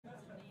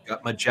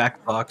Got my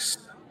Jackbox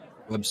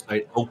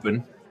website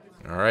open.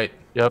 All right.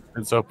 Yep,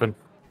 it's open.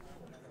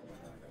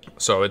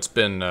 So it's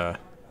been a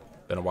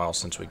while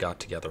since we got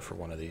together for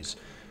one of these.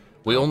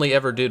 We only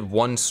ever did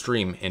one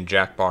stream in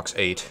Jackbox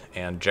 8,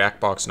 and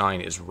Jackbox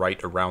 9 is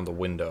right around the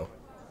window,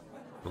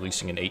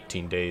 releasing in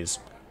 18 days.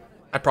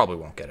 I probably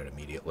won't get it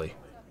immediately.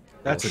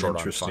 That's an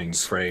interesting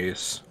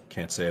phrase.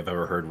 Can't say I've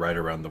ever heard right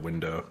around the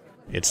window.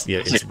 It's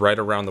right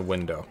around the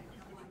window.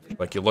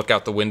 Like, you look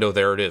out the window,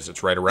 there it is.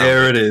 It's right around.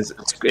 There it is.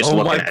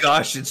 Oh my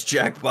gosh, it's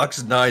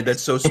Jackbox 9.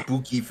 That's so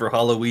spooky for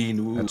Halloween.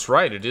 Ooh. That's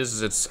right. It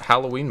is. It's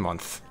Halloween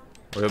month.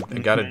 We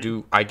gotta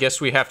do. I guess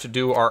we have to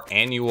do our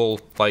annual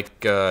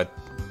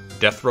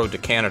Death Road to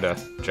Canada,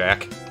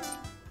 Jack.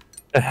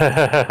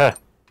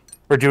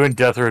 We're doing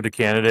Death Road to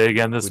Canada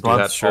again this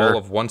month. Do that all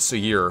of once a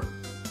year.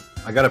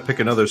 I gotta pick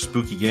another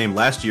spooky game.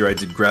 Last year I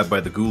did Grab by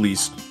the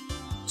Ghoulies.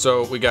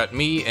 So we got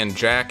me and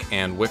Jack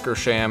and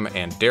Wickersham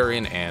and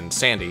Darian and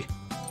Sandy.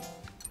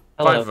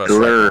 Hello. 5 of us.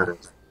 Right,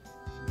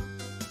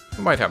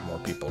 we might have more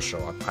people show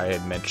up. I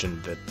had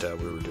mentioned that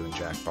we were doing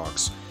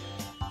Jackbox.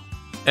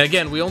 And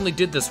again, we only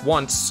did this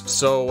once,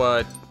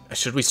 so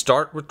should we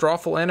start with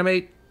Drawful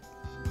Animate?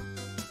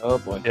 Oh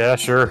boy. Yeah,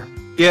 sure.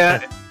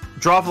 Yeah,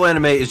 Drawful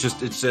Animate is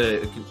just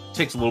it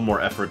takes a little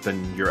more effort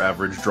than your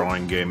average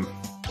drawing game.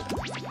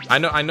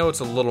 I know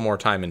it's a little more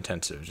time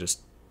intensive.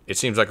 Just it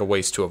seems like a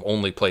waste to have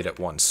only played it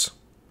once.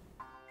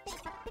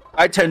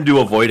 I tend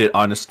to avoid it,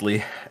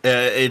 honestly.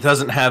 It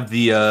doesn't have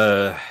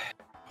the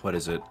what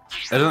is it?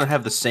 It doesn't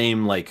have the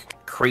same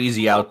like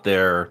crazy out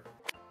there,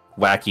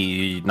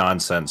 wacky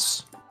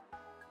nonsense.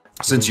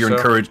 Since you're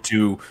encouraged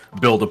to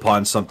build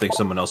upon something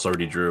someone else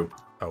already drew.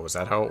 Oh, is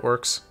that how it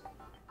works?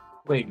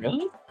 Wait,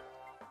 really?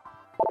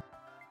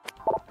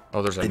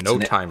 Oh, there's a no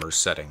timer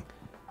setting.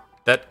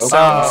 That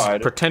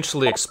sounds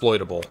potentially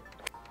exploitable.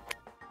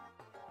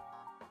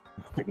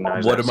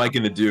 What am I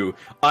gonna do?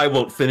 I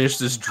won't finish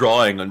this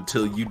drawing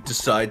until you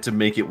decide to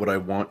make it what I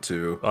want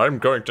to. I'm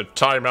going to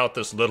time out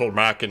this little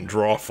Mac in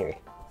Drawful.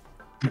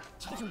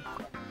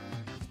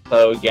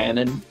 Oh,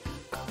 Ganon.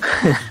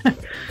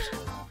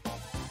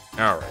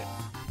 Alright.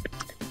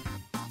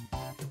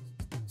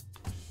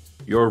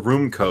 Your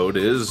room code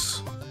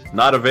is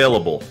not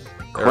available.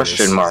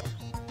 Question mark.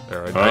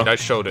 There, I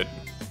showed it.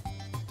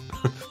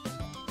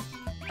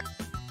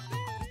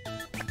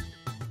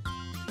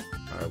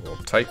 I will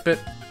type it.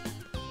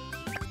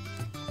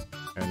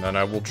 And then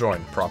I will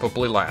join,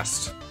 probably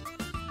last.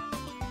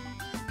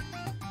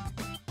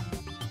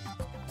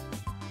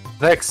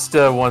 Next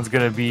one's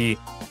gonna be,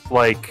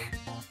 like,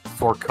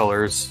 4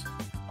 colors.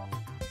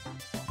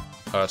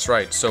 That's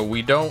right, so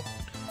we don't...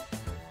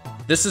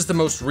 This is the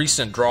most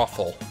recent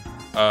Drawful.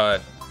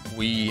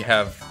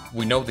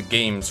 We know the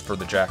games for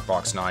the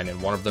Jackbox 9,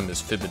 and one of them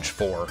is Fibbage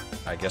 4.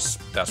 I guess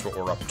that's what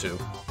we're up to.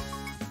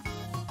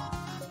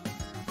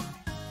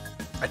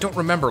 I don't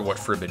remember what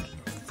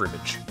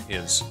Fibbage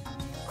is.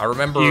 I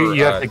remember...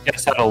 You have to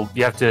guess how to...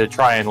 You have to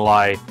try and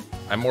lie.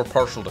 I'm more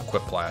partial to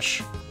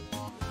Quiplash.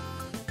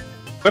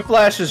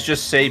 Quiplash is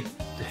just say...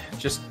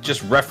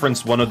 Just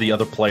reference one of the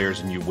other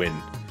players and you win.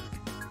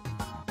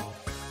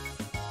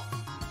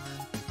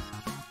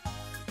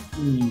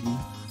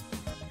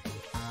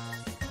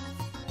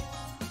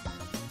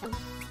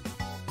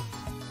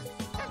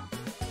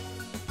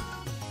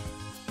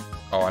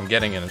 Oh, I'm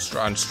getting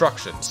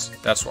instructions.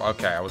 That's why.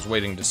 Okay, I was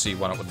waiting to see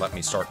when it would let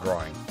me start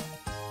drawing.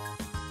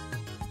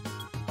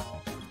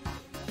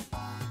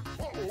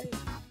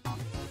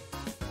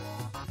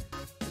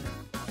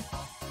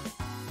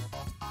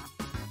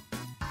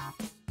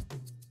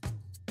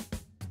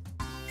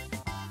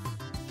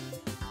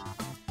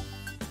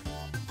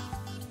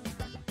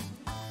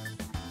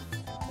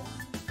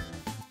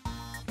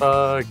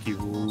 Fuck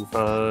you,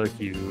 fuck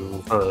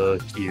you,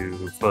 fuck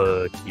you,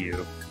 fuck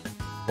you.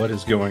 What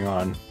is going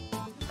on?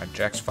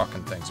 Jack's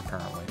fucking things,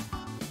 apparently.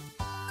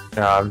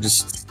 I'm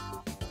just...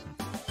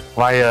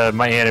 My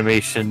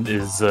animation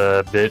is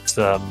a bit,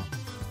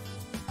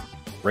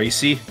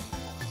 Racy?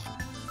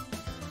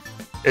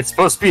 It's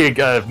supposed to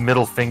be a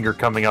middle finger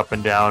coming up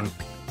and down.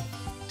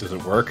 Does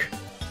it work?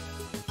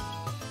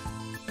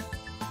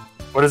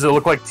 What does it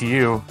look like to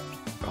you?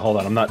 Hold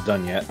on, I'm not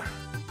done yet.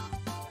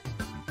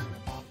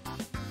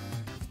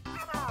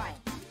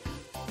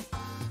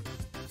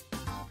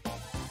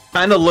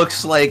 Kind of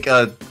looks like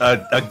a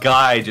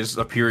guy just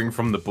appearing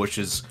from the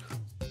bushes.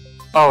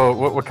 Oh,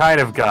 what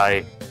kind of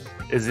guy?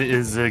 Is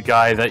it a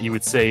guy that you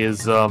would say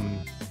is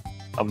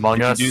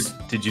Among Us?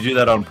 Did you do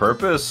that on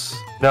purpose?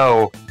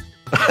 No.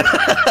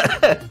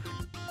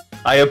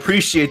 I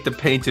appreciate the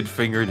painted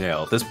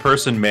fingernail. This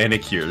person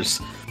manicures.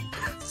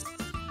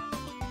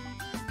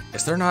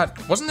 Is there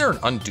not... Wasn't there an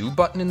undo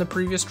button in the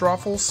previous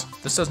Drawfuls?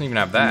 This doesn't even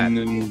have that.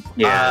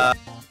 Yeah.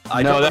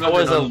 I know don't that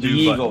was undo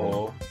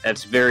illegal. button.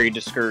 That's very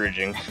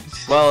discouraging.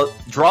 Well,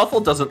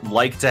 Drawful doesn't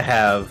like to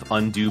have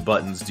undo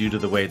buttons due to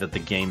the way that the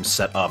game's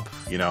set up.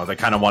 You know, they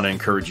kind of want to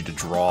encourage you to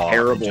draw.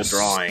 Terrible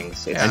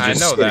drawings. Yeah, I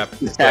know that.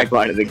 The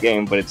tagline of the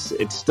game, but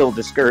it's still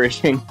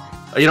discouraging.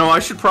 You know, I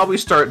should probably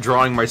start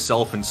drawing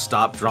myself and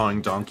stop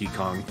drawing Donkey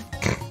Kong.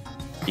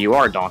 You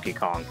are Donkey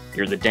Kong.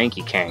 You're the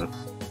Danky King.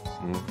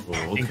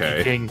 Dinky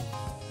Okay. King.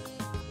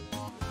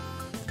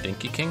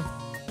 Dinky King?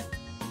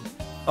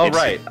 Oh, It's-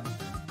 right.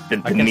 The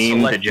I can meme, the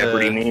select,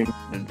 Jeopardy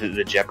meme,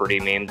 the Jeopardy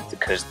meme,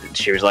 because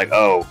she was like,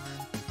 "Oh,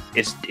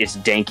 it's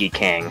Danky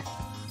King."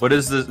 What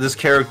is this? This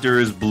character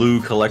is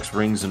blue, collects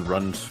rings, and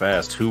runs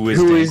fast. Who is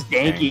Who is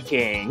Danky Danky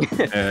King?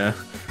 Yeah.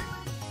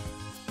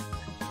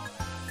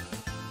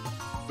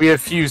 We have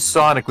fused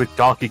Sonic with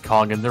Donkey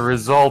Kong, and the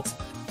result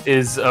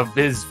is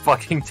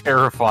fucking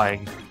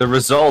terrifying. The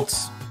result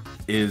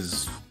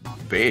is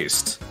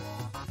based.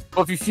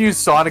 Well, if you fuse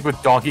Sonic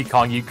with Donkey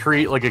Kong, you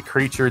create like a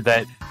creature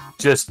that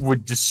just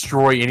would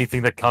destroy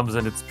anything that comes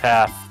in its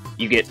path.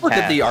 You get Look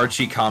at Pat. the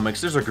Archie comics.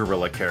 There's a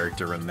gorilla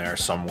character in there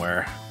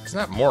somewhere. Isn't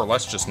that more or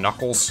less just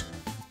Knuckles?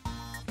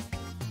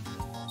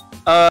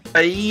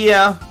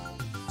 Yeah.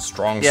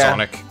 Strong Yeah.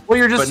 Sonic. Well,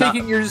 you're But not-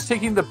 just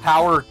taking the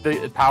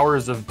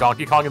powers of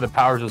Donkey Kong and the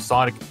powers of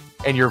Sonic,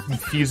 and you're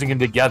fusing them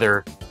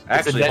together.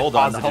 Actually, net hold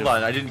on. positive.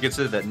 I didn't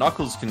consider that.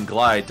 Knuckles can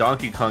glide.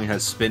 Donkey Kong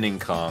has spinning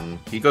Kong.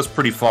 He goes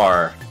pretty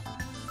far.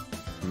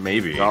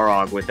 Maybe.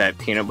 Xelrog with that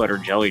peanut butter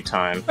jelly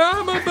time.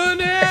 I'm a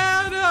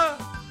banana!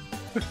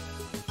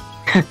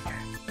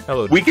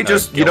 Hello, We could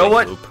just- you know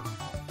what? Loop.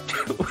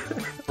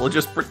 We'll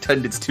just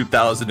pretend it's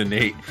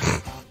 2008.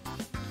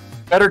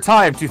 Better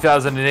time,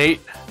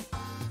 2008.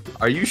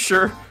 Are you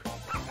sure?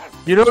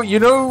 You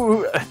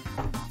know.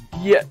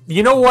 Yeah,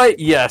 you know what?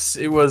 Yes,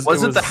 it was.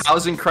 Wasn't it the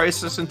housing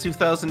crisis in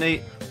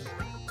 2008?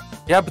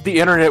 Yeah, but the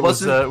internet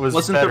was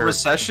Wasn't better. the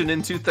recession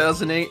in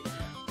 2008?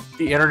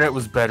 The internet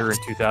was better in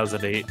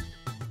 2008.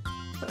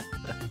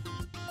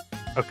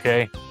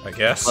 Okay. I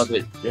guess. Love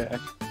it, Jack.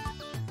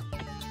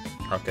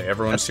 Okay,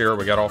 everyone's here.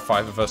 We got all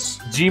 5 of us.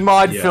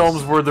 Gmod Yes.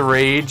 films were the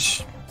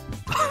rage.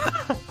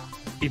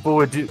 People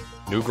would do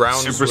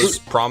Newgrounds Super was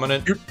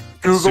prominent.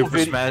 Google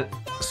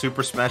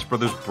Super Smash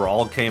Brothers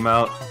Brawl came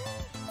out.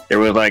 There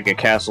was like a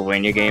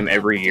Castlevania game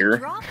every year.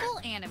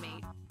 Drawful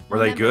Animate. Were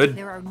they Remember, good?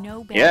 There are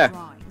no bad Yeah.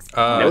 drawings.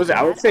 It was,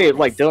 I would say,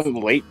 like in the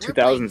late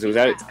 2000s. It was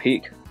at its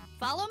peak.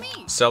 Follow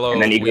me. Cello,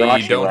 And then we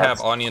Igarashi don't left.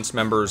 have audience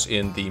members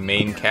in the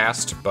main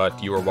cast,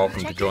 but you are welcome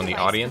to Check join your the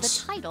device for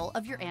audience. The title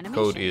of your animation.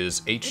 Code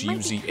is It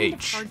might be kind of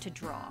HUZH. hard to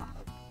draw.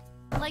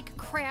 Like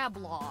crab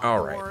law,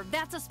 All right. or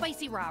that's a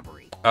spicy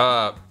robbery.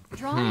 Uh,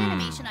 Draw an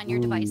animation on your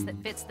device that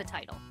fits the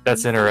title.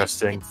 That's When you finish,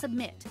 interesting. hit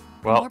submit. The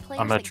Well, more players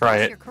I'm gonna that try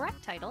guess it. your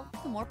correct title,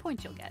 the more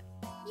points you'll get.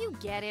 You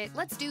get it.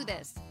 Let's do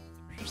this.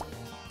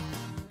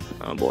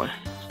 Oh boy.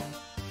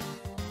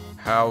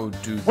 how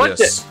do What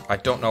this? I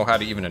don't know how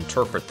to even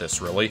interpret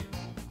this, really.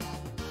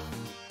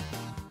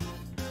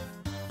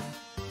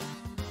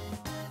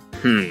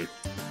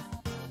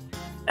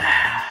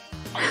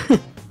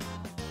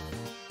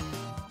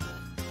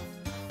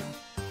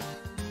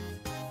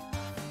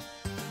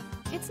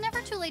 It's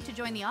never too late to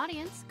join the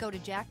audience. Go to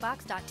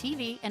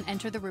jackbox.tv and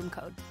enter the room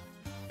code.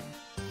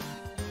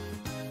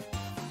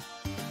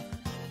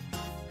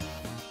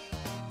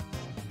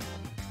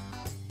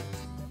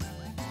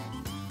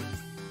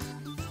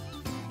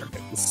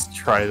 Let's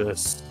try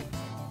this.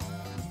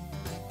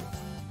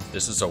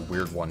 This is a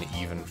weird one,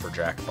 even for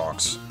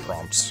Jackbox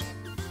prompts.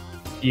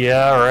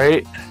 Yeah,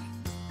 right.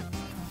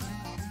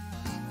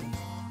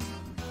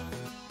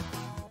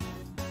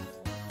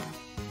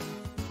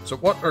 So,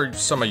 what are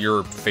some of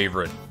your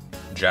favorite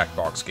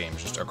Jackbox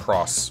games, just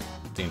across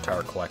the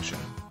entire collection?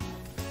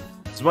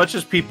 As much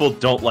as people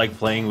don't like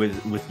playing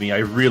with me, I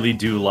really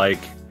do like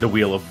the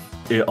Wheel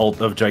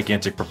of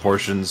Gigantic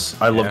Proportions.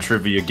 I love Yeah.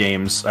 trivia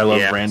games. I love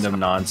Yeah, random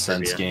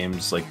nonsense trivia.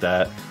 games like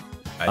that.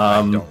 I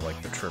Um, don't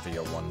like the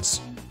trivia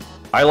ones.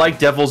 I like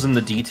Devils in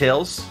the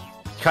Details.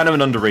 Kind of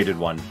an underrated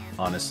one,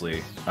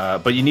 honestly.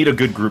 But you need a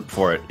good group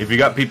for it. If you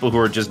got people who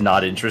are just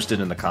not interested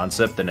in the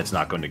concept, then it's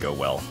not going to go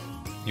well.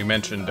 You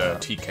mentioned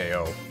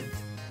TKO.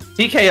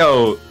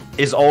 TKO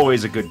is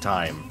always a good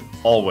time.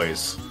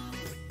 Always.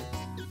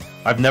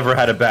 I've never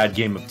had a bad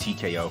game of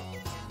TKO.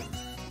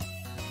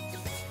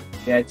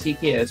 Yeah,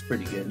 TKO is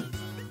pretty good.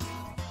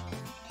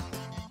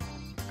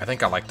 I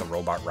think I like the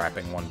robot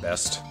rapping one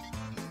best.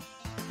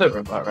 The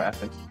robot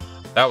rapping.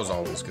 That was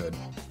always good.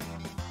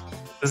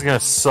 This is gonna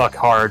suck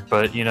hard,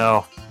 but you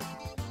know.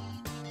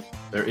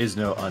 There is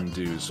no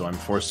undo, so I'm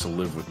forced to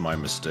live with my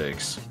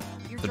mistakes.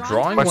 Your The drawings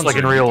drawing are Much ones like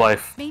in are- real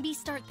life. Maybe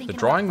start thinking The about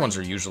drawing ones are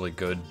playing. usually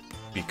good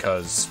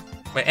because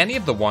any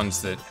of the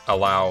ones that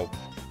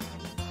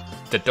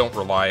don't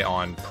rely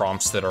on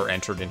prompts that are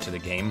entered into the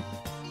game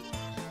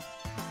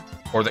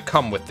or that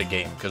come with the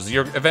game, because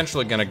you're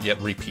eventually going to get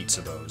repeats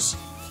of those.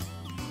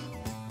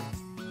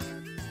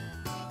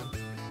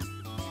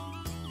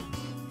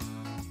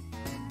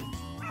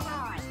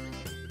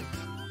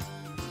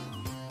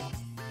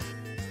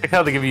 I like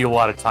how they give you a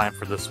lot of time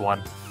for this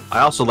one. I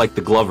also like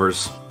the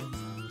Glovers.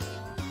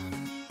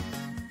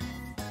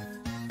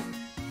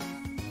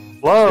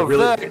 Love really-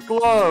 that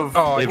glove.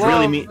 Oh,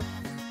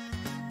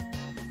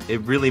 It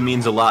really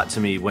means a lot to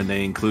me when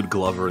they include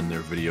Glover in their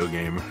video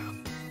game.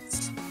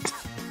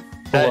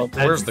 that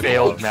Where's the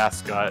failed glove?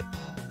 mascot.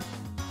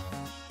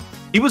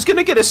 He was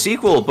gonna get a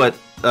sequel, but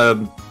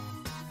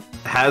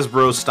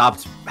Hasbro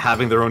stopped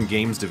having their own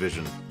games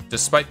division.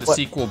 Despite the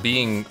sequel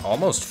being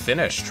almost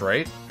finished,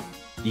 right?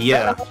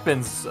 Yeah. That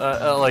happens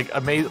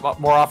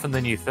more often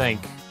than you think.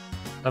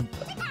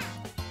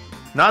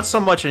 Not so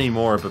much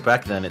anymore, but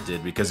back then it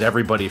did, because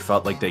everybody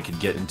felt like they could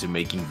get into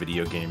making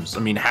video games. I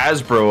mean,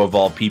 Hasbro, of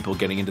all people,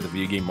 getting into the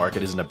video game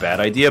market isn't a bad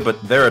idea,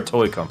 but they're a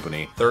toy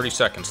company. 30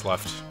 seconds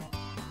left.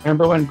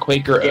 Remember when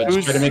Quaker Oats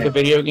tried to make a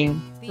video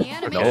game? The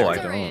No, I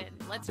animators are in.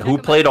 don't. Let's Who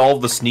talk played about all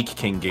the Sneak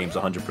King games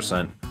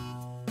 100%?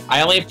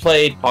 I only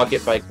played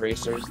Pocket Bike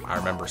Racers. I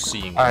remember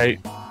seeing All right.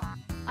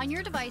 on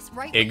your device,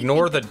 right?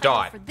 Ignore what you the think title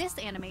dot. for this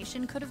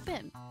animation could have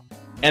been.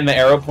 And the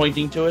arrow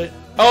pointing to it?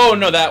 Oh,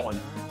 no, that one.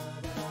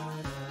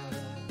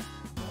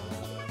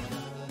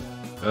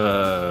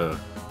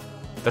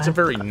 That's a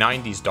very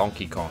 90s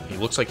Donkey Kong. He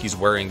looks like he's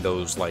wearing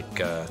those, like,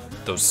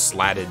 those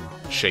slatted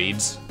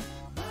shades.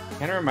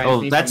 Kind of reminds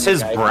Oh, me that's from the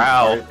his guy from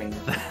brow. Everything.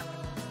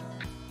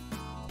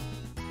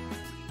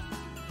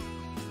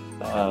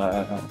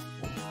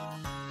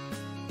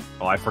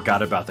 Oh, I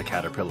forgot about the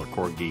Caterpillar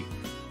Corgi.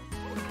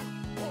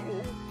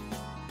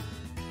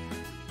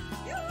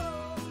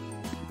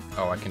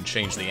 Oh, I can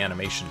change the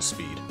animation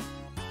speed.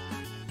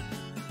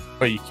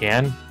 But you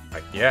can?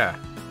 Yeah.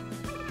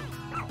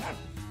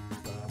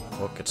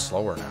 Look, it's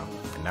slower now.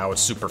 And now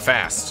it's super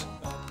fast.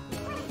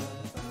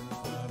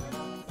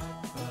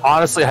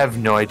 Honestly, I have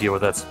no idea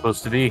what that's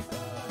supposed to be.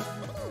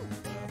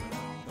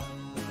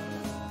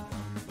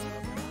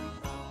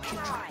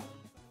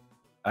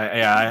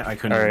 I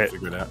couldn't All even right.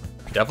 figure it out.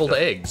 Deviled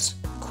eggs.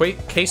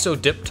 Queso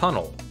dip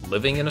tunnel.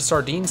 Living in a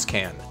sardines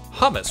can.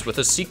 Hummus with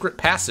a secret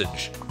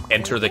passage.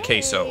 Enter the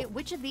queso. Hey,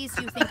 which of these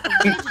do you think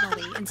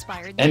originally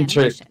inspired the Enter.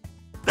 animation?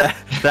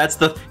 That's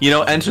the,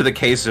 Enter the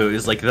Queso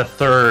is like the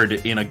third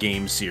in a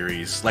game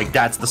series. Like,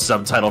 that's the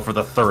subtitle for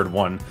the third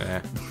one.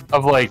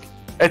 Of like,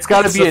 it's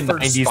got to It's be the a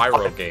third 90s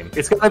Spyro game.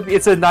 It's got to be.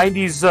 It's a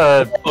 90s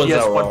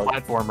PS1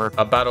 platformer.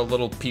 About a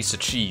little piece of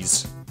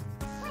cheese.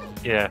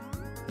 Yeah.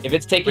 If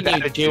it's taking With you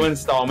attitude. 2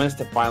 installments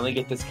to finally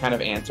get this kind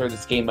of answer,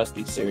 this game must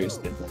be serious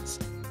business.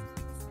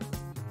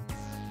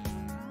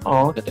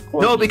 Oh, look at the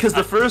corgi. No, because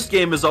the first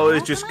game is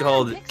always just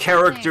called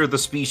Character the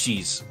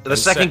Species. The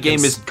second game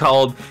is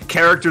called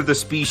Character the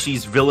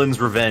Species Villain's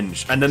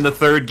Revenge. And then the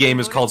third game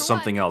is called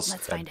something else.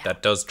 Let's find out.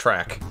 That does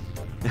track.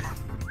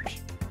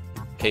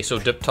 Queso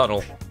dip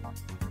tunnel.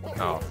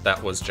 Oh,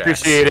 that was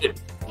Jack's. Appreciate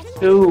it.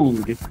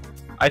 Dude.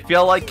 I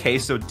feel like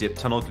Queso Dip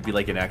Tunnel could be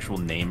like an actual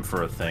name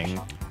for a thing.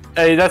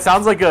 Hey, that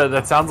sounds like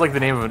the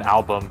name of an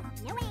album.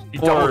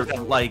 Or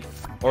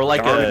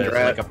like Darn, you're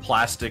a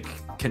plastic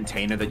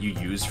container that you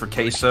use for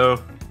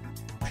queso.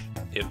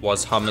 It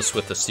was hummus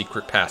with a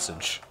secret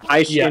passage.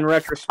 In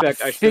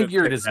retrospect, I should have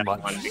figured picked as that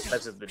much. one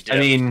because of the dip. I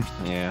mean,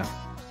 yeah.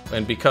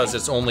 And because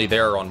it's only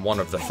there on one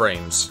of the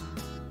frames,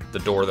 the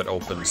door that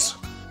opens.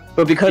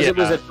 But because it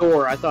was Yeah. a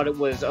door, I thought it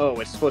was,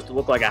 it's supposed to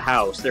look like a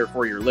house,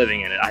 therefore you're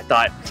living in it. I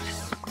thought,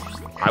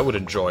 I would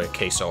enjoy a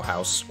queso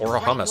house or a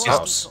hummus Right,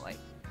 house. boy.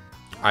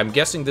 I'm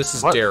guessing this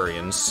is What?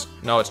 Darian's.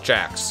 No, it's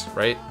Jack's,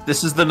 right?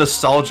 This is the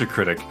Nostalgia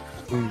Critic.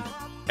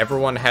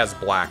 Everyone has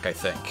black, I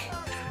think.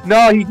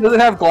 No, he doesn't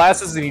have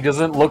glasses and he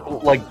doesn't look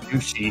like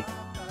douchey.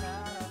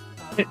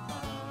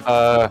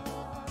 I'll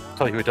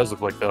tell you who it does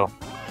look like though.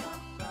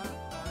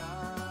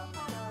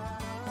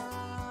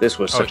 this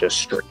was such a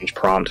strange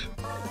prompt.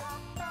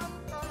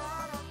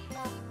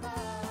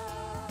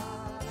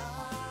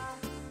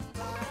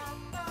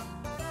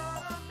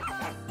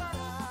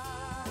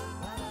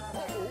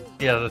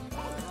 Yeah,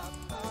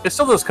 it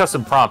still does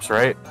custom prompts,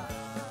 right?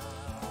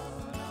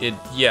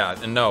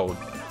 No,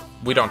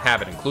 we don't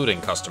have it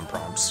including custom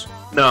prompts.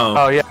 No,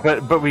 Oh yeah,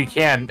 but we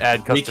can add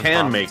custom. we can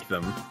prompts. make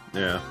them.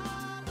 Yeah.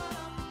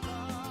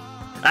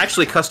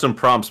 Actually, custom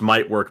prompts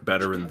might work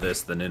better in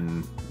this than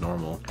in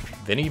normal.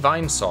 Vinny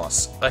Vine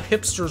Sauce. A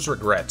hipster's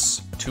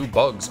regrets. 2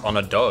 bugs on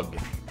a Doug.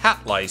 Hat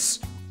lice.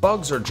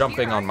 Bugs are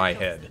jumping on my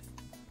head.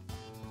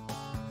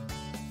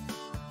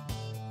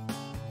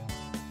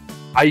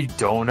 I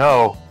don't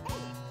know.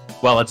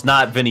 Well, it's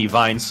not Vinny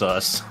Vine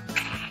Sauce.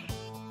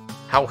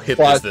 How hip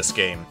What? is this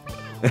game?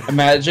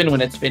 Imagine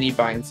when it's Vinny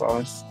Vine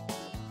Sauce.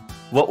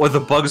 What were the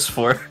bugs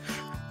for?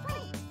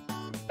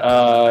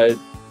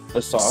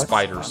 The sauce.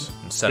 Spiders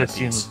and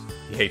centipedes. seems-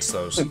 He hates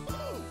those.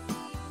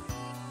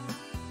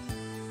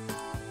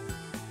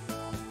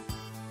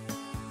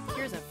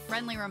 Here's a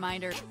friendly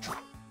reminder.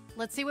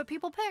 Let's see what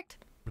people picked.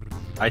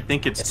 I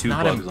think it's, It's 2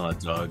 not bugs on a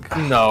dog.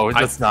 No,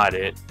 that's not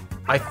it.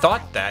 I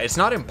thought that. It's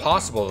not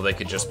impossible that they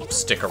could just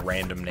stick a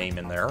random name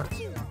in there.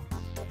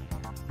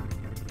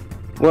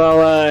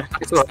 Well,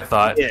 That's what I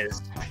thought. it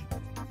is.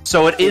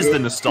 So it is the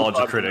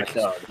Nostalgia Critic.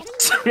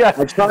 Yeah.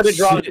 I tried to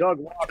draw Doug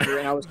Walker,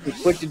 and I was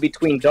conflicted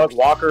between Doug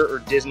Walker or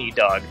Disney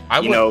Doug. I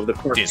You would- know, the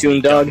cartoon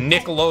Disney Doug.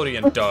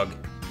 Nickelodeon Doug.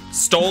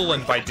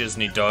 Stolen by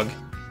Disney Doug.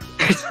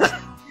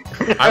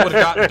 I would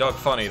have gotten Doug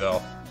funny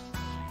though.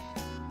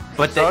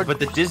 But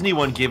the Disney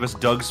one gave us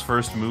Doug's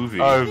first movie.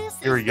 Oh, This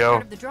here we is go.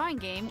 part of the drawing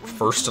game when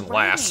First you're and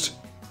last.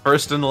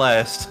 First and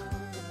last.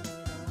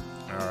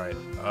 Alright.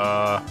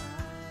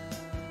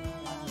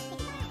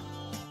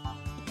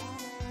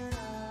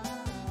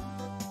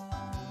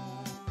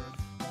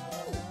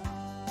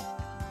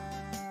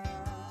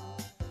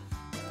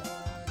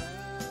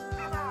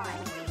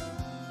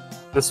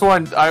 This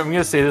one, I'm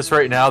gonna say this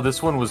right now,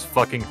 this one was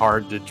fucking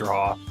hard to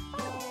draw.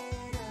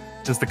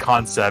 Just the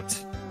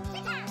concept.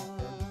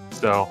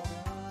 So,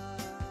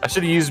 I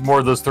should have used more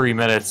of those 3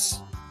 minutes.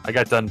 I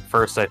got done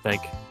first, I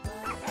think.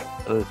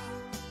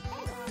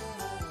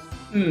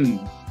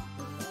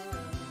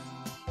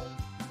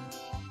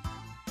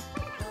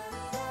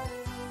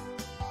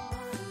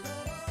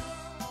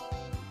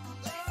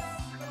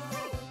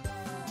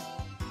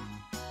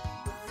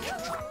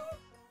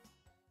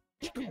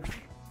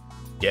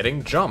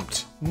 Getting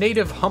jumped.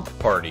 Native hump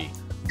party.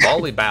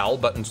 Volleyball,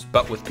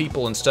 but with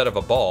people instead of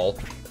a ball.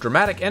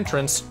 Dramatic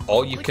entrance.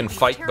 All you can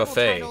fight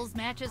buffet.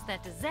 Matches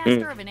that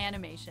disaster of an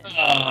animation.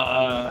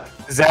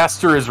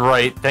 Disaster is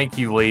right. Thank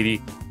you,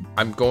 lady.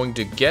 I'm going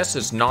to guess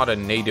it's not a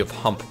native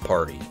hump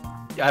party.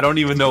 I don't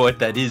even know what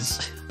that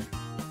is.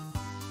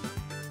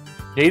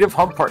 Native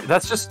hump party.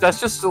 That's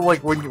just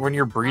like when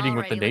you're breeding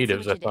with the Alrighty, let's see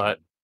natives. I what you thought.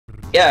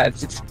 Yeah,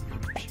 it's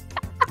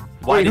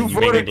Why Who did you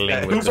voted?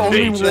 mingling with There's the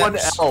only natives? one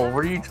L.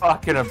 What are you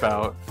talking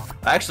about?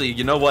 Actually,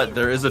 you know what?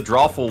 There is a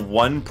Drawful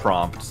 1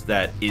 prompt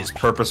that is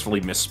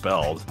purposefully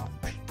misspelled.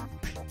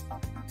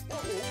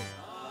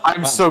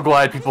 I'm so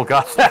glad people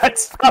got that.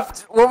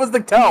 What was the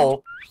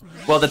tell?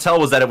 Well, the tell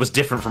was that it was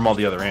different from all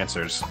the other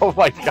answers. Oh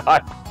my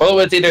god. well,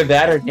 it's either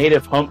that or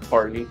native hump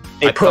party.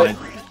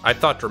 I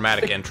thought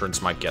dramatic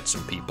entrance might get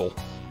some people.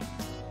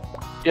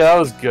 Yeah, that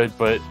was good,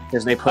 but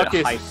Because they put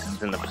Okay.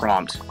 hyphens in the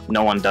prompt.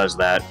 No one does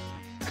that.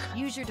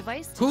 Use your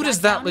device to Who does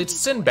track that down lead? the-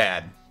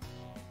 Sinbad?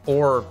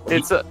 Or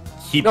it's a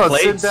He no.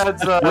 played.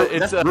 Sinbad's it's a Bluto.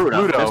 That's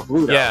Bluto.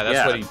 Bluto. yeah,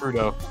 that's what he.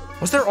 Bluto.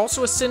 Was there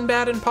also a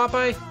Sinbad in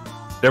Popeye?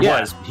 There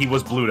Yeah. was. He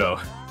was Bluto.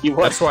 He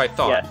was. That's what I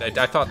thought.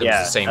 Yeah, I thought it was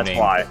the same that's name,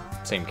 why.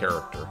 same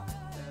character.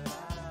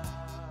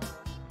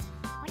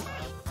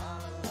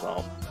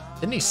 Well,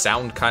 Didn't he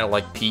sound kind of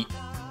like Pete?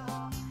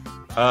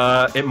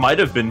 It might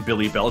have been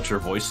Billy Belcher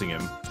voicing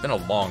him. It's been a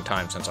long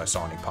time since I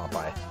saw any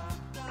Popeye.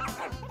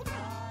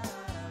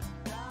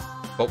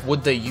 But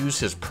would they use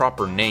his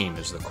proper name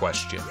is the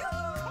question.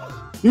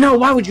 no,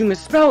 why would you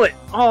misspell it?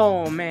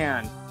 Oh,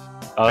 man.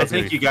 Oh, I that's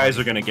think gonna you be guys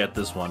are gonna get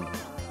this one.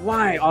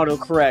 Why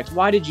autocorrect?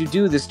 Why did you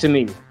do this to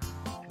me? fun.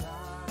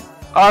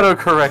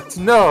 Autocorrect.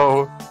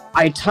 No.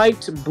 I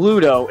typed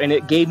Bluto and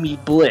it gave me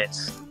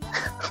Blitz.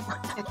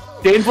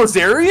 Dane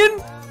Blazarian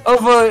of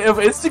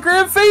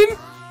Instagram fame.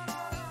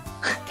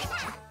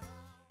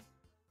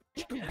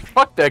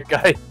 Fuck that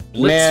guy.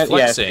 Blitz Man,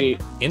 yeah, flexing. see-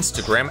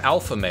 Instagram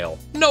alpha male.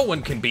 No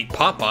one can beat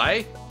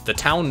Popeye. The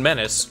Town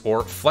Menace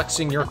or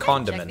flexing your Okay,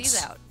 condiments.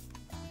 Check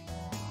these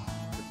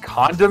out.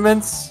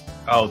 Condiments.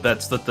 Oh,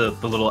 that's the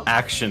little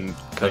action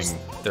Because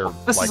thing. they're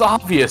This like is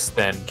obvious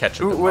then.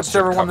 ketchup and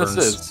Whichever mustard one this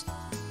covers. is.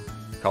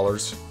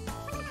 colors.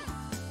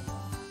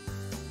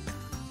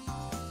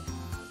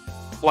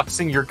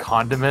 Flexing your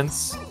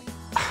condiments.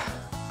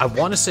 I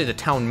want to say the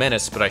Town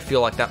Menace, but I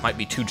feel like that might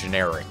be too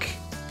generic.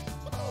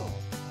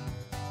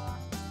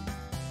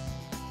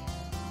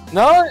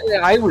 No,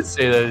 I would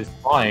say that it's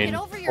fine. Get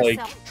over Like,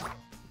 yourself.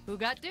 Who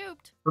got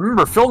duped?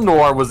 remember, film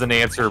noir was an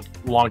answer a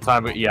long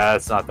time, but yeah,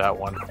 it's not that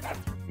one.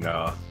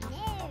 No.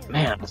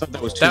 Man, I thought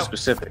that was too That-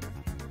 specific.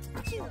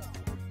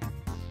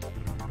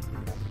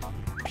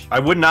 I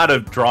would not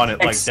have drawn it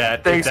like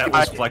that Thanks, if that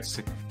was guys.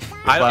 flexing.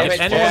 If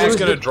anyone was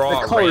going to draw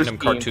the a color random scheme.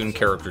 cartoon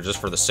character just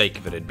for the sake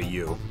of it, it'd be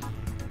you.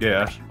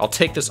 Yeah. I'll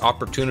take this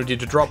opportunity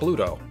to draw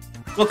Bluto.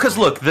 Well, because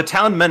look, the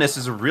Town Menace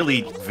is a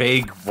really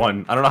vague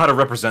one. I don't know how to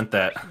represent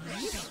that.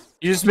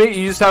 You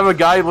just have a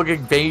guy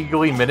looking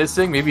vaguely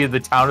menacing. Maybe the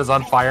town is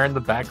on fire in the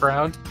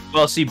background.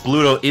 Well, see,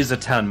 Bluto is a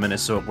Town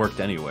Menace, so it worked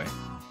anyway.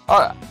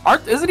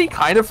 Isn't he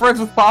kind of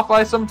friends with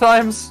Popeye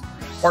sometimes?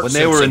 Bart When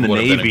they were in Simpson the would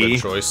have been a Navy-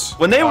 good choice.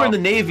 When they were Oh. in the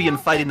Navy and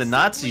fighting the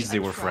Nazis, they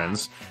were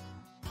friends.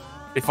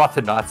 They fought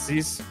the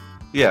Nazis.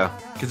 Yeah,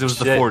 because it was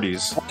the Shit.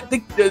 40s. I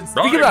think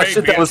speaking about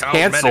shit that was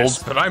canceled.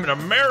 but I'm an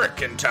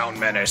American Town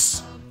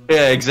Menace.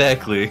 Yeah,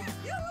 exactly.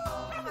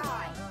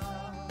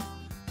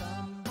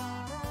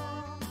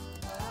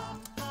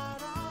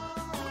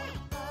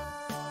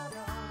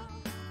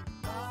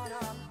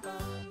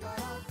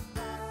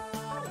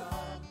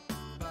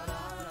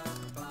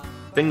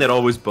 Thing that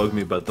always bugged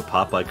me about the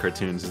Popeye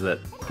cartoons is that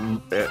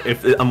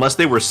unless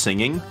they were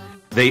singing,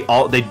 they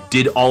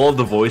did all of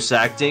the voice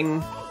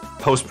acting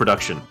post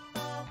production.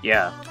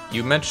 Yeah.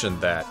 You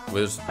mentioned that.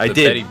 Was I the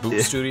did. Betty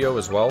Boop studio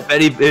as well?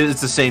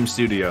 It's the same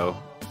studio.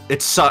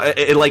 It's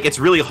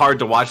really hard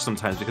to watch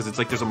sometimes because it's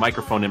like there's a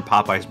microphone in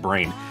Popeye's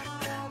brain.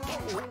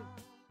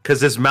 Because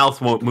his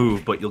mouth won't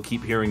move, but you'll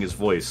keep hearing his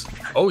voice.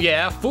 Oh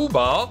yeah,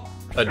 football.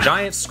 A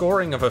giant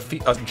scoring a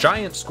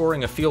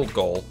field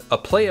goal, a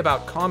play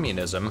about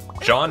communism,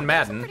 John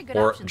Madden, pretty good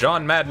or option.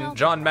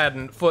 John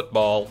Madden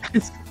football.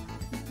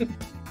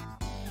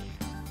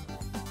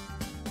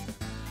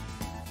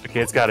 Okay,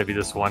 it's got to be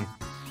this one.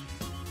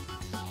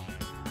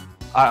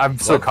 I'm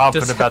so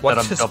confident about what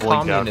that. I'm does doubling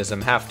down.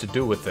 communism have to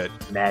do with it?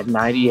 Mad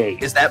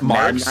 98. Is that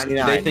Mad Marx? Do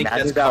 99. they think Mad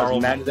that's 2000,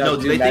 Karl? Mad No,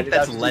 2002, do they think Mad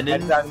that's 2002,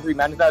 Lenin? Mad 2003,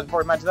 Mad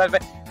 2004, Mad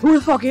 2005. Who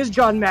the fuck is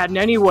John Madden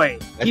anyway?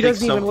 He think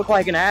doesn't so. even look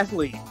like an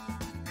athlete.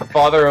 The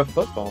father of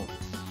football.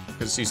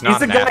 Because he's not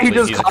the an guy who athlete,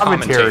 does he's a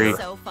commentary. commentator.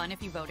 So fun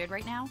if you voted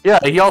right now. Yeah,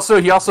 he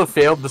also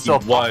failed to sell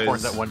He popcorn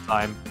was. that one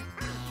time.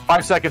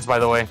 5 seconds, by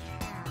the way.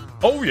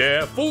 Oh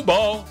yeah,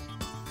 football!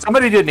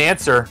 Somebody didn't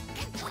answer.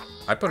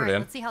 I put All it right,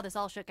 in. let's see how this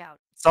all shook out.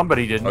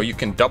 Somebody didn't. Oh, you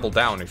can double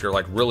down if you're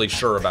like really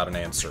sure about an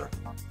answer.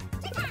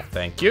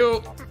 Thank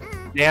you.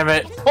 Damn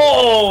it.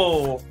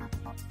 Oh!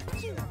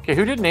 Okay,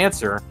 who didn't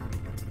answer?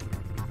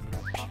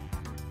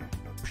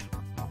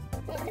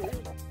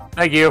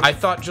 Thank you. I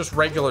thought just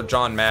regular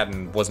John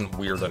Madden wasn't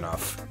weird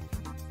enough.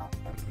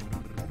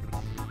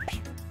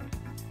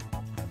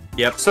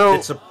 Yep.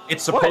 So-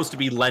 it's supposed to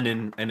be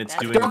Lennon, and it's I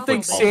doing. I don't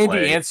think football Sandy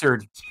play.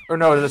 answered. Or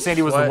no, the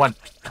Sandy was the What? one.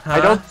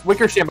 I don't,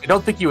 Wickersham, I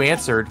don't think you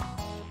answered.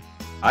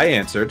 I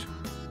answered.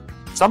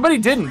 Somebody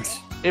didn't.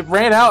 It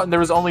ran out and there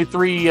was only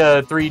three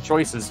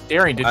choices.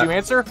 Darian, did you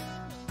answer?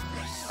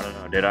 I don't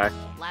know, did I?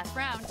 Last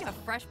round, a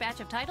fresh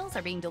batch of titles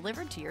are being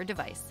delivered to your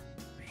device.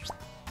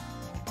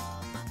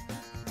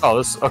 Oh,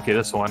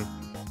 this one.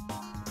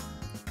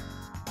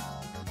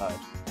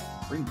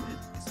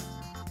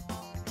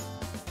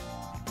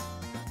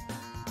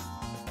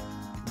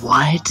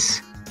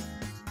 What?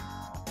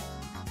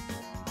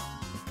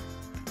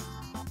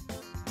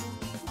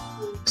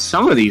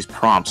 Some of these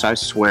prompts, I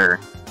swear,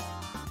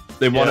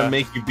 They want to Yeah.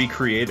 make you be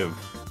creative.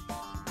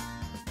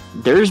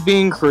 there's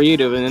being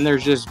creative, and then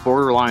there's just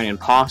borderline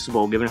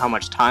impossible given how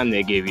much time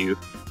they give you.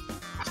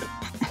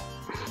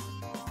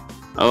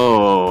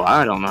 Oh,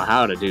 I don't know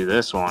how to do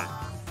this one.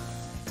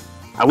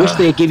 I wish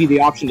they'd give you the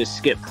option to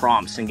skip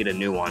prompts and get a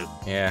new one.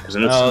 Yeah, 'Cause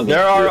then it's- No,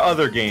 there are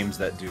other games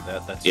that do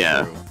that. That's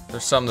Yeah. true.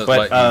 there's some that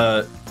But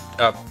let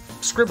you.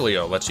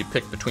 Scriblio lets you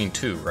pick between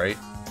two, right?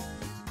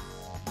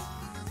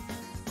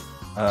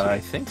 I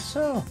think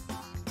so.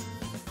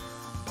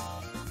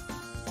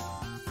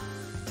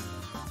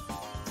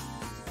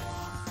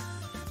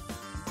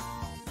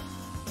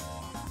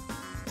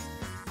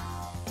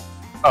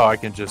 Oh, I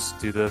can just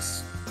do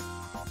this.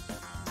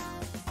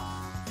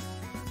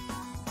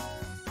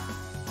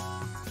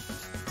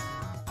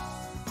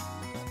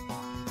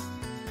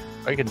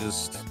 I can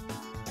just...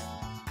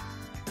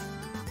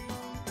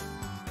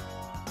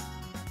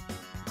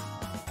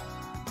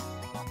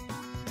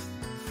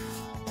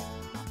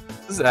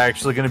 This is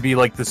actually going to be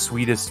like the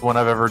sweetest one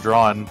I've ever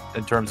drawn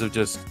in terms of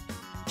just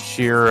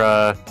sheer,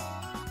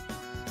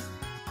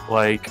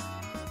 like...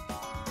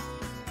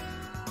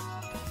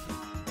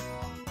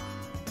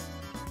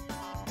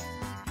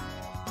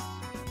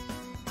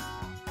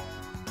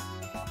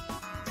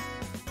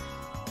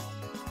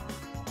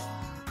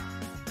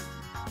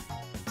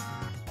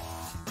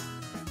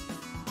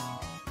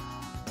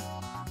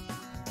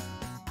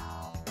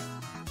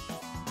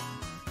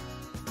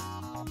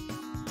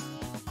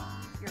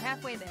 You're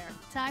halfway there.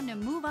 Time to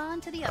move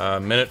on to the other.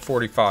 Minute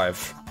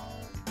 45.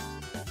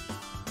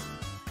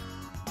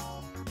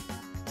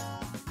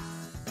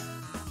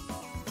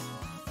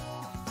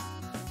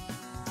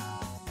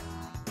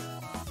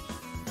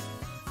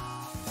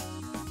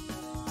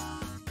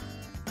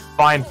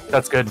 Fine,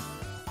 that's good.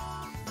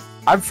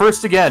 I'm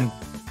first again.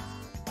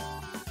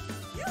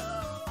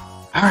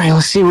 Alright,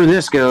 let's see where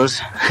this goes.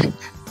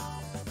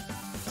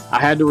 I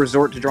had to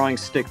resort to drawing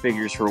stick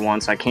figures for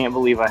once. I can't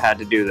believe I had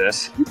to do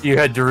this. You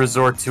had to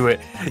resort to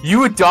it.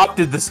 You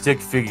adopted the stick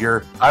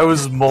figure. I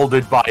was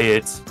molded by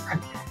it.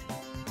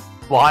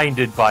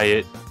 Blinded by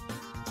it.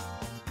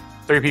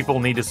 3 people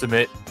need to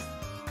submit.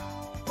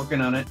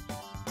 Working on it.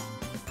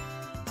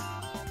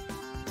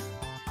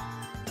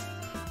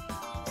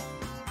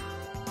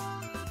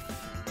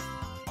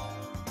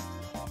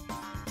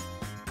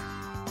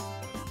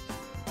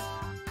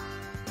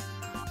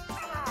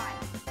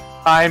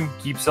 Time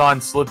keeps on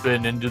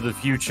slipping into the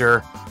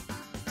future.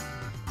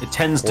 It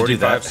tends to do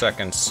 45 that.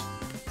 seconds.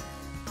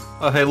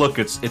 Oh, hey, look,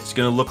 it's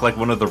gonna look like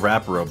one of the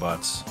rap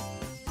robots.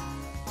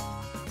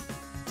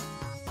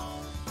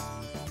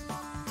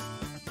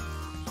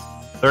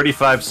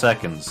 $35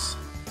 seconds.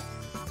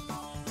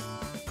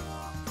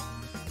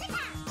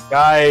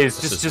 Guys,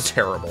 This is just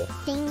terrible.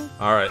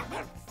 Alright.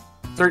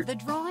 The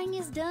drawing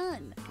is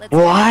done. Let's get the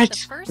What?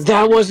 first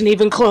That one. wasn't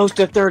even close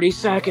to 30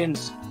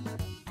 seconds.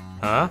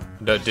 Huh?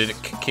 Did it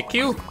kick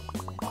you?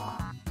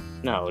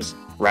 No, it was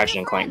Ratchet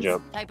and Clank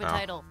joke. Type of Oh.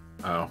 title.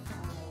 Oh.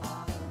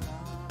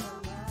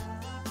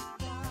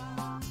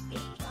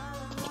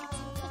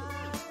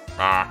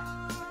 Ah.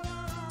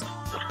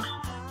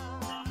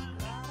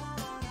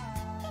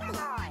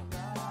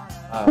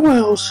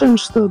 Well,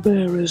 since the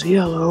bear is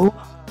yellow.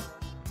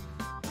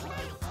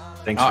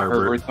 Thanks, Not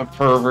Herbert. Herbert the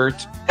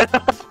pervert.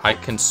 I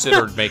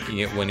considered making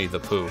it Winnie the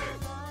Pooh.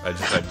 I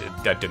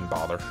didn't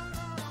bother.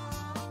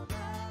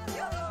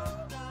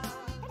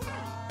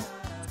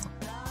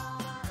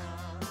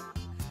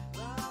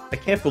 I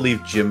can't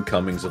believe Jim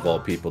Cummings, of all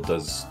people,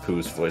 does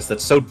Pooh's voice.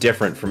 That's so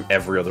different from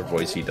every other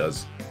voice he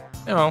does.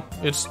 You know,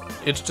 it's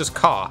just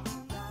Ka.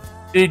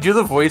 did you do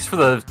the voice for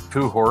the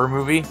Pooh horror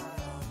movie?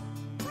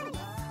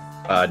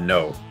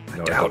 No.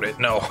 Doubt it.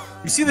 No.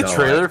 You see the No,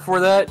 trailer for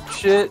that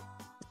shit?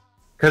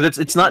 Because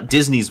it's not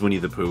Disney's Winnie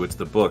the Pooh, it's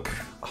the book.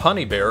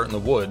 Honey Bear in the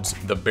Woods,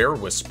 The Bear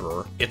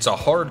Whisperer, It's a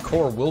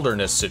Hardcore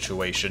Wilderness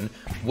Situation,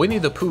 Winnie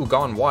the Pooh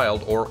Gone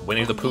Wild, or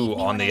Winnie the Pooh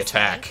on the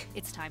Attack.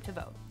 It's time to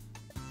vote.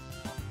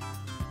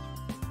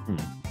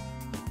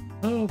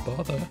 Oh,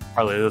 bother.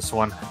 Probably this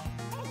one.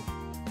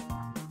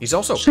 He's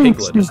also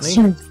Piglet,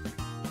 isn't he?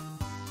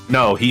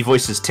 No, he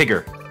voices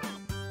Tigger.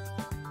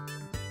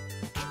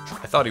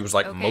 I thought he was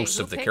like Okay, most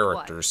who of the picked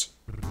characters.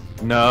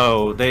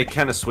 No, they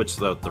kind of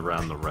switched out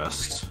around the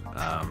rest.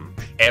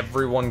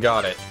 Everyone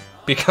got it.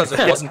 Because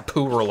it wasn't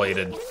Pooh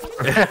related.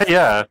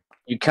 Yeah.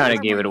 You kind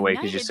of gave it away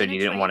because you said you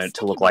didn't want it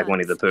to look like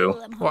Winnie the Pooh.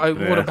 Well, I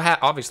would have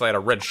obviously had a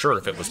red shirt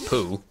if it was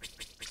Pooh.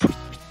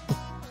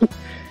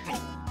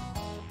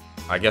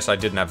 I guess I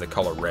didn't have the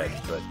color red,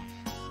 but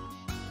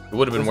it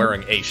would have been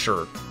wearing a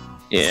shirt.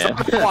 Yeah.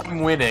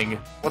 I'm winning.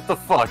 What the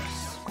fuck?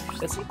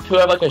 Doesn't Pooh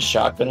have like a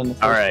shotgun in the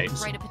first All right.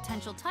 episode? Write a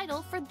potential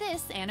title for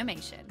this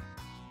animation.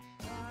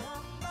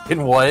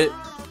 In what?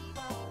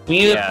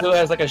 Winnie the Yeah. Pooh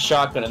has like a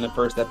shotgun in the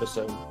first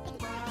episode.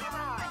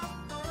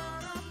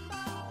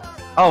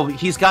 Oh,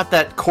 he's got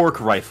that cork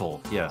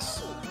rifle,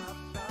 yes.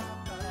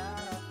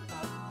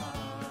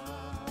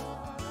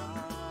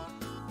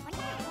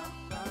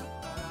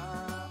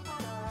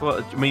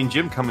 Well, I mean,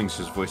 Jim Cummings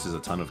just voices a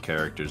ton of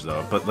characters,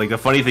 though. But, like, the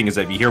funny thing is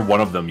that if you hear one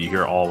of them, you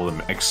hear all of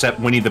them, except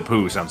Winnie the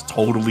Pooh sounds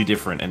totally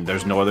different, and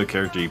there's no other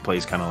character he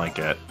plays kind of like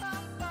it.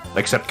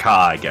 Except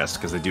Ka, I guess,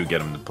 because they do get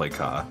him to play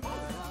Ka.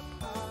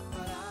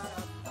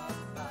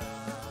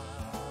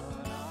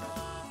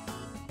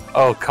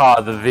 Oh,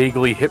 Ka, the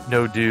vaguely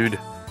hypno dude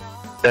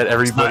that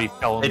everybody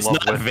fell in It's love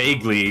not with.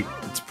 vaguely.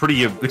 It's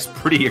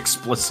pretty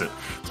explicit.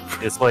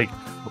 It's like,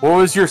 what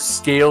was your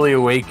scaly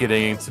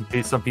awakening?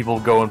 Some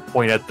people go and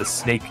point at the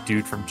snake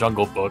dude from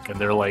Jungle Book, and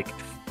they're like,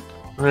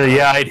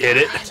 yeah, I'd hit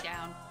it.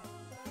 Down.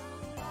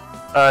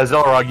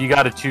 Xelrog, you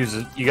gotta choose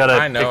it. You gotta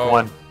I pick know.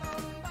 one.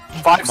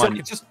 5 Come on.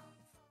 seconds, just...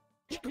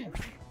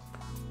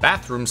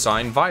 Bathroom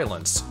sign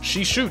violence.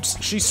 She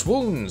shoots. She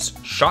swoons.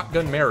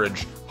 Shotgun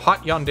marriage.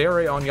 Hot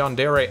yandere on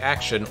yandere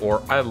action.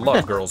 Or I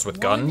love girls with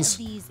guns.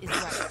 One of these is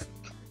right.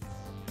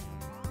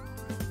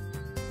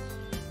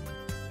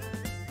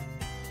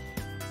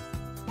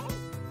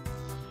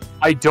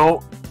 I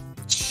don't...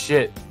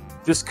 Shit.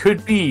 This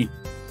could be...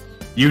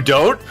 You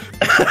don't?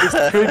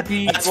 This could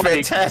be... That's like,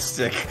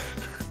 fantastic.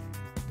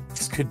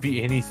 This could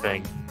be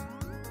anything.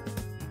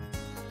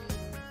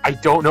 I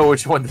don't know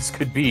which one this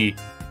could be.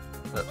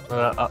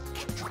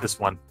 This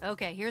one.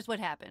 Okay, here's what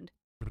happened.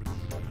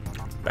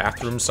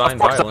 Bathroom sign Of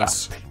course not.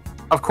 violence.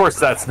 Of course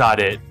that's not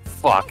it.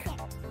 Fuck.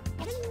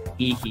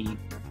 Hee hee.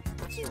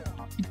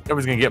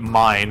 Nobody's gonna get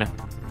mine.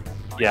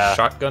 Yeah.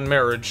 Shotgun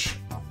marriage.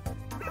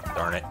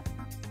 Darn it.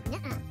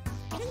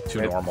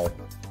 Too normal.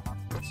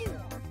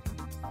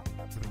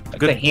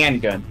 That's a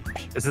handgun.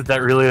 Isn't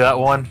that really that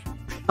one?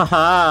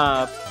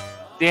 Haha.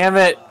 Damn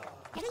it.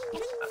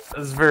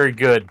 That's very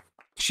good.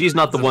 She's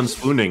not the one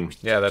spooning.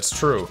 Yeah, that's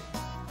true.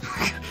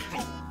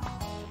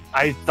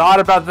 I thought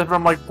about that, but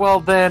I'm like, well,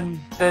 then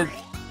I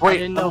wait,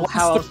 didn't know what's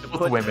how the else to with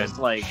put women? this.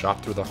 Like,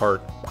 Shot through the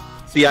heart.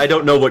 See, I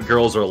don't know what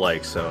girls are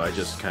like, so I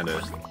just kind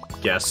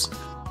of guess.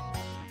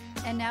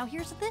 And now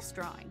here's this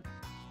drawing.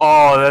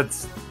 Oh,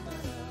 that's...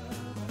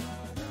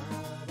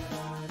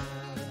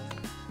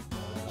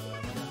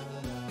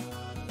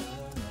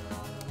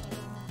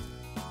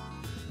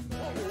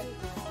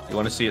 You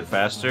want to see it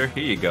faster?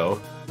 Here you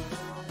go.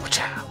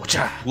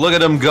 Look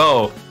at him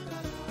go.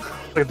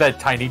 Look at that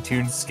Tiny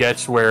Toons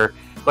sketch where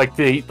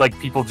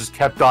people just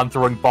kept on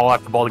throwing ball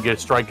after ball to get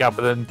a strikeout,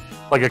 but then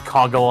like a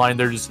conga line,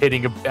 they're just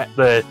hitting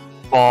the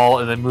ball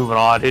and then moving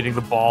on, hitting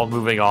the ball,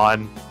 moving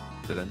on.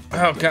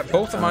 Oh, God,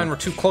 both of mine were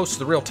too close to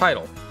the real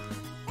title.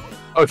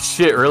 Oh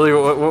shit! Really?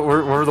 What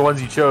were the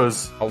ones you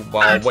chose? Oh,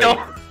 well, wait.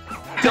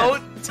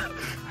 Don't.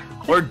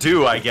 Or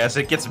do, I guess.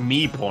 It gets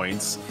me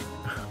points.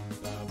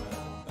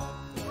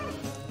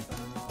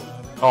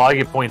 Oh, I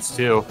get points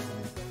too.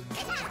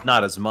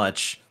 Not as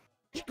much.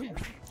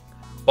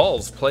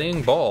 Balls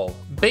playing ball.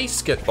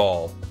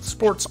 Basketball.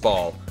 Sports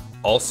ball.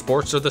 All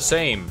sports are the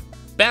same.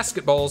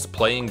 Basketballs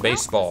playing Well,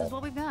 this is baseball.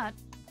 what we've got.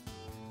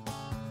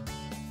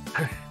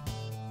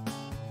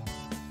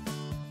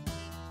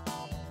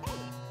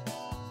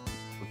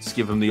 Let's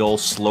give him the old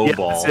slow Yeah,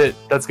 ball. that's it.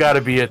 That's got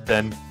to be it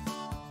then.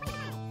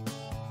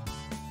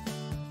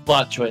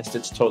 Plot twist,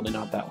 it's totally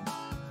not that one.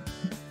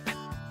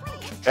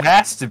 It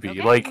has to be.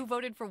 Okay, Like, who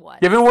voted for what?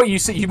 given what you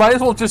said, you might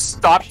as well just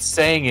stop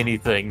saying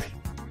anything.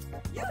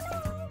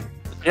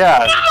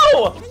 Yeah.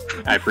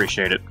 I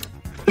appreciate it.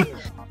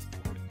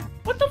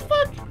 What the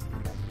fuck?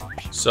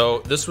 So,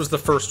 this was the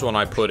first one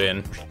I put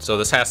in, so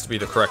this has to be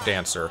the correct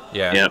answer.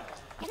 Yeah. Yep.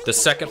 The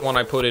second one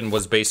I put in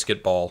was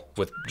basketball,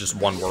 with just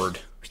one word.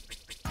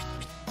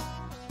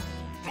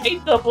 I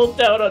doubled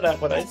down on that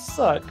one. I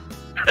suck.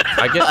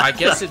 I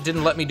guess it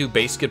didn't let me do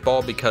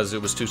basketball because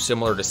it was too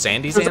similar to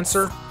Sandy's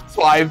answer.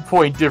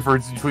 5-point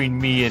difference between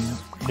me and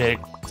Nick.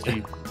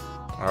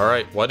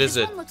 Alright, what is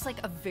This it? one looks like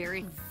a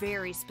very,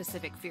 very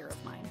specific fear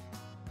of mine.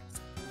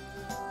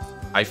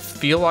 I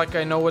feel like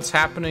I know what's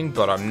happening,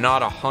 but I'm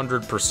not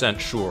 100%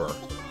 sure.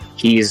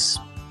 He's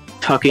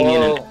tucking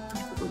in Whoa.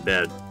 the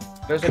bed.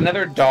 There's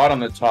another dot on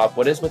the top.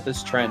 What is with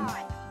this trend?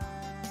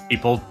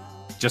 People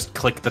just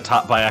click the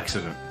top by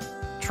accident,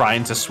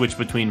 trying to switch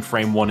between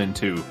frame 1 and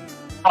 2.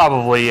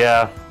 Probably,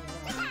 yeah.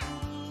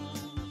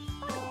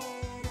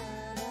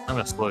 I'm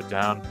gonna slow it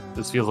down.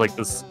 This feels like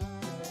this.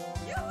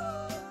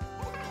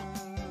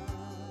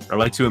 I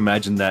like to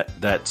imagine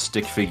that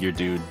stick figure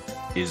dude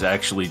is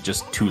actually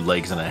just 2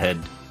 legs and a head.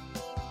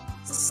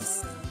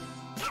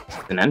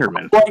 An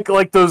Enderman.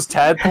 Like those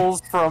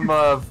tadpoles from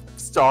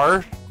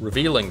Star.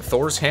 Revealing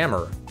Thor's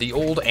hammer, the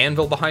old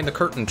anvil behind the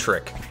curtain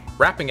trick.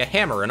 Wrapping a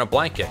hammer in a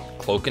blanket,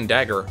 cloak and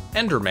dagger,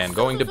 Enderman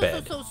going to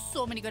bed.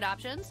 So many good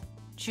options.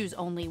 Choose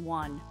only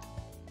one.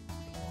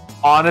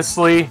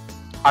 Honestly,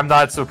 I'm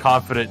not so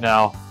confident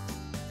now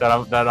that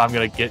I'm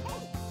gonna get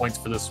points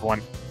for this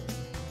one.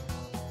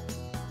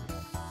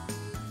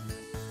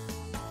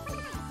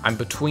 I'm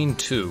between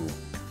 2.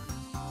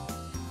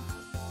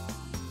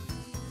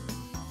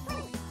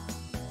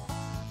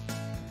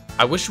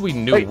 I wish we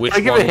knew Wait, which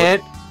can I give one. a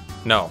hint?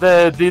 No.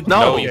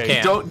 No, you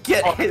can't. Don't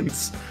get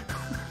hints.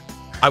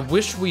 I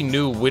wish we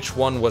knew which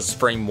one was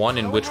frame 1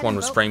 and which one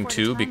was frame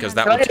 2, because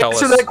that Can would I tell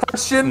answer us. that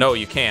question? No,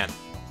 you can't.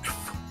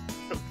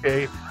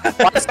 Okay.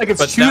 5 seconds.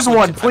 But Choose that would,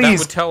 one, please. That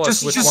would tell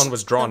us which one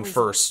was drawn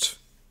first.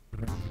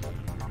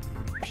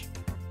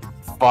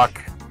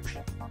 Fuck.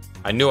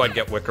 I knew I'd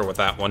get Wicker with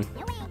that one.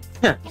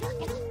 The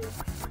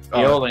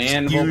old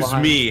anvil Excuse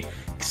behind- me.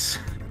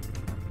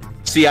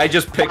 See, I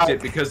just picked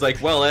it because, like,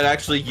 well, it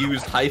actually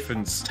used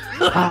hyphens.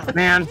 Oh,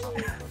 man.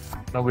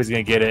 Nobody's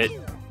gonna get it.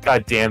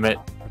 God damn it.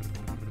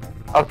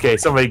 Okay,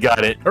 somebody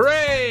got it.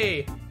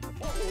 Hooray!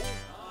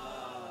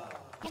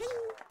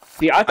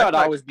 See, I thought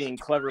I was being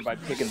clever by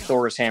picking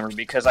Thor's hammer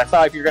because I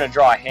thought if you're gonna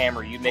draw a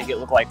hammer, you'd make it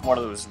look like one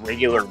of those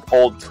regular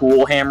old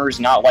tool hammers,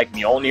 not like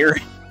Mjolnir.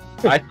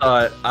 I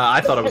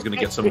thought I was gonna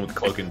get someone with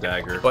cloak and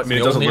dagger. But I mean,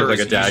 it doesn't look Mjolnir like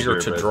a is dagger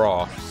easier to but-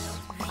 draw.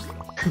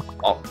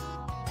 Oh,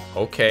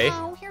 Okay.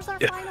 Now, here's our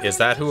Yeah. final Is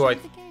that who I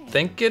variation of the game.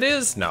 think it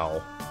is?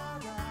 No.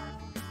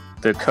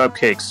 The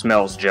cupcake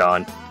smells,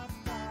 John.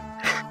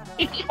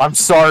 I'm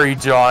sorry,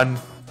 John.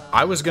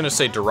 I was gonna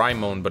say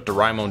Doraemon, but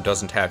Doraemon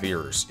doesn't have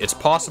ears. It's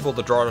possible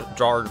the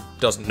drawer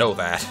doesn't know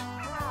that.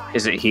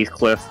 Is it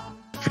Heathcliff?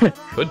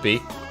 Could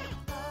be.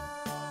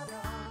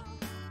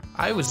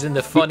 I was in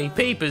the funny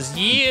papers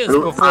years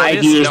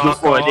Years before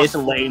before this this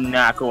lame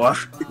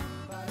knockoff.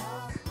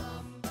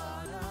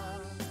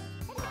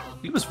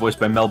 he was voiced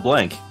by Mel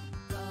Blanc.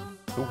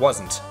 Who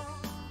wasn't?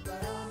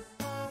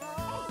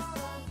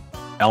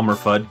 Elmer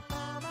Fudd.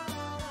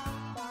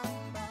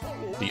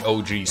 The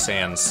OG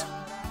Sans.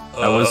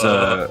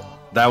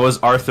 That was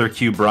Arthur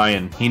Q.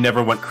 Bryan. He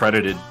never went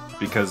credited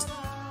because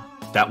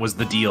that was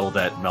the deal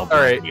that Mel Blanc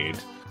Alright. made.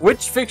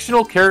 Which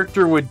fictional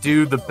character would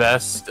do the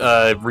best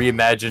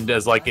reimagined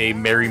as like a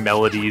Merry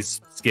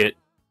Melodies skit?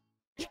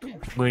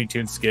 Looney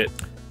Tunes skit.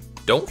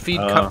 Don't feed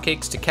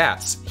cupcakes to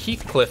cats.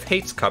 Heathcliff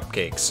hates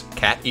cupcakes.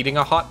 Cat eating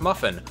a hot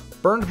muffin.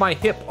 Burned my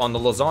hip on the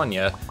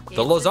lasagna.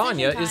 The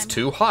lasagna is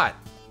too hot.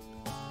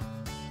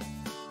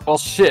 Well,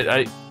 shit.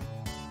 It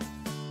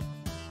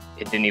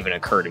didn't even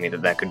occur to me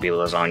that could be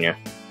lasagna.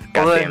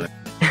 Well, God damn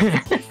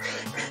it.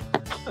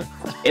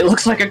 It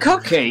looks like a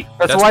cupcake.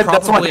 That's why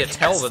probably a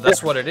tell that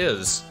that's what it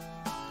is.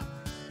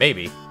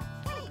 Maybe.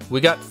 We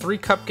got 3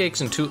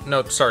 cupcakes and 2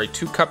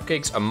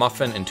 cupcakes, a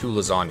muffin, and 2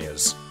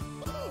 lasagnas.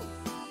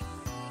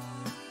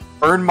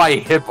 Burn my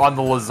hip on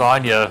the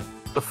lasagna.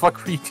 The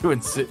fuck were you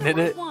doing sitting in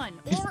it? One,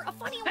 or a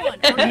funny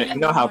one. You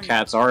know how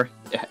cats are.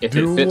 If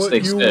it fits,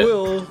 they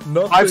fit.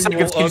 5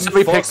 seconds. Can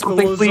somebody pick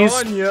something,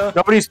 please?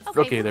 Nobody's.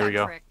 Okay, there we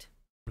go. Correct.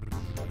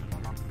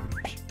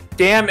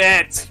 Damn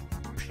it!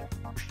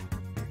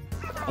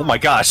 Oh my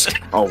gosh.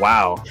 Oh,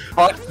 wow.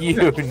 Fuck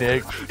you,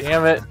 Nick.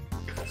 Damn it.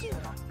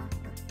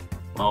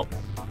 Well,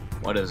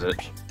 what is it?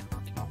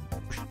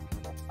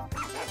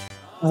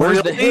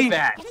 Where's the Really? hip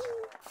at?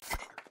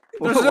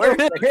 There's no Where's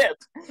hip. the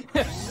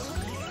hip?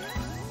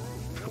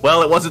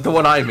 Well, it wasn't the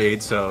one I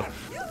made, so.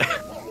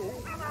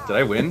 Did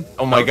I win?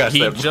 Oh my gosh. He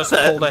that- just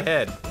pulled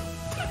ahead.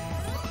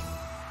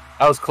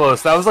 That was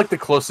close. That was like the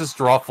closest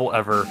drawful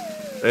ever.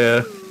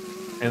 Yeah.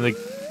 And like,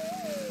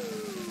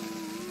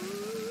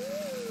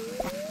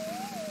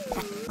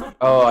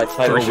 Oh, I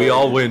tried So we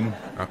all win.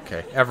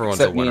 Okay, everyone's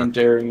Except a me winner. and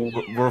Darian.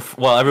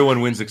 Well,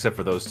 everyone wins except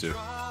for those two.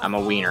 I'm a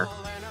wiener.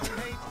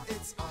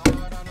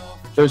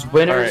 There's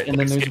winners Alright, and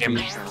then next there's game.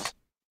 losers.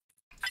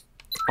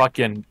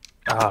 fucking.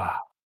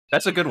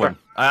 That's a good one.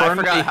 I Burn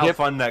forgot my how hip.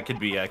 fun that could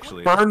be,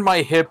 actually. Burn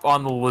my hip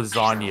on the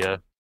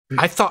lasagna.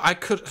 I thought I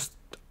could.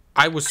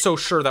 I was so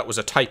sure that was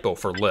a typo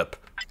for lip.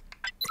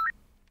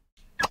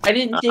 I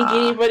didn't think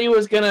anybody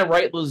was gonna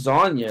write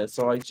lasagna,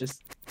 so I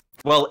just.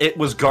 Well, it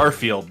was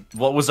Garfield.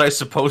 What was I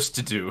supposed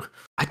to do?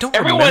 I don't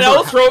Everyone remember.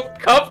 else wrote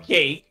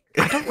cupcake.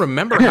 I don't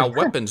remember how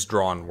weapons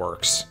drawn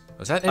works.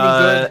 Was that any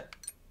good?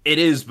 It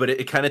is, but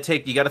it kind of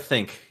you gotta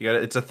think.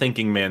 It's a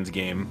thinking man's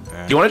game.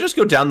 Yeah. Do you want to just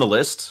go down the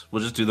list?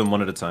 We'll just do them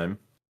one at a time.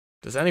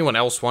 Does anyone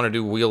else want to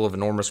do Wheel of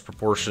Enormous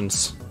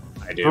Proportions?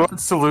 I Who do.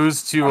 wants to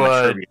lose I'm a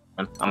to tribute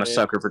I'm a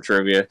sucker for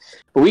trivia.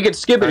 But we can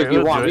skip it if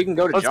you want. We can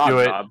go to Let's Job do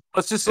it. Job.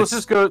 Let's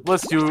just go.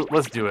 Let's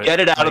do it. Get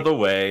it out of the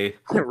way.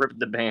 Rip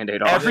the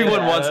Band-Aid off.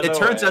 Everyone wants. It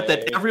turns out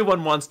that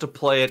everyone wants to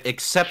play it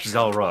except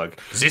Xelrog.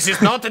 This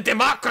is not a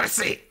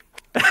democracy.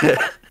 It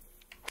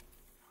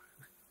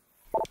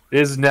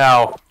is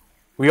now.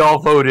 We all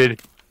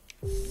voted.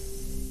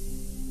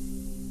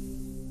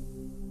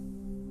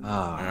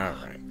 Ah,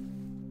 All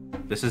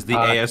right. this is the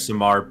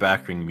ASMR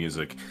background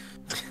music.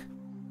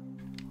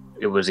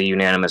 It was a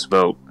unanimous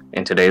vote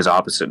in today's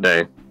opposite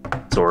day.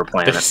 So we're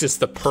playing This is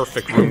the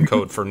perfect room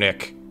code for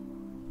Nick.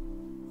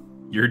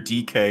 Your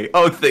DK.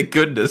 Oh, thank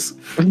goodness.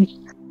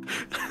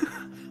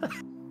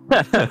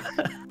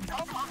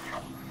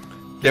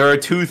 There are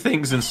two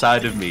things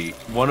inside of me.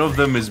 One of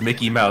them is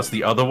Mickey Mouse.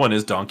 The other one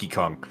is Donkey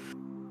Kong.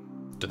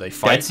 Do they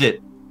fight? That's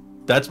it.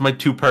 That's my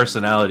two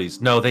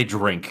personalities. No, they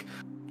drink.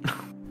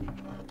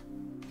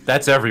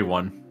 That's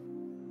everyone.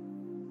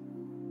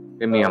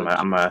 Me,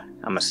 I'm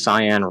a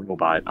cyan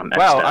robot. I'm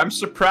Wow, X'd out. I'm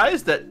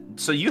surprised that.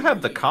 So you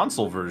have the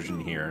console version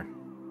here,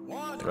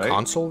 right?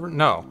 Console?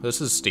 No, this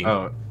is Steam.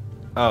 Oh,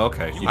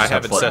 okay. You I just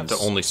have it set to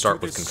buttons. only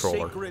start with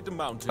controller.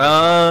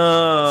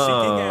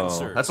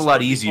 Oh, that's a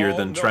lot easier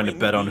than trying to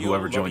bet on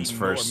whoever joins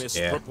first.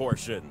 Yeah.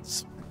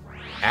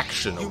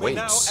 Action You may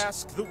now awaits.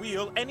 ask the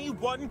wheel any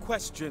one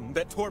question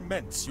that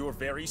torments your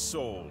very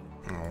soul.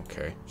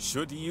 Okay.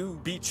 Should you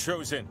be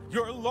chosen,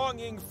 your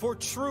longing for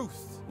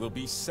truth will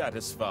be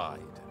satisfied,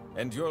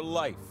 and your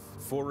life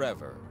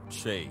forever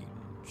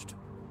changed.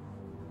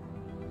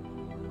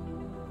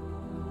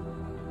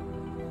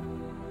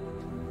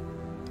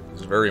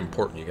 This is very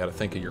important. You got to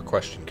think of your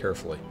question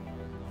carefully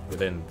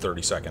within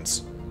 30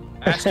 seconds.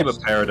 Ask him a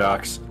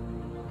paradox.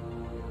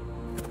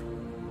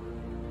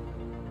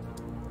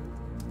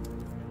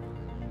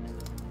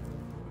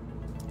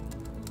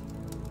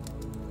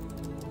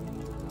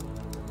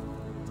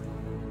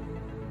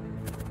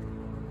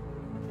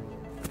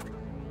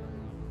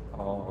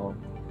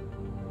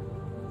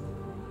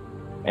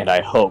 And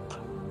I hope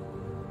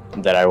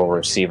that I will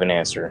receive an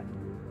answer.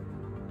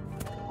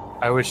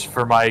 I wish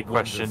for my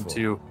question Wonderful.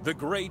 to. The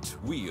great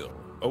wheel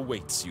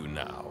awaits you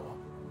now.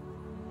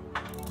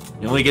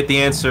 You only get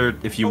the answer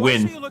if you I see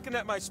win. you looking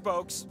at my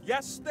spokes.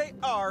 Yes, they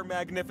are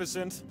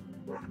magnificent.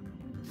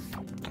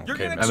 You're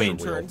Okay, gonna I take mean-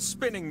 turns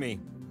spinning me.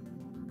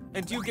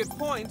 And you get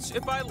points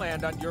if I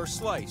land on your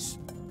slice.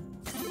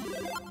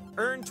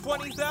 Earn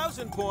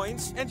 20,000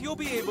 points, and you'll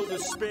be able to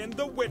spin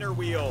the winner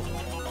wheel.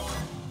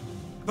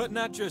 But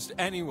not just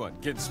anyone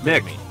can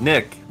spin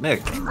Nick. me.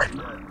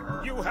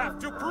 You have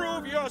to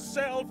prove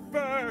yourself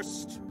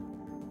first.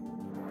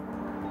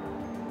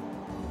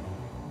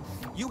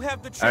 You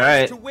have the chance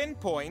right. to win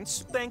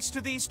points thanks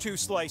to these two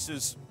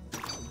slices.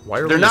 Why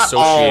are They're we not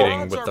all-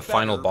 associating Odds with are the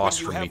final better boss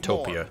when you from have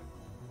Utopia?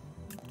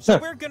 So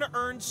we're gonna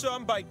earn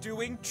some by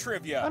doing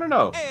trivia. I don't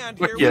know. And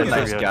Look, here yeah, we go.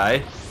 Nice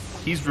guy.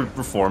 He's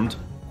reformed.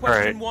 Question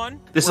Alright.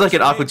 1. This is like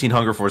an Aqua Question Teen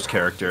Hunger Force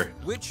character.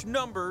 eight. Which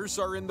numbers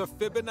are in the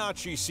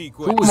Fibonacci Who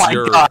sequence? was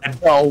your?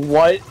 Oh,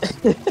 what?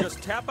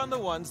 Just tap on the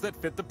ones that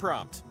fit the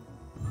prompt.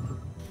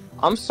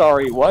 I'm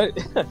sorry, what?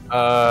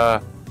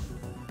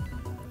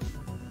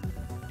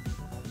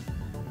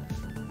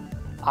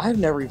 I've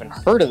never even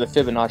heard of the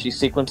Fibonacci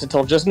sequence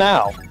until just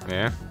now.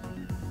 Yeah.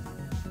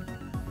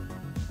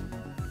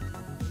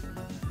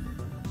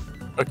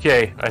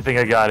 Okay, I think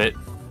I got it.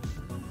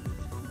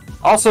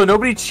 Also,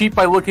 nobody cheat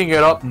by looking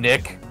it up,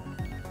 Nick.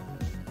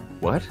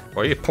 What?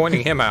 Why are you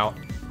pointing him out?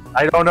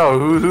 I don't know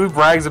who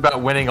brags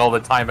about winning all the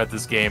time at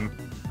this game.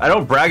 I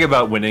don't brag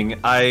about winning.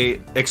 I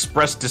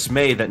express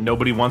dismay that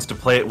nobody wants to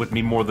play it with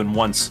me more than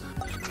once.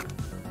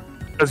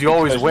 Because you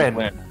always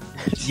win.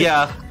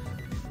 Yeah.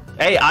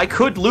 Hey, I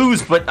could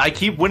lose, but I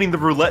keep winning the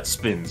roulette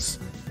spins.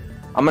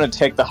 I'm gonna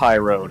take the high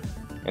road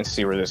and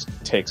see where this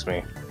takes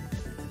me.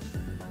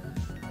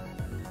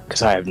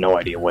 Because I have no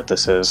idea what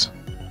this is.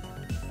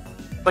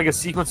 Like a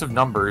sequence of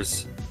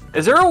numbers.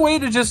 Is there a way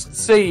to just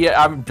say,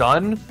 yeah, I'm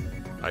done?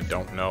 I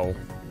don't know.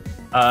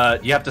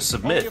 You have to Only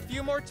submit. a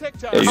few more tic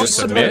You tacs. just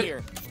submit?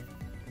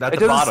 At It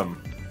the doesn't-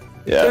 bottom.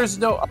 Yeah. There's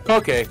no...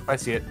 Okay, I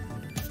see it.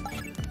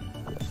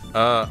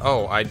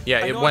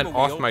 It went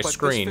off my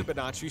screen,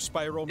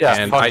 Yeah,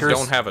 and I fuckers.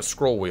 don't have a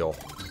scroll wheel.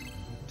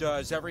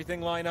 Does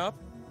everything line up?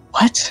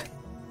 What?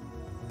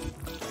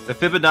 The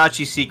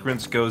Fibonacci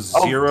sequence goes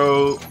Oh.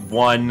 0,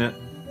 1,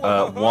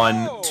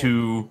 1,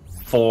 2,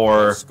 4.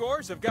 Those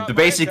scores have got my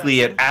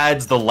Basically, it attention.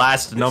 adds the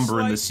last This number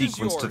in the slice is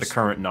sequence to the yours.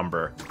 current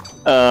number.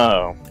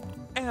 Oh.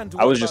 And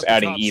I was what just about the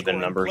adding top even scoring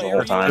numbers the player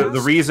whole you time. asked?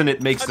 The reason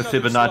it makes the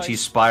Another Fibonacci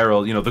slice.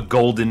 spiral, the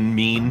golden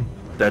mean,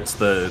 that's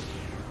the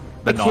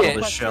Nautilus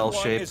Question shell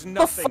one shape. is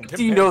nothing fuck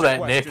do you know compared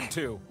to that, Nick? question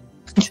two.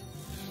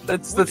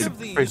 That's Which of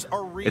these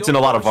are real It's in a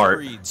lot of horse art.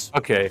 breeds?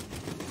 Okay.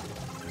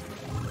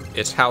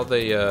 It's how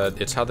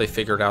they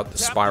figured out the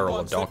Tap spiral of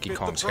ones that Donkey fit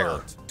the Kong's hair.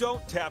 prompt.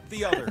 Don't tap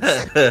the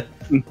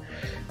others.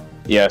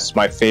 Yes,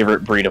 my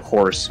favorite breed of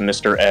horse,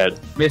 Mr. Ed.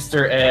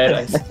 Mr.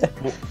 Ed.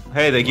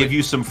 Hey, they give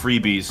you some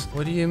freebies.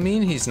 What do you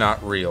mean he's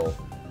not real?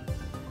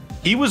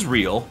 He was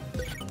real.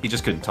 He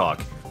just couldn't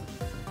talk.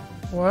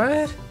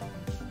 What?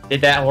 Did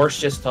that horse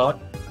just talk?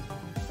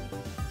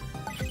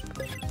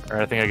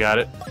 Alright, I think I got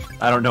it.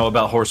 I don't know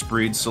about horse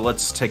breeds, so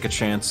let's take a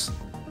chance.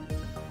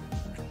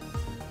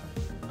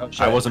 Oh,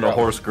 I wasn't a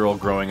horse girl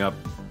growing up.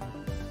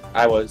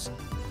 I was.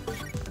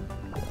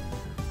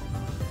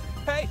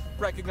 Hey,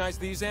 recognize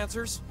these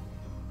answers?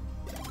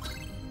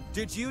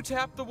 Did you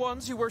tap the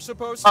ones you were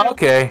supposed to?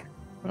 Okay.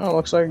 Oh,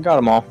 looks like I got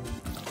them all.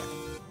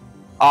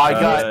 Oh, I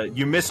got.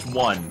 You missed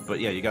one, but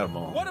yeah, you got them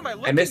all. What am I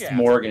looking I missed at?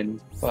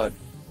 Morgan, but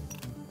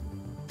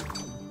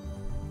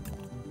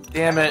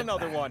Damn it.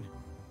 Another one.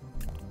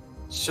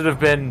 Should have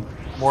been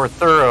more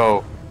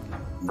thorough.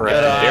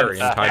 Darian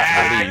tied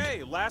for the lead.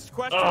 Hey, last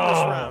question this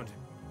round.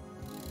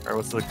 Alright,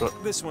 what's the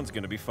This one's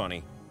gonna be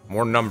funny.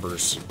 More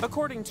numbers.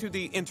 According to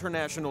the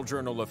International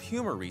Journal of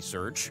Humor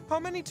Research, how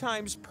many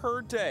times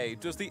per day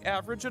does the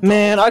average adult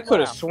Man, I could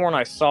have laugh? sworn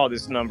I saw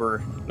this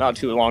number not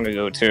too long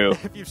ago, too.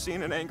 If you've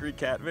seen an angry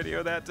cat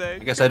video that day, I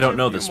guess I don't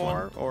know a few this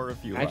more one. Or a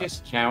few I less.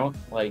 just count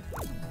like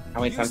how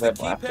many Use times the I've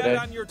laughed keypad today.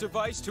 on your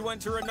device to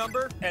enter a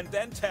number, and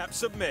then tap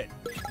submit.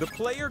 The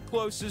player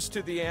closest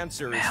to the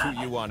answer is who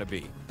you want to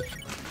be.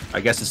 I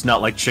guess it's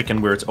not like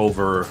chicken where it's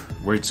over,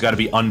 where it's got to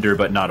be under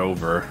but not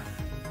over.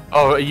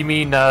 Oh, you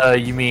mean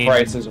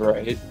Price is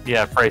right.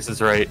 Yeah, Price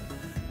is Right.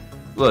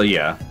 Well,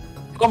 yeah.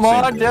 Come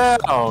on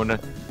down.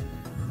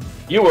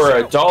 You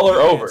were So, $1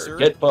 over. answer.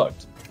 Get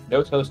booked.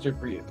 No toaster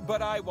for you.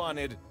 But I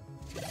wanted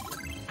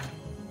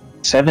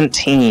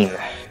 17.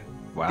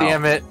 Wow.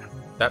 Damn it.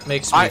 That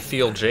makes me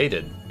feel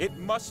jaded. it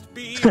must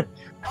be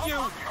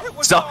you. It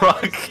was Stop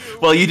always rock. you.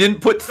 Well, you didn't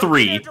put Don't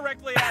 3. stare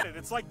directly at it.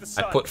 It's like the I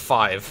sun. put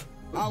 5.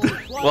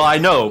 Well, I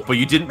know, but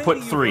you didn't put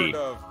Maybe you've 3. heard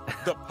of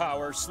the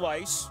power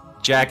slice.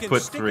 Jack You can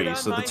put stick it 3, on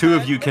so the my two of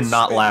head you and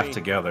cannot spin laugh me.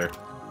 together.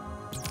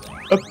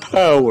 A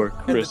power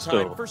And the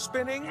time for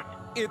spinning,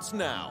 it's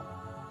now.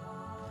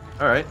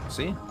 Alright,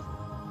 see?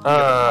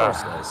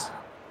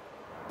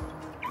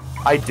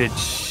 I did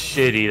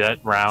shitty that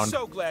round.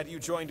 So glad you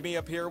joined me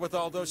up here with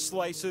all those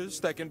slices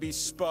that can be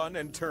spun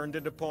and turned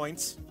into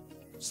points.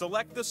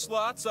 Select the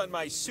slots on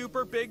my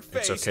super big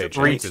face It's okay, to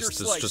Jack. place This your is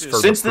just slices. further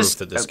Since proof this-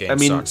 that this I game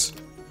mean, sucks.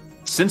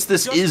 Since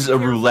this Just is be a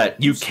careful. roulette,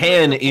 you Split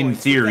can, the in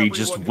points theory, with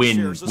just everyone who win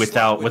shares a with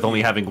slot only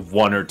you. having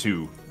 1 or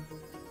 2.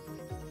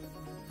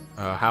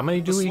 How many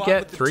do The we slot get?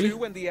 with the 3?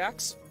 2 and the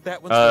X,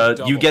 that one's worth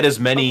You double. get as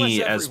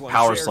many Unless as everyone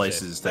power shares it,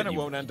 slices then that it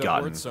won't you've end up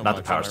gotten. worth so Not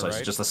the much, power am I slices,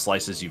 right? just the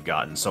slices you've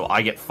gotten. So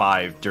I get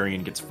 5,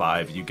 Darian gets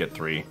 5, you get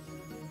 3.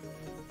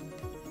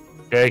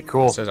 Okay,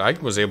 cool. It says I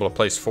was able to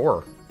place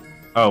 4.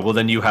 Oh, well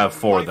then you have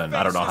 4 My then.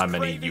 I don't know face how is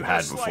many craving you for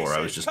had before, I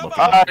was slices. just Come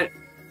looking. on.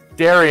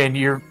 Darian,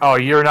 you're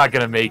not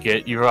gonna make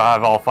it. You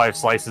have all 5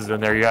 slices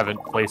in there. You haven't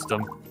placed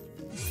them.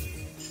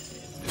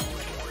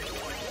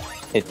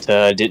 It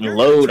didn't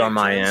load on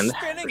my end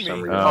for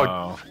some reason.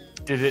 Oh.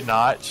 Did it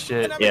not?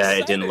 Shit. And I'm Yeah, it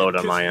excited didn't load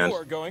on my 'cause end.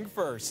 you're going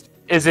first.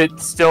 Is it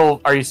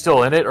still? Are you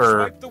still in it,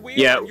 or? Swipe the wheel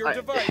Yeah, on your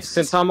device.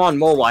 since I'm on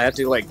mobile, I have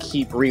to like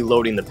keep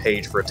reloading the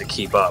page for it to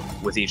keep up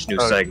with each new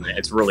Oh, segment.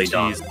 It's really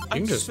dumb. Jeez. You I'm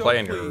can just so play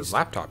on your pleased.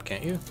 laptop,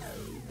 can't you?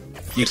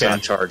 You can.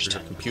 can't charged.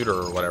 Your computer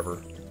or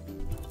whatever.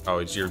 Oh,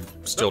 you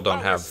still The don't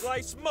power have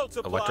slice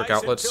multiplies electric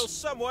outlets? until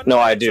someone No,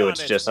 I lands do. on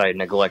It's it. just I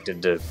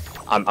neglected to.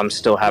 I'm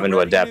still having to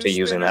Ready, adapt to new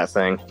using that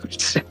thing.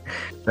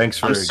 Thanks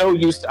for I'm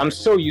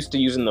so used to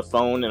using the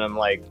phone, and I'm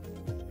like,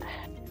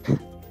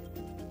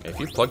 If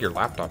you plug your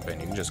laptop in,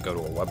 you can just go to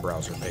a web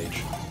browser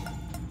page.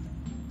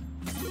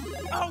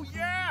 Oh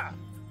yeah!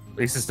 At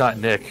least it's not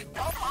Nick.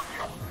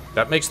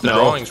 That makes the No.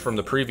 drawings from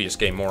the previous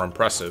game more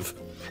impressive.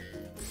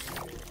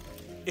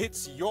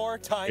 It's your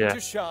time Yeah. to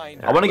shine.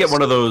 I want to get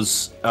one of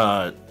those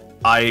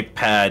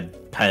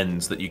iPad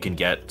pens that you can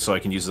get, so I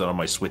can use it on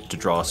my Switch to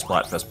draw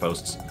Splatfest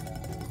posts.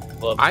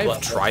 I've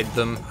tried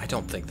them. I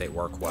don't think they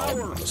work well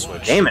on the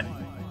Switch. damn it.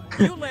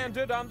 You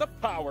landed on the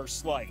power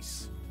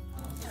slice.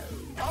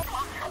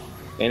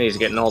 And he's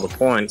getting all the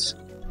points.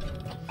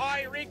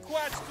 I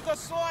request the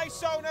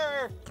slice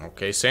owner.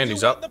 Okay,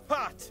 Sandy's you won up. the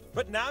pot,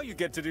 but now you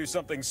get to do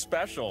something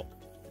special.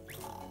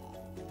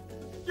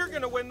 You're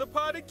gonna win the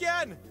pot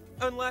again,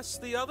 unless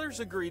the others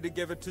agree to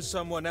give it to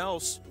someone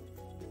else.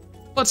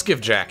 Let's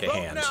give Jack a Vote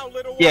hand. now,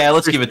 little Yeah,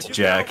 ones. let's give it to If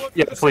Jack. you vote for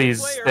Yeah, the same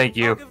please. player, Thank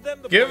you. I'll give them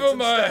the Give points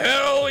him a instead.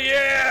 hell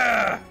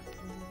yeah!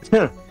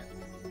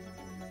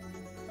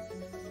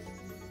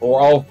 We're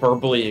all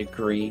verbally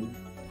agreeing.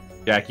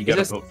 Jack, you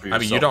gotta this- vote for I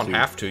yourself. mean, you don't too.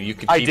 have to. You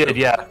could I keep did, it.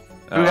 yeah.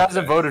 Who Oh, hasn't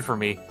okay. voted for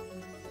me?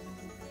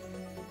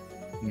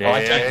 I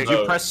Nick. did. Did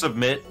you press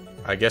submit?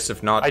 I guess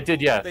if not, I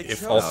did, yeah. They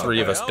If chose all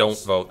 3 of us someone don't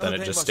else. vote, then Oh, it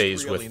they just must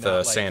stays really with not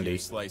like Sandy. you,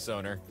 slice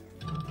owner.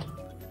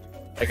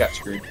 I got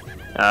screwed.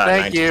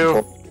 Thank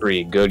you.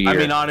 3 good year. I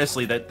mean,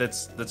 honestly,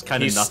 that's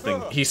kind of He's-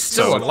 nothing. He's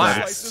still So in last.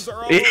 Slices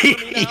are all over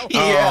me now.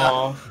 Yeah.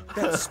 Aw.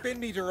 That spin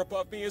meter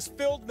above me is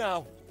filled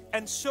now.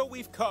 And so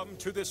we've come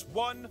to this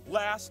one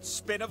last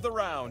spin of the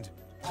round.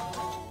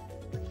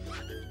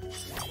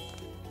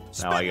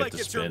 Now I get like to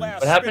it's your spin.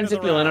 last What happens spin if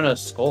of you the land on round. a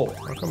skull?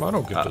 How come I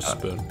don't get to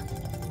spin?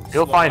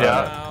 You'll find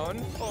out.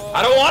 Down. Oh,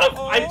 I don't want to.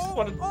 oh, I just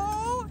want to.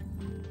 oh.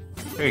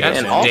 Here you Yes, go.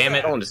 And all damn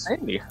it. going to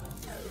Sandy.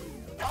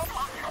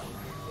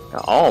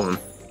 Got all of them.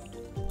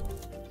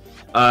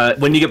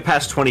 When you get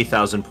past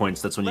 20,000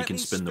 points, that's when you can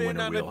spin the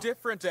winner on wheel. A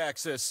different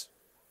axis.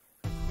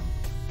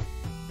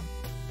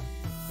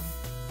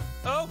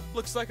 Oh,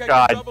 looks like I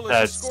God, can double as a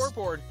that's-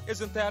 scoreboard.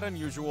 Isn't that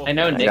unusual? I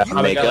know Nick got to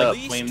probably make got up.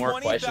 like way more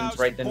questions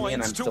right than me,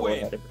 and I'm points to still win.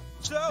 ahead of it.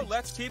 So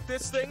let's keep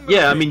this thing moving.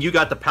 Yeah, I mean, you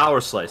got the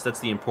power slice. That's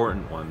the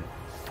important one.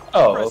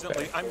 Oh,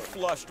 Presently, okay. I'm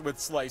flushed with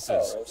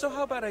slices. So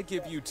how about I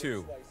give you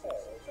 2?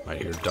 I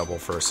hear double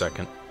for a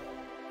second.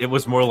 It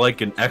was more like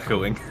an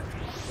echoing.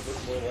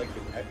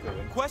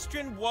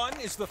 Question 1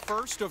 is the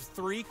first of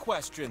 3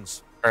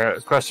 questions. All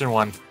right, question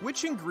 1.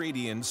 Which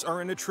ingredients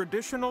are in a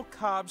traditional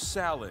Cobb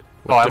salad?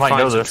 Oh, I might know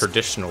defines a this.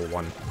 traditional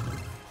one?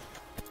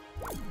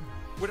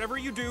 Whatever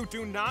you do,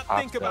 do not Cobb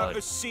think about salad.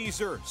 a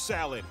Caesar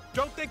salad.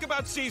 Don't think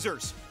about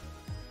Caesars.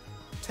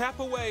 Tap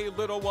away,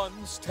 little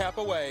ones, tap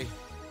away.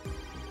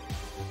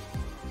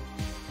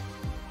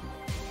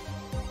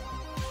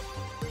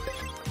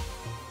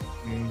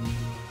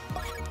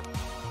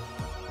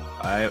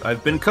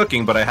 I've been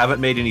cooking, but I haven't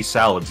made any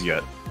salads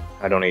yet.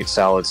 I don't eat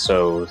salads,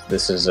 so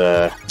this is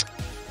a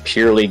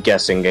purely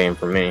guessing game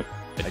for me.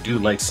 I do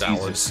like Caesar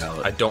Salads.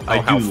 salad. I don't know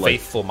I how do like-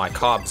 faithful my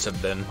cobs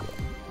have been.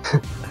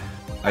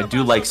 I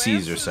do like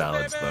Caesar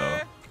salads,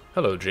 though.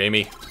 Hello,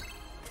 Jamie.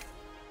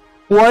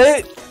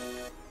 What?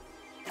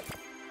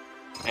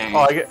 Dang.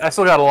 Oh, I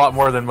still got a lot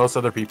more than most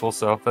other people,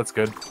 so that's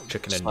good.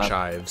 Chicken and Slap.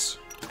 chives.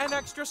 An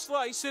extra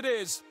slice it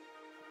is.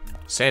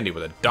 Sandy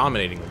with a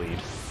dominating lead.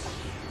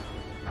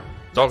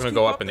 It's all going to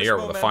go Keep up in the this air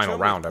with the final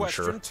momentum round, with I'm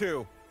sure. question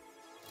 2.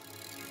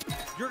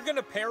 You're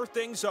gonna pair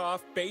things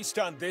off based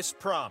on this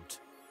prompt.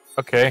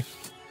 Okay.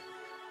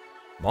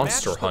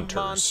 Monster Match the Hunters.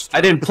 monster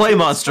I didn't play to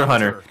Monster its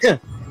Hunter.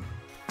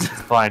 It's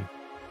fine.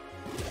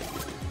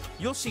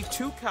 You'll see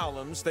 2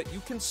 columns that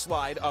you can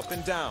slide up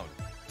and down.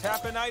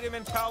 Tap an item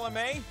in column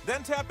A,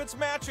 then tap its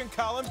match in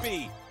column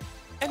B.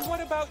 And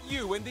what about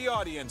you in the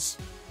audience?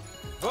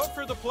 Vote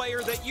for the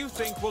player that you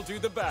think will do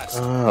the best.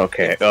 Oh,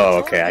 okay. If the Oh,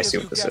 okay. I majority see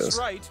of what you this guess is.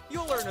 Right,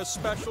 you'll earn a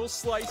special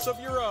slice of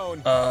your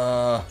own.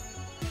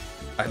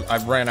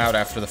 I ran out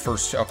after the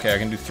first. Okay, I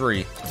can do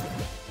 3.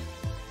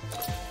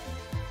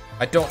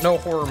 I don't know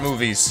horror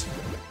movies.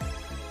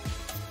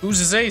 Who's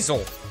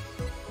Azazel?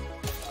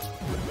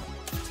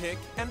 Tick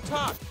and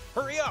tock.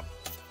 Hurry up.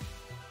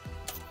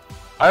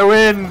 I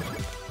win!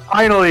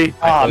 Finally!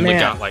 I Aw, only man.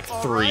 got like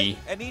All 3. right,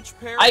 and each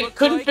pair I look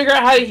couldn't like- figure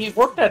out how he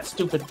worked that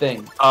stupid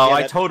thing. Oh, Yeah,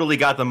 I that- totally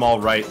got them all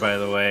right, by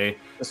the way.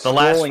 The The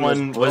last scrolling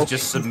one was broken.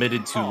 just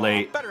submitted too Aw,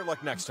 late. Better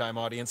luck next time,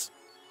 audience.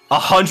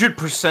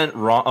 100%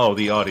 wrong. Oh,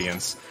 the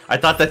audience. I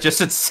thought that just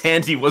said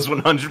Sandy was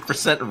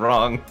 100%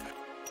 wrong.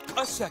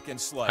 A second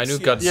slice. I knew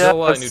yes.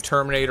 Godzilla, I Yes. knew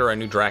Terminator, I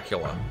knew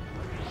Dracula.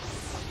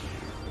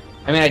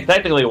 I mean, I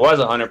technically was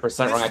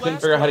 100% wrong. I This couldn't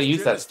last figure out how to question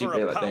use that is for a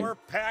stupid thing.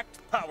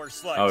 power-packed power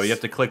slice. Oh, you have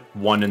to click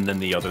one and then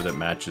the other that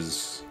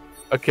matches.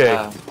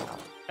 Okay.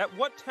 At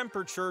what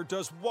temperature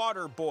does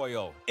water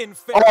boil in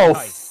Oh,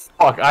 Fahrenheit?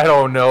 fuck, I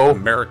don't know.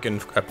 American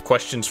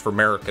questions for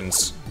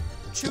Americans.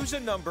 Choose a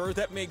number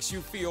that makes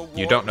you feel warm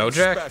You don't know, and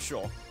Jack?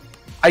 special.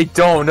 I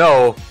don't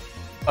know.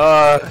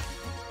 Trying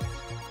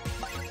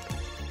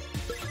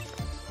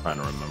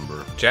to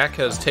remember. Jack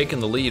has taken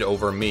the lead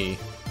over me.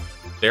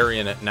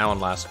 Darian now in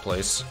last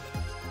place.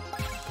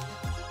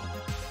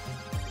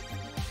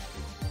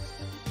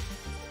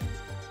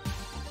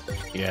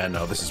 Yeah,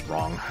 no, this is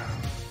wrong.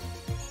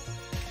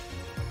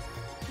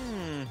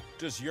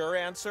 Does your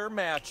answer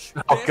match?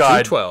 Oh, this?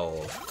 God.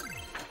 212.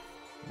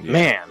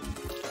 Man.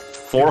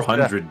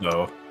 400,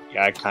 though.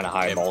 Yeah, I kind of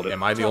highballed it.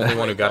 Am I the only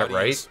one who got it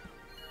right?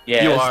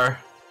 Yeah. You are.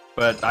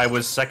 But I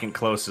was second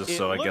closest, It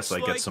so I guess I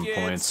looks get like some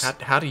it's-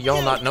 points. How do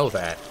y'all not know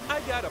that? I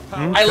got a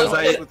power I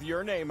slice looked- with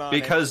your name on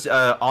Because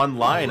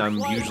online, I'm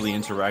usually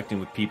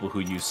interacting with people who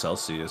use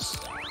Celsius.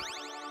 it.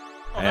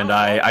 And Oh,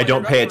 I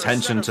don't pay fired up for a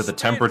attention set to of the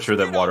spins. temperature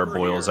that Get water over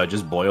boils, here. I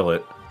just boil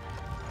it.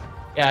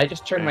 Yeah, I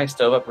just turned my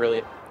stove up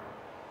really.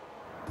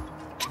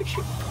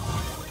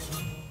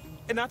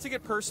 And not to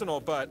get personal,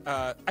 but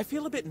I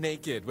feel a bit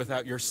naked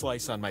without your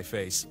slice on my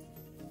face.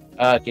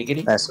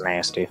 Giggity. That's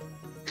nasty.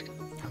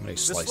 How many The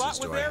slices slot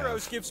do with I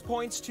arrows have? gives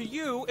points to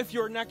you if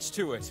you're next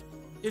to it.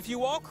 If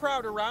you all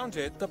crowd around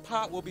it, the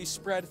pot will be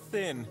spread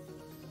thin.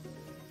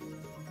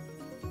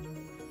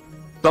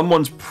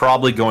 Someone's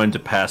probably going to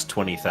pass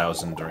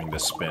 20,000 during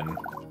this spin.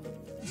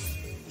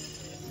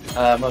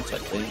 Most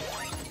likely.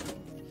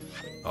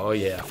 Oh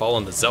yeah, fall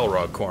in the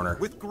Xelrog corner.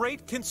 With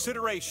great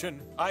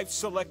consideration, I've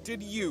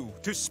selected you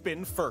to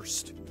spin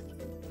first.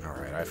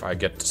 Alright, I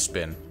get to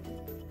spin.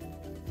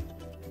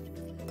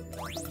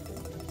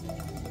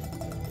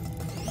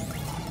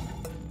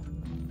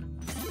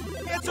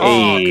 It's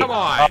Oh, Hey. come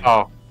on!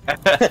 Oh,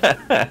 Give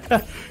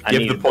the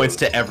needed points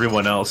to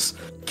everyone else.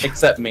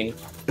 Except me.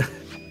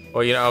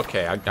 Well, you know,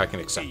 okay, I can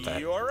accept that.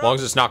 You're As long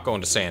as it's not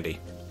going to Sandy.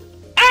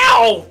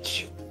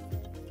 Ouch!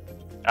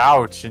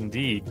 ouch,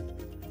 indeed.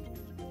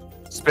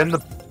 Spin the.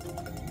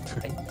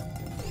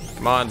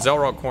 Come on,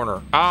 Xelrog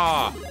corner.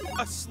 Ah!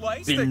 a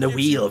slice Spin that the gives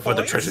wheel you for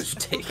the points? treasure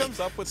to Who take. comes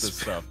up with this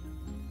stuff?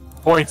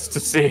 Points to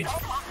see.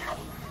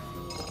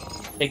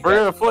 Take We're that,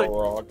 gonna play-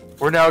 Xelrog.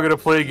 We're now gonna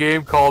play a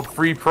game called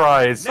Free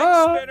Prize.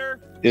 Next spinner,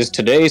 Is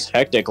today's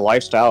hectic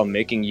lifestyle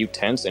making you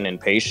tense and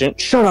impatient?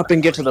 Shut up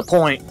and get to the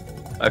point.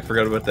 I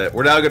forgot about that.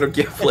 We're now gonna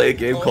play a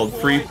game called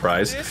Free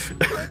Prize.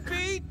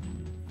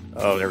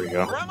 Oh, there we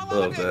go.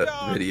 Love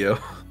that video.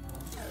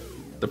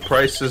 The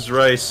price is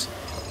rice.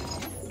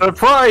 The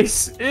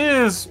price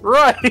is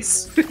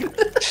rice.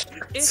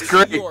 It's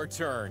great. your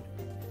turn.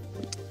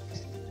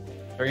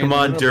 Come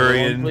on,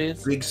 Darian.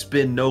 Please. Big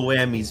spin, no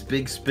whammies.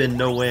 Big spin,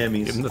 no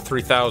whammies. Give him the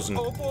 3,000.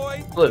 Oh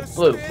boy. Blue, the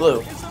blue, spin blue.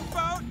 is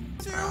about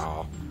to-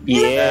 Oh.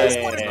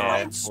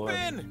 Yeah.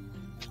 Spin.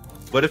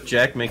 What if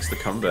Jack makes the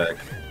comeback?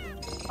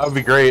 That would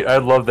be great.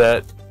 I'd love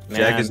that.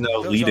 Jack is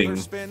now Those leading.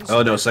 other spins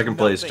Oh no, mean second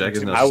place. nothing Jack is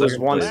to now me. I was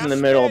second once place. in the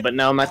middle, but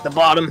now I'm at the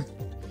bottom.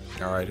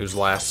 Alright, who's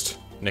last?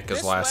 Nick is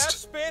This last.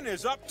 spin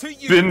is up to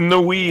you. Spin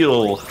the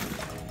wheel.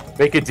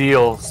 Make a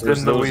deal. Spin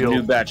There's the those wheel.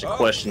 new batch of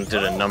questions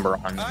did a number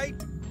on. I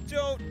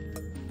don't.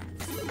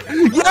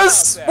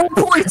 Yes! How 4 about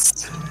that?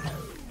 points!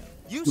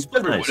 You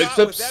split Nice. it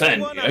Except with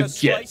anyone on a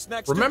Sandy, slice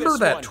next to Remember this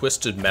that one.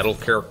 Twisted Metal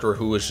character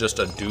who was just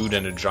a dude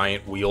in a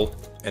giant wheel?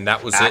 And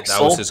that was it? That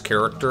Axel? was his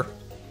character?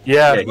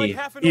 Yeah, Yeah, Like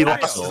half an he Oreo,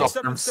 lost his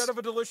except arms. instead of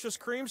a delicious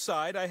cream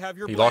side, I have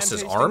your He bland lost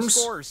his tasting arms?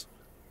 Scores.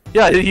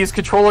 Yeah, he's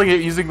controlling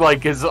it using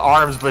like his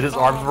arms, but his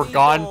arms were Oh,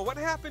 gone. What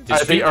happened to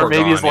His I think- feet or were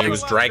maybe gone, his and he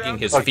legs- was dragging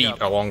his Fuck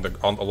feet up.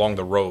 along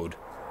the road.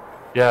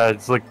 Yeah,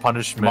 it's like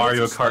punishment.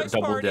 Mario It's a Kart slice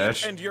Double party,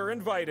 Dash. And you're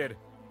invited.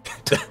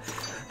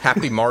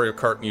 Happy Mario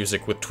Kart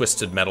music with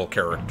Twisted Metal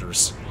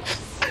characters.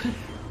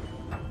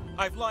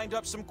 I've lined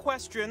up some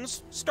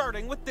questions,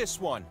 starting with this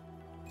one.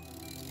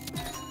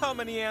 How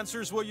many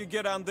answers will you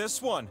get on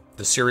this one?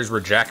 The series where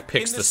Jack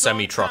picks In the song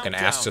semi-truck and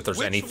asks if there's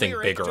Countdown, which anything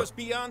lyric bigger. Does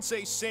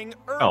Beyonce sing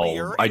Oh,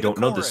 earlier I in don't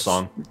the know chorus? this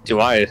song. Do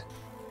I?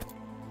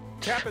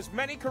 Tap as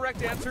many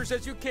correct answers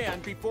as you can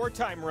before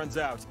time runs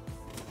out.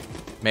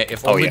 Man,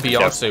 if Oh, only yeah, Beyonce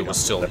definitely. was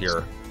still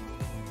here.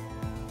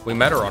 We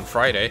met her on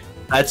Friday.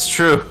 That's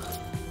true.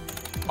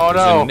 Oh It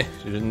was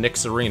no! in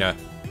Nick's arena.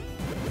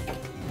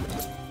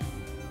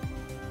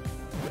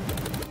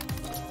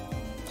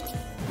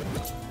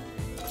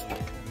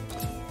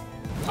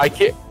 I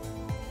can't.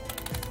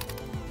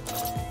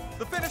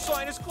 The finish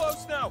line is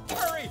close now.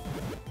 Hurry!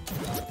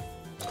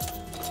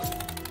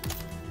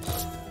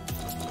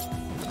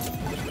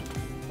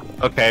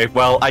 Okay,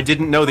 well, I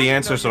didn't know the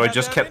answer, so I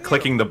just kept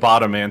clicking the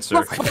bottom answer.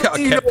 I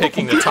kept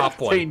picking the top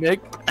Hey, one.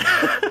 Nick.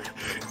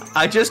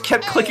 I just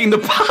kept clicking the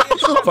bottom,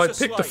 If I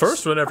pick the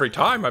first one every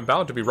time, I'm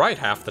bound to be right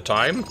half the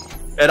time.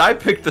 and I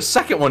picked the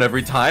second one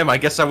every time. I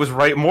guess I was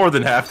right more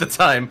than half the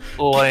time.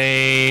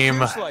 Lame.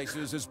 Two All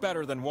slices is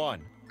better than one.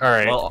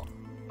 right. Well,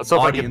 Let's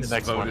hope I get audience the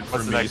next one. voted What's for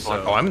the me, next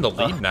one? so- Oh, I'm in the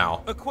lead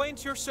now.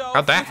 Acquaint yourself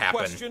How'd that with happen?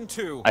 question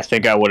 2. I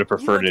think I would have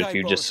preferred You it and if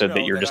you I just both said that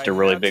know you're that just I a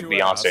really had big to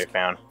Beyonce ask.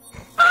 fan.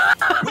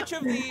 Which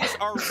of these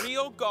are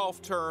real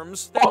golf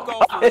terms that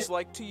golfers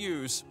like to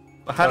use?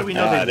 How do we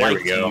know Ah, they there like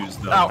we go. to use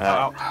them?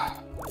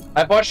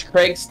 I watched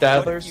Craig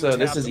Stadler, What if you so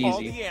this tapped is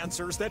all easy. the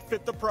answers that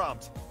fit the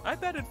prompt. I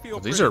bet it'd feel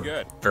These pretty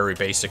are good. very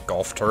basic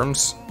golf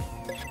terms.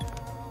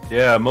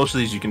 Yeah, most of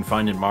these you can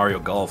find in Mario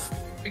Golf.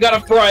 We got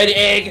a fried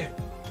egg.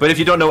 But if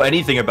you don't know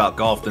anything about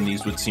golf, then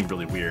these would seem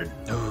really weird.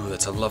 Ooh,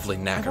 that's a lovely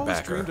I've always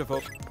dreamed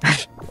knackerbacker.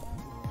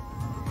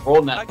 of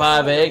Holding I that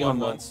got 5 one egg on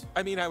the. once.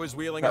 I mean, I was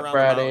wheeling That around the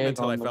fried mountain egg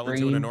until I on the fell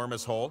into an green.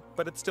 enormous hole,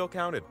 but it still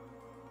counted.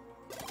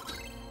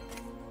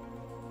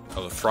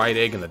 Oh, the fried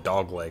egg and the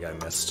dog leg I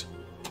missed.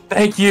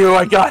 Thank you.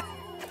 I got.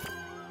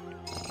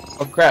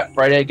 Oh crap!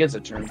 Fried egg is a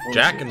turn.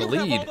 Jack in the You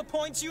have all lead. the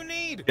points you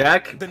need.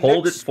 Jack, The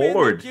hold it next spin that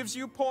forward. gives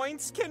you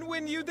points can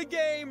win you the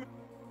game.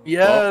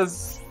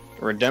 Yes.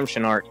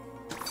 Redemption arc.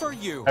 For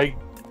you. I.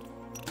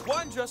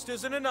 One just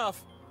isn't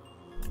enough.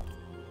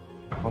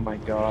 Oh my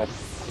god.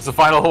 It's the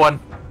final one.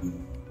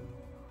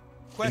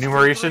 Question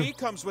Enumeration? 3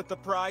 comes with the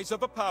prize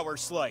of a power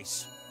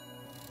slice.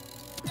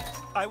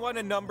 I want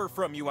a number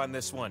from you on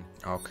this one.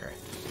 Okay.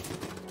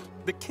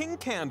 The King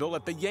Candle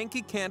at the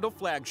Yankee Candle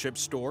flagship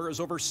store is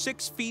over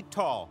 6 feet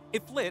tall.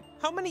 If lit,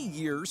 how many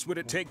years would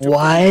it take to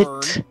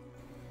burn?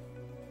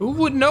 Who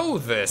would know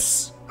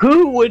this?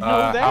 Who would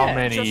know that? How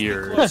many Just be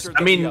years? closer I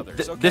than mean, the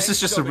others, okay? this is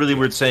just No a big really deal.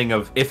 weird saying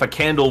of, if a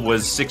candle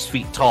was 6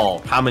 feet tall,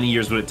 how many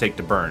years would it take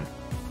to burn?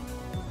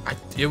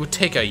 It would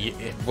take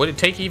would it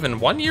take even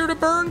 1 year to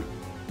burn?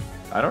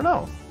 I don't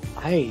know.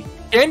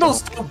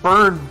 Candles don't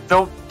burn.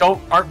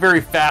 Aren't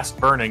very fast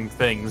burning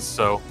things.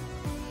 So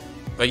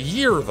A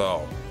year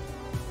though.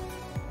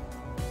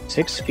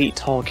 6 feet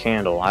tall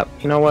candle.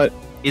 You know what?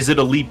 Is it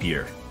a leap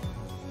year?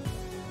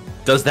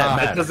 Does that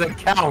that matter? doesn't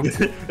count.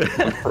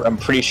 I'm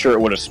pretty sure it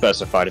would have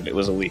specified if it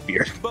was a leap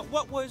year. But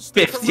what was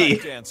the 50.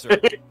 correct answer?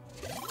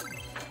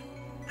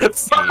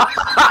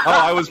 Oh,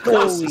 I was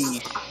close.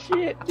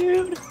 Holy shit,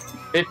 dude.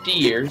 50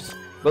 years.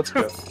 Let's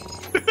go.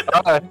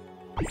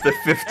 The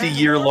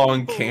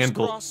 50-year-long Bulls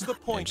candle. cross the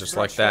point And just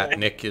like that, threshold.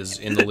 Nick is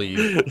in the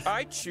lead.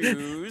 I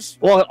choose.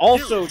 Well,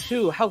 also,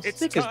 too, how It's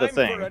thick is time the for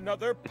thing?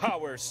 another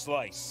power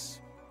slice.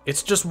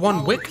 It's just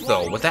one wick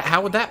though.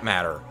 How would that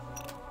matter?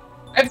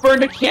 I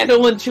burned a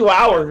candle in 2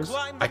 hours.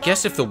 Climb the I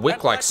guess if the mountain wick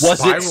and like let's- Was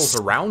it spirals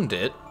around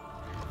it.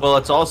 Well,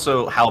 it's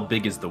also how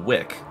big is the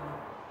wick?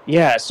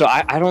 Yeah, so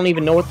I don't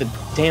even know what the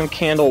damn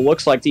candle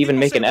looks like to even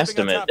make an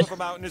estimate. On top of a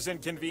mountain is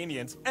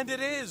inconvenient, and it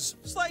is.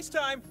 Slice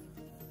time.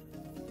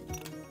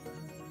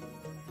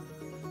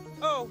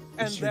 Oh,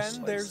 and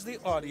then there's the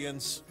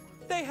audience.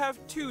 They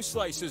have 2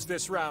 slices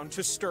this round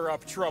to stir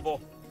up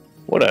trouble.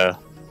 What a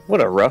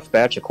rough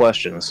batch of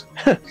questions.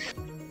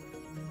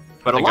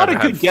 But a lot of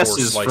good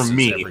guesses from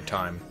me. Every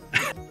time.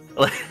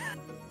 All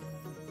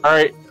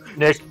right,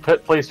 Nick,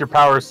 place your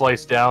power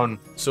slice down.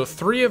 So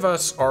 3 of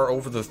us are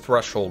over the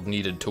threshold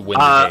needed to win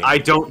the game. I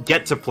don't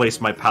get to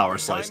place my power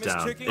slice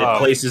down. It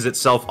places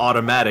itself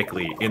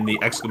automatically in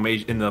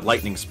the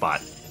lightning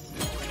spot.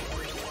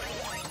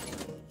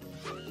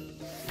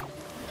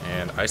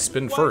 And I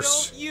spin Why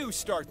first. don't you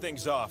start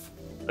things off?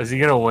 Is he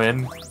gonna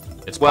win?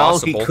 It's Well,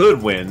 possible. he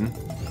could win.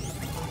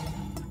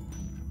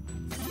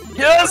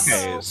 Yes.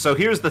 Okay, so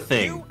here's the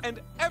thing. You and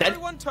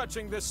everyone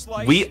touching this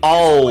slice We is a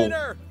all-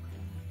 winner.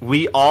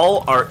 We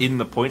all are in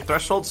the point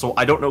threshold, so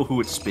I don't know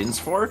who it spins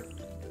for.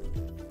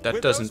 That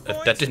With doesn't. those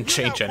points, That didn't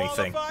you change now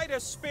anything. qualify to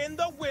spin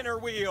the winner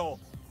wheel.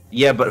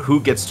 Yeah, but who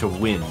gets to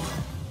win?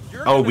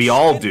 You're Oh, gonna we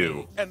all spin do.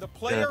 me, and the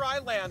player I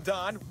land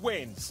on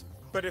wins.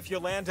 But if you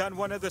land on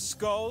one of the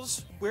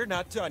skulls, we're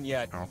not done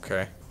yet.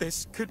 Okay.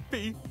 This could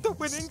be the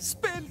winning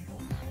spin.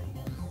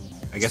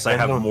 I guess I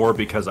have more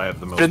because I have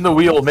the most. Spin the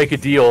wheel, make a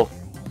deal.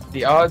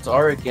 The odds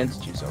are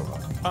against you, Xelrog.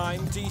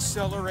 I'm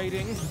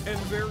decelerating, and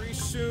very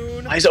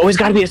soon. It's always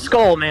got to be a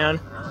skull, man.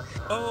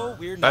 Oh,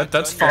 we're not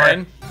That's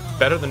done fine.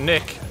 Better than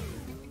Nick.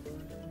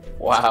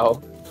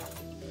 Wow.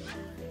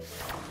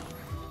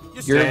 yet.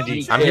 You're still Sandy.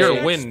 need I'm here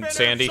to a win, spinner,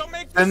 Sandy. so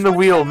make Spin the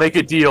wheel, make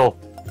a deal.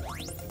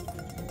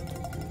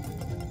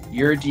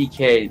 You're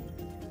DK.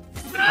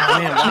 Oh,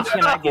 man, why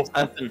can't I get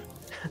something?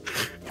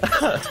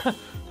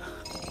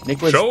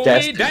 Nick was Show me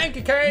destined.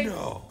 Danky K.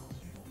 No.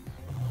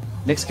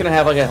 Nick's gonna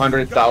have like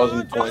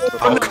 100,000 points.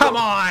 Oh, come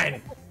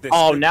on! This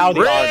Oh, could now be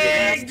the the odds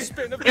best are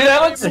spin of the Dude,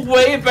 that looks game.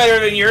 way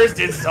better than yours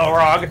did,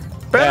 Xelrog.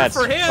 Better That's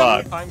for him.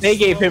 fucked. I'm They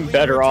gave him slowly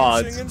better reducing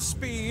odds. in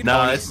speed.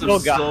 No, Oh, it's still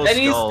still got- And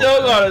he's skull. still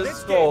got a this game is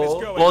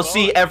skull. going Well, on.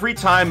 see, every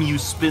time you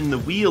spin the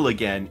wheel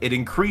again, it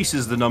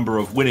increases the number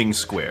of winning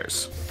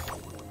squares.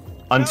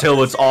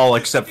 Until it's all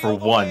except for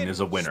one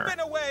is a winner. Spin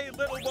away,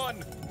 little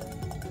one.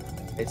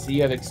 I see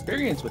you have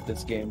experience with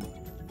this game.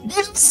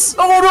 Yes!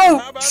 Oh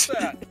How about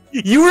that?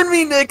 You and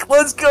me, Nick.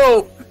 Let's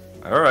go.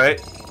 Alright.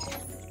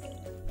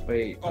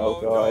 Wait,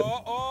 oh god.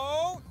 No,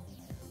 oh.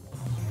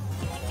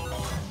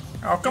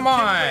 Oh, come Can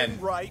on! win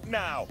right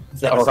now.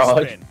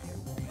 Xelrog. Spin.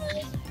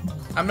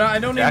 I'm not. I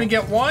don't Jack- even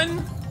get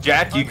one.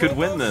 Jack, you I'm could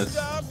win almost this.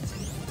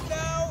 stopped.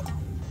 Now.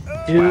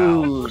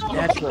 Dude,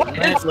 that's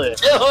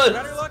relentless.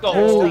 Better luck next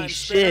Holy time,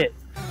 shit.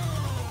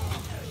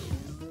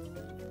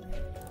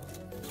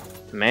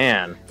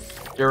 Man.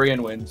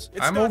 Darian wins.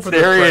 It's I'm not over the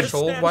Darian.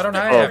 threshold. Why don't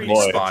I Oh, have any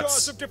boy.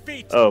 spots?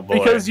 Oh boy.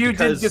 Because you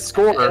did get It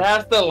score.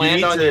 has to land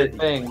need on to- your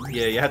thing.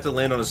 Yeah, you have to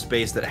land on a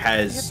space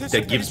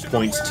that gives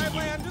points to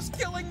you. Is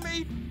killing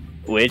me.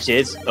 Which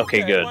is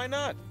okay, good. Why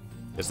not?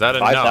 Is that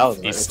enough?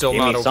 5,000. He's still Give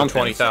not me over something.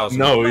 20,000.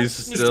 No, he's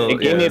still. It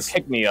gave me a yes.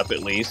 pick me up at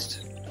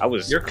least. I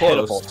was You're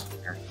pitiful. close.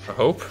 A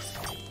hope.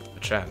 A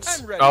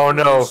chance. I'm ready Oh for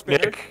no, this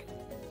spinner. Nick.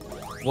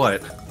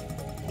 What?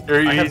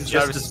 You're, I have he's-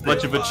 just as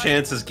much of a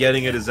chance as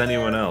getting it as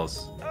anyone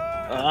else.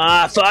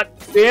 Ah, fuck.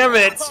 Damn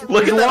it.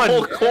 Look at He that won.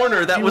 whole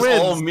corner. That He was wins.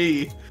 all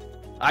me.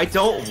 I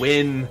don't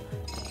win.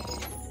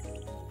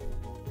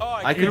 Oh,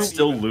 I could can't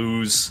still even.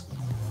 lose.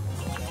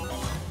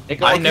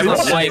 Nick, I I'm never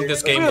could- playing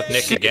this game with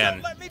Nick again.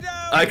 Let me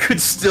down. I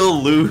could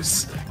still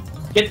lose.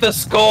 get the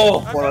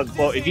skull.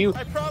 Well, if you.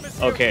 I promise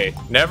you. Okay.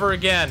 Never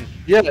again.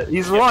 Yeah,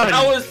 he's won.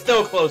 That was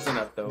still close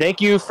enough, though.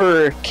 Thank you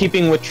for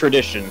keeping with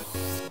tradition.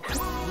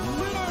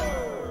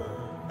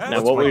 That's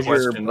Now, what my was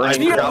your question.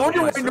 brain? Yeah, I problem?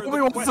 wonder why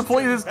nobody wants to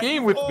play this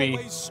game with me.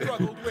 Always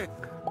struggled with.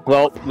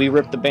 Well, we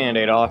ripped the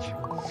band-aid off.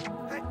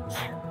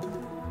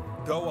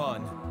 Go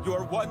on.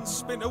 You're one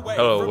spin away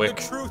Hello, from Wick.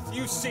 the truth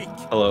you seek.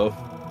 Hello.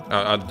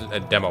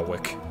 Demo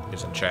Wick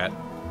is in chat.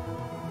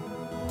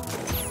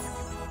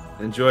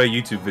 Enjoy a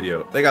YouTube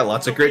video. They got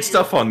lots of great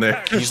stuff on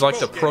there. He's like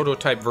the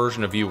prototype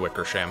version of you,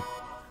 Wickersham.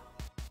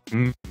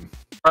 All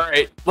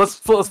right, let's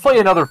play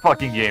another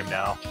fucking game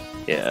now.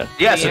 Yeah.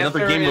 Yes, The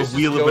another answer game is of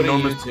Wheel go of to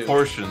Enormous YouTube.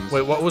 Proportions.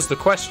 Wait, what was the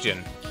question?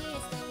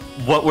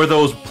 What were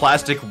those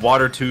plastic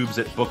water tubes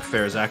at book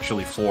fairs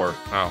actually for?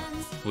 Oh,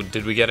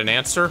 did we get an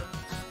answer?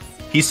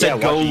 He said,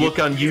 Yeah, "Go what- look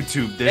on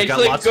YouTube. They've It's got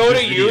like, lots go of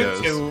to good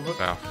videos." YouTube.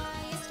 Oh,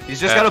 He's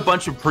just got a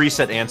bunch of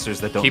preset answers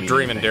that don't keep mean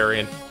dreaming, anything.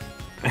 Darian.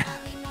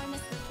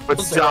 But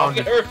sound.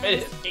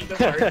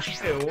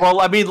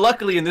 Well, I mean,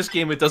 luckily in this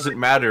game it doesn't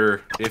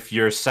matter if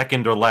you're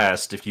second or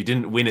last. If you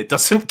didn't win, it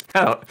doesn't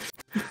count.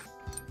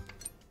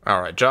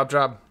 All right, job.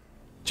 Job.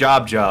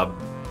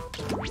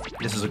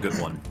 This is a good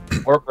one.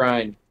 Or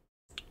grind.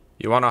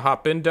 You want to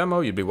hop in,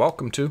 Demo? You'd be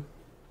welcome to.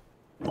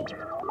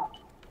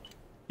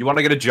 You want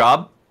to get a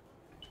job?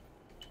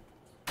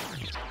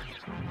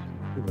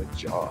 Good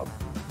job.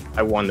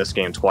 I won this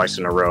game twice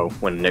in a row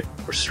when Nick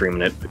was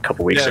streaming it a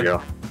couple weeks Yeah.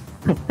 ago.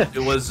 It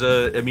was.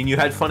 I mean, you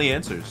had funny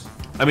answers.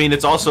 I mean,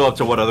 it's also up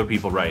to what other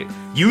people write.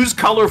 Use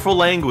colorful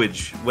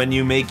language when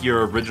you make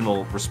your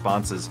original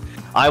responses.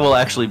 I will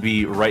actually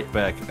be right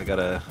back. I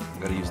gotta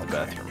use the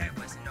bathroom. That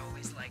wasn't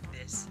always like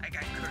this. I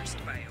got cursed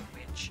by a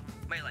witch.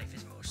 My life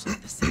is mostly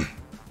the same.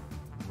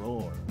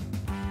 Roar.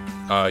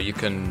 You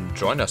can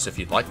join us if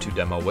you'd like to,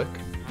 Demo Wick.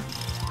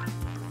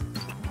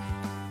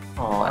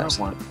 Oh, I don't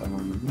want.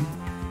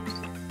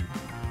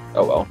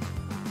 Oh well.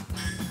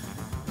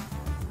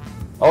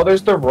 Oh,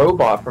 there's the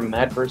robot from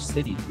Madverse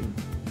City, dude.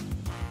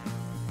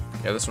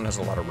 Yeah, this one has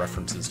a lot of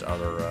references to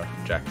other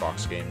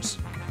Jackbox games.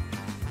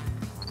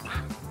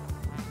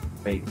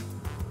 Wait.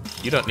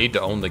 You don't need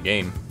to own the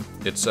game.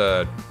 It's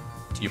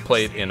you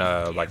play it in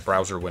a like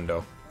browser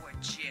window. Or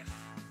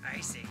Jeff. I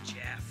say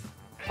Jeff.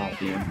 Oh,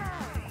 damn.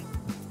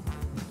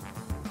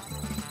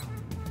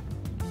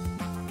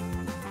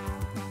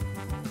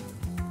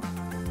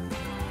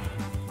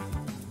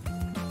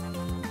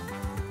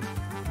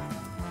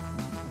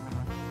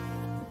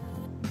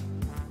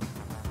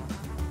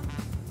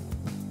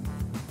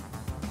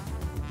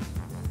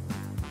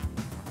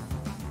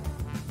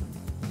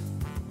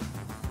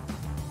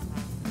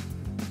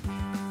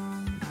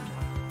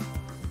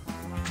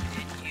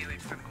 Didn't hear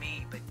it from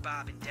me, but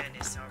Bob and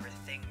Dennis are a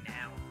thing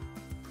now.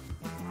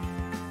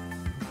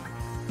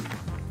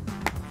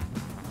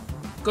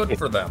 Good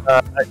for them.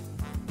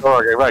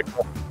 Okay, right.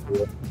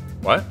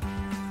 What?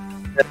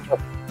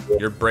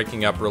 You're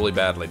breaking up really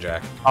badly,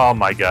 Jack. Oh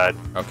my god.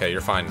 Okay,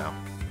 you're fine now.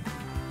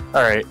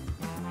 Alright.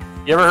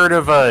 You ever heard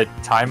of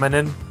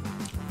Taimanin?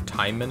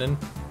 Taimanin?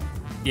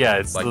 Yeah,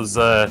 it's Like- those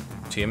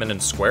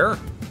Tiananmen Square?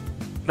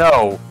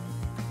 no.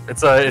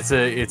 It's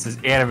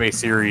an anime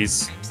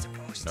series. I'm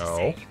supposed to No.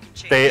 say you can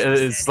change They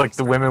the it's like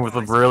the women with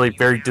the really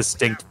very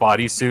distinct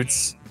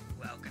bodysuits.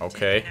 Welcome to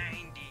Okay.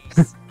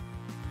 the 90s.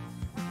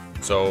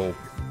 So,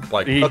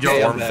 like,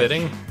 Okay, I'm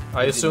form-fitting,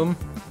 I assume?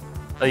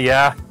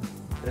 Yeah.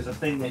 There's a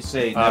thing they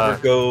say: Uh,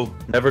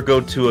 never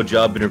go to a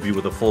job interview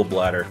with a full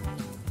bladder.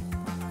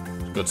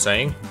 Good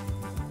saying.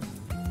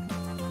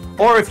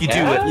 Or if you do,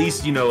 Yeah? at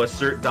least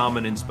assert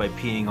dominance by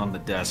peeing on the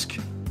desk.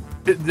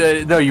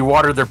 No, you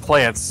water their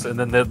plants, and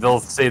then they'll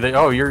say that,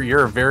 oh,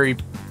 you're a very,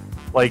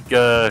 like,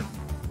 I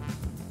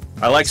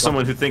like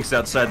someone who thinks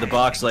outside the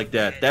box like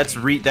that. That's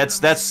smart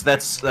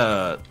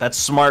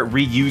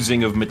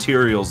reusing of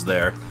materials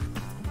there.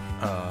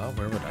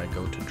 Where would I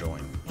go to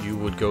join? You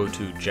would go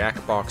to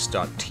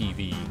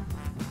jackbox.tv.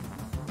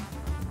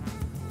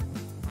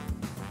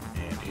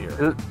 And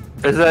here.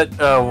 is that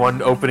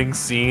one opening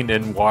scene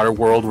in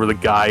Waterworld where the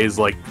guy is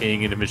like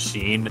peeing in a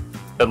machine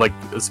that like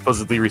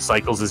supposedly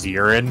recycles his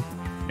urine?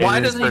 Why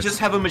And his doesn't he just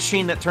have a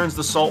machine that turns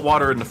the salt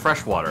water into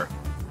fresh water?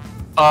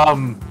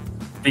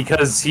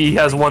 Because he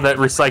has one that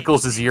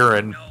recycles his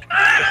urine.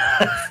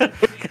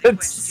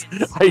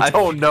 I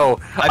don't know.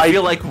 I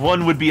feel like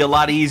one would be a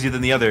lot easier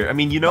than the other. I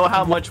mean, you know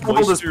how much The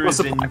world moisture is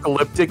in...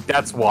 apocalyptic.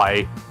 That's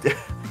why.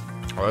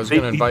 I was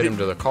going to invite him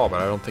to the call,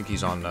 but I don't think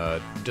he's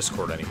on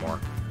Discord anymore.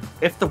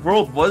 If the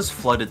world was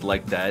flooded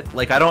like that,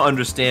 like, I don't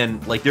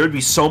understand. Like, there would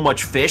be so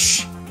much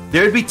fish.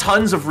 There would be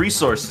tons of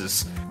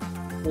resources.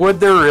 Would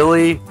there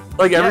really?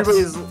 Like, Yes.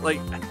 everybody's like,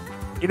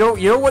 you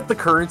know what the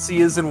currency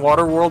is in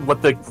Waterworld?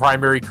 What the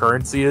primary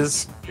currency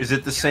is? Is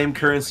it the same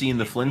currency in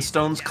the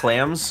Flintstones?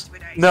 Clams?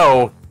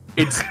 No,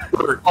 it's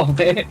dirt. Oh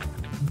man.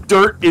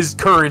 Dirt is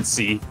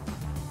currency.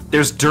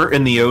 There's dirt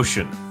in the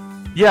ocean.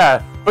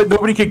 Yeah, but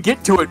nobody could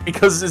get to it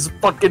because it's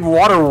fucking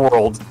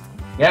Waterworld.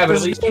 Yeah, but at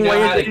There's least no you know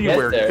land how to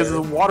anywhere get because there.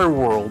 it's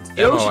Waterworld.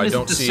 The ocean I isn't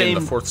don't the see same...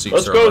 in the fourth seat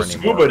Let's server go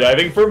anymore. scuba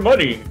diving for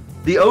money.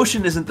 The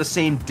ocean isn't the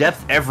same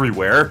depth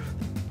everywhere.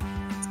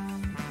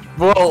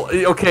 Well,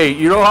 okay,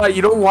 you know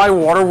why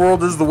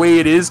Waterworld is the way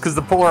it is? Because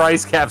the polar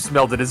ice caps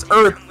melted. It's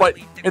Earth, but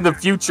in the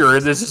future,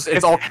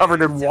 it's all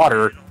covered in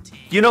water.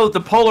 You know,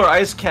 the polar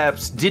ice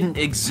caps didn't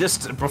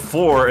exist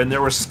before, and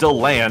there was still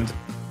land.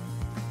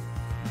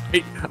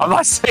 Hey, I'm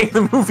not saying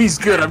the movie's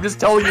good. I'm just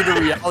telling you the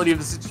reality of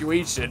the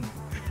situation.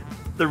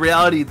 The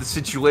reality of the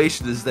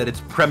situation is that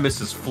its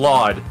premise is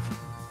flawed.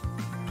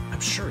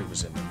 I'm sure he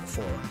was in there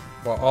before.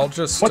 Well, I'll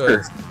just... What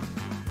the-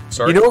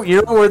 Sorry?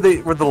 You know where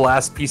the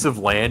last piece of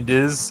land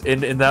is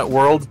in that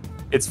world?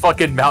 It's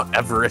fucking Mount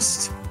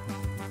Everest.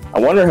 I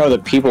wonder how the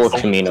people of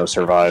Camino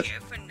survive.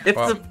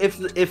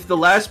 If the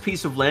last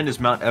piece of land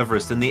is Mount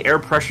Everest, then the air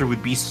pressure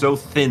would be so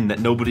thin that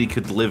nobody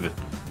could live it.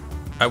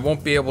 I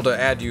won't be able to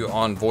add you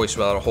on voice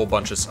without a whole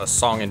bunch of a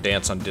song and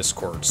dance on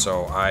Discord,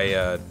 so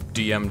I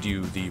DM'd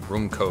you the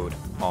room code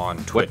on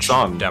Twitch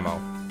song?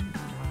 demo.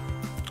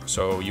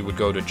 So you would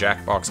go to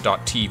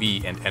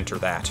jackbox.tv and enter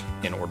that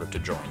in order to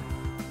join.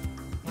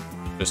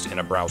 Just in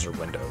a browser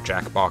window,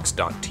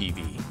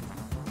 jackbox.tv.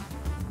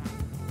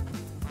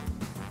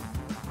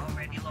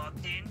 Already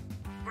logged in?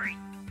 Great.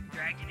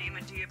 Drag your name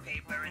into your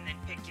paper and then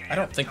pick your I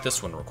don't think avatar.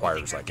 this one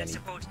requires like any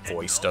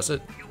voice, does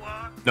it? Who you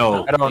are?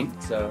 No, I don't.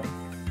 think so.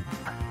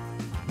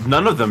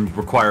 none of them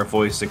require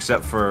voice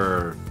except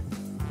for...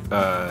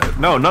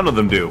 no, none of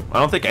them do. I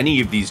don't think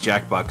any of these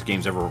Jackbox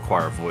games ever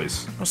require a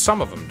voice. Well, some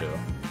of them do.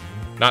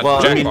 Not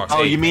Well, Jackbox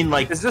 8. you mean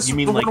like... Is this you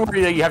mean the like... one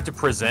where you have to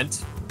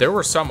present? There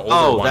were some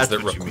older ones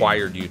that what you mean.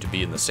 required you to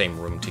be in the same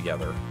room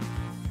together.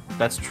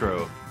 That's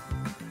true.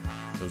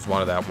 There was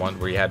one of that one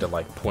where you had to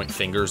like point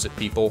fingers at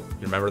people.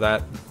 You remember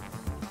that?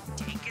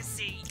 Take a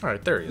seat. All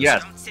right, there he is.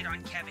 Yes. Don't sit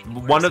on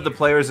Kevin. One of the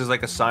players is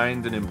like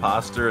assigned an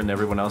imposter, and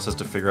everyone else has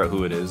to figure out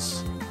who it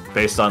is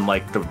based on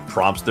like the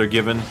prompts they're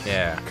given.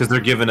 Yeah. Because they're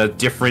given a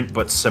different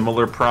but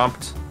similar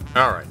prompt.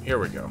 All right, here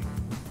we go.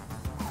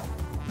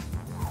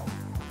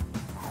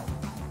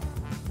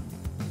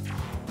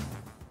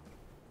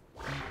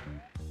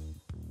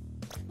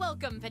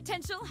 Welcome,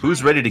 potential.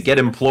 Who's ready to get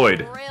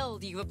employed?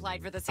 Thrilled you've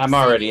applied for this I'm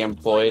already exciting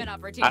employed. employment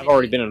opportunity. I've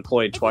already been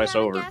employed If you twice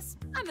haven't over. guessed,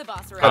 I'm the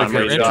boss But if around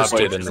you're here.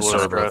 interested in the Job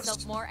server,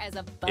 interest. More as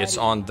a it's buddy.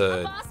 on the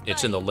A boss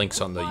it's in the buddy.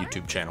 links on the What?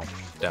 YouTube channel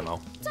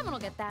demo. Someone will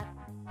get that.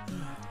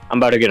 I'm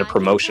about to get a I can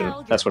promotion.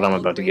 tell That's you're what I'm all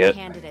about to great get.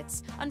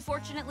 candidates.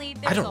 Unfortunately, I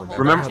there's don't a whole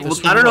remember lot how of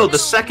this I don't know. The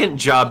works. second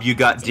job you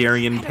got,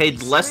 Darian,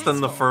 paid less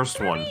than the first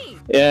one.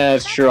 Yeah,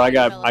 it's true. I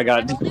got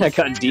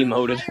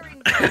demoted.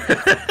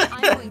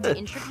 I'm going to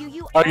interview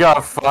you I got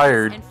and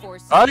fired.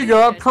 enforce I you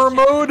got to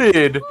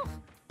promoted.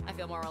 I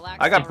feel more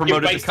relaxed. I got now.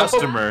 promoted to myself-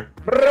 customer.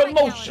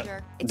 Promotion.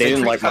 They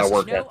didn't like my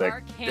work No, ethic.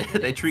 our They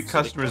candidates. treat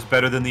customers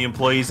better than the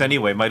employees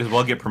anyway. Might as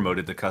well get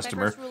promoted to My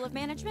customer. first rule of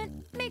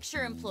management: make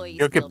sure employees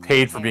You'll get feel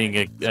paid for prepared.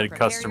 being So a prepare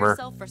customer.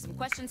 yourself for some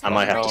questions I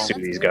might have to right sue now.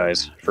 these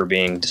Let's guys for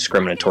being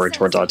discriminatory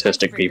towards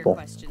autistic people.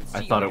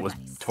 I thought it was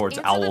towards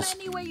Answer owls.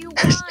 them any way you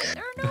want.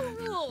 There are no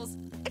rules,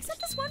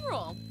 except this one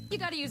rule. You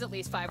gotta use at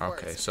least 5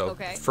 words. Okay, so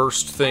okay?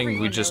 first thing we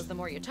Everyone just knows the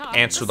more you talk,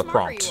 answer the smarter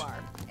prompt. you are.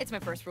 It's my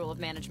first rule of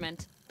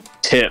management.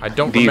 Tip: I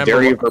don't be remember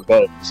very what-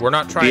 verbose. We're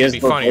not trying Be to as be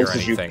funny or verbose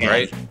as you anything, can.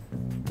 right?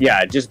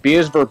 Yeah, just be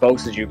as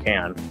verbose as you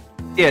can.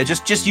 Yeah,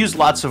 just use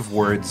lots of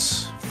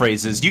words,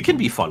 phrases. You can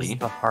be funny.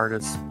 The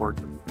hardest sport.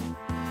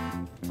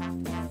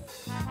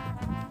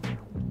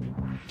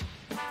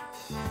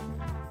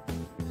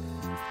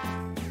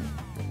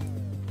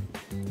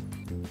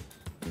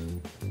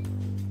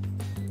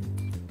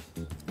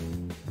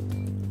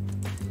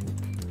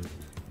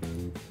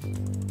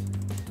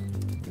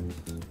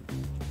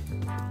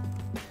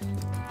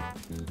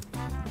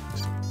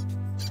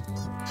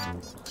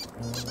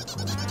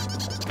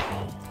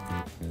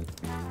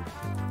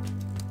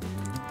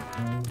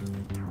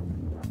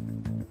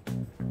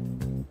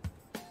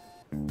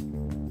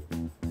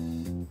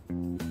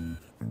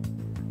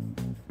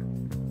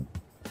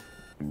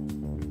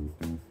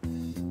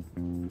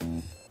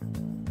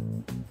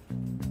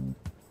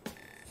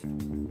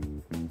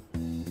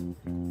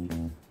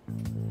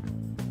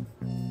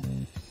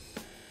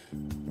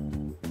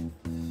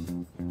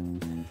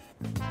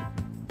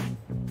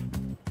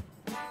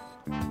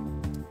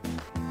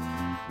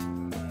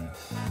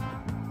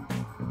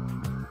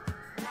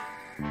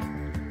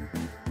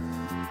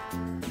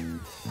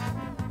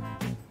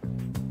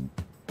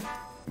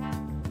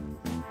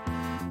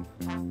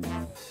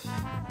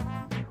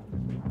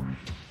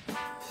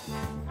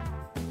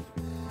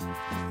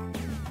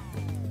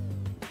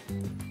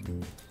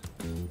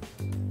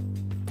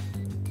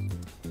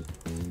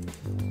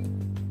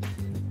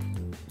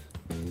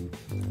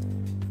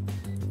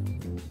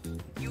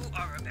 You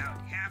are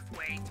about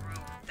halfway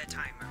through the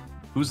timer.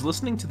 Who's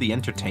listening to the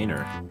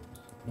entertainer?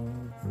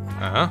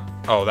 Uh-huh.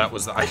 Oh, that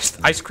was the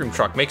ice cream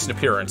truck makes an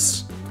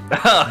appearance.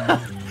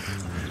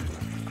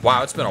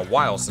 Wow, it's been a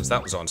while since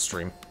that was on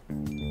stream.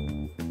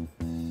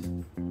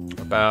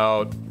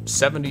 About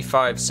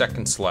 75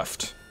 seconds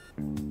left.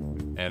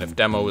 And if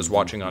Demo is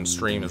watching on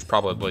stream, it's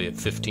probably at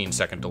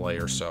 15-second delay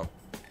or so.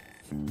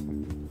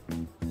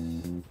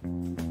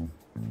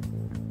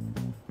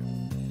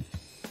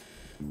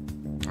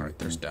 Alright,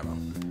 there's Demo.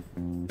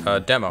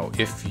 Demo,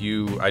 if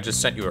you... I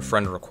just sent you a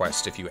friend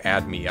request. If you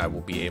add me, I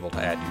will be able to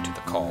add you to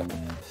the call.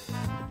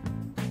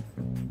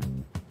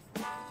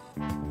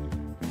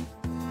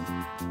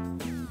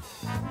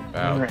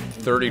 About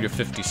 30 to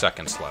 50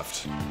 seconds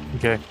left.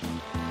 Okay.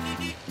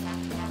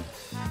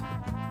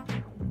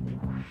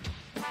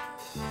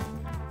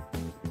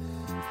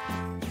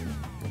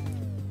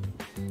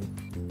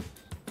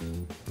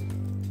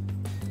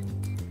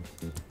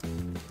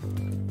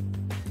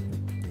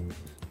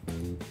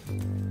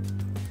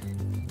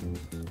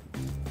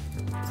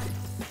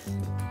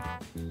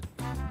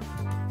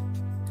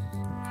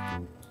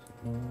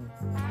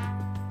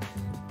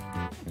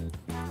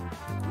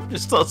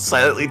 Just don't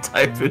silently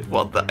type it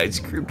while the ice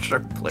cream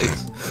truck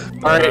plays.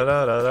 All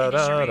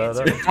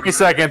right. 20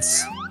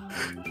 seconds.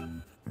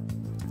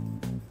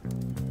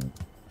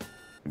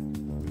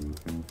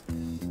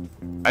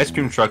 Ice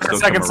cream trucks don't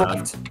Seconds come around.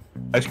 left.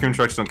 Ice cream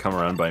trucks don't come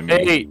around by me.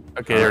 8.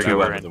 Okay, there we Two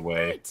go. out We're of the in.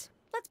 way. Right.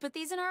 Let's put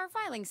these in our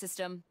filing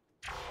system.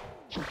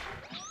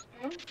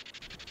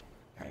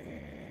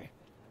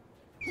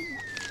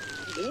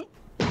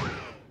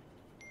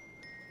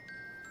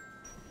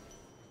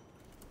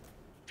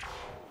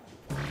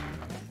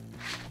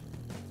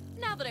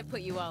 Now that I've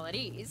put you all at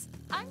ease,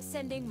 I'm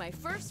sending my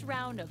first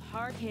round of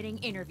hard-hitting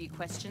interview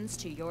questions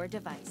to your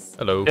device.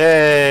 Hello.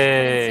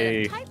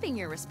 Yay! Instead of typing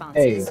your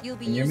responses, you'll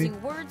be can you hear me?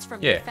 using words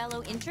from Yeah. your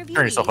fellow interviewees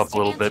Turn yourself up a to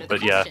little answer bit, the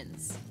but yeah.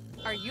 questions.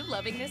 Are you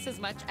loving this as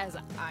much as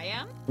I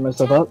am?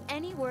 Myself Tap up?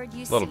 any word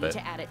you Little see bit.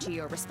 to add it to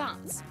your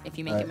response. If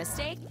you make a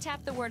mistake,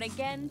 tap the word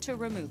again to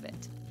remove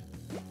it.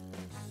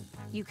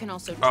 You can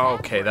also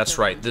Okay, that's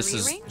right. This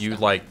is you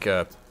like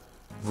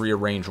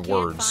rearrange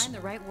words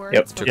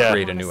to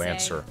create a new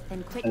answer.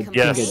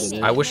 Yes.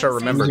 I wish I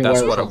remembered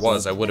that's what it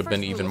was. I would have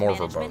been even more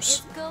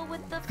verbose. Go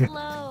with the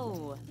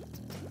flow.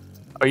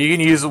 Oh, you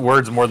can use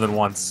words more than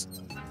once.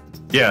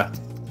 Yeah.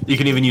 You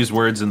can even use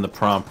words in the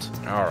prompt.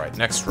 All right,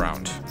 next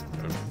round.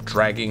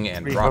 Dragging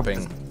and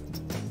dropping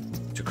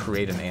to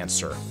create an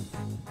answer.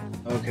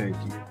 Okay.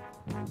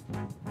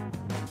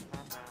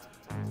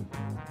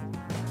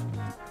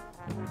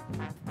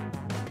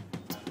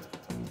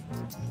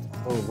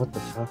 Oh, what the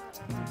fuck?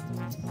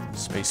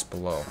 Space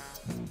below.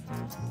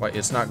 Why,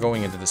 it's not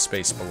going into the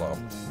space below.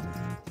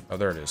 Oh,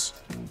 there it is.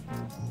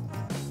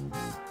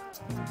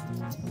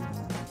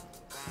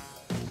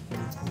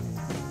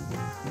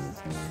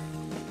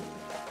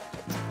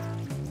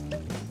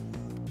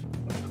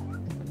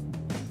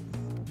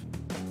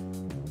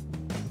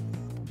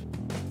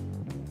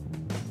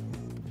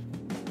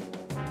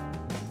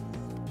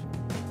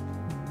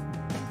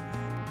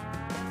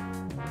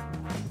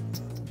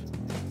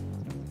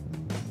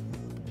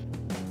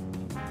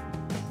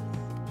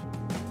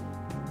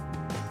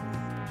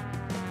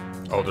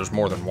 Oh, there's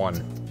more than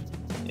one.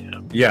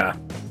 Yeah.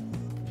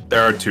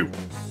 There are 2.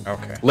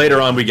 Okay. Later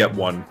on, we get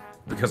 1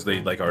 because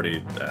they like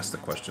already asked the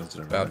questions.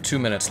 And About 2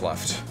 minutes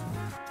left.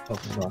 Oh,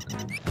 fuck.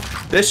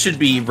 this should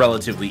be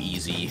relatively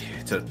easy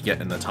to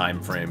get in the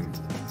time frame.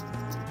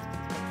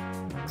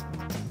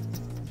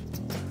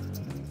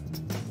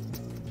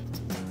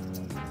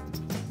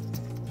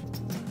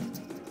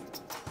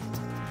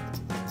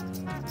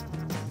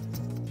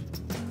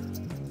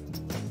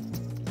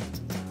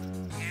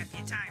 Half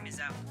your time is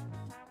up.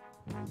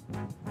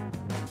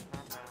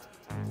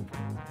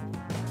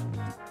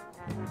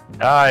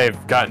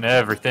 I've gotten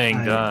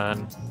everything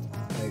done.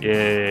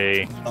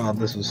 Yay. Oh,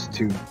 this was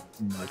too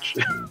much.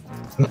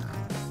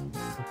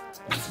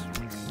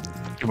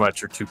 Too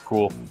much or too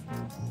cool.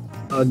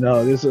 Oh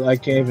no, this is, I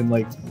can't even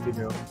like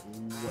figure out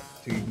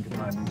what to even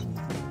combine these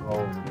all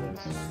over the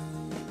place.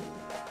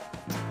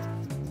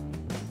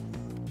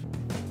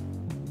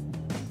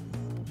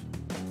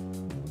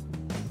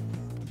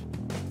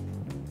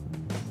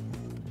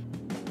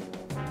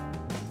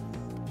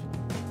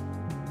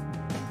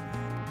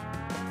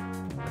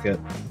 Good.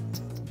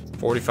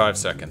 45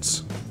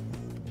 seconds.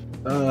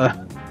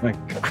 My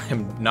God.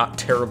 I'm not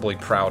terribly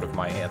proud of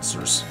my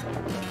answers.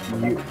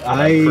 I'm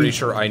I'm pretty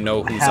sure I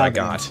know whose I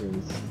got.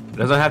 It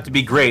doesn't have to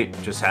be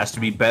great, just has to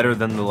be better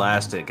than the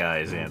last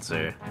guy's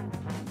answer.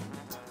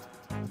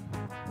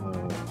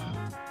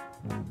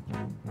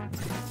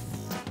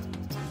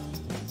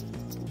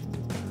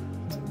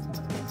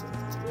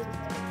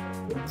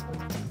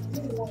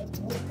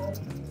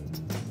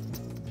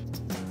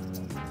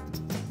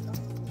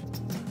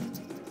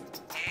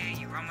 Hey,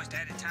 you're almost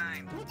out of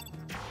time.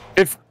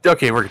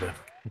 Okay, we're good.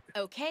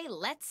 Okay,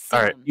 let's.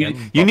 All right.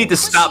 You need to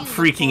stop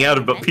freaking out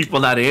about people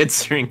not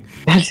answering.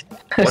 What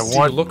do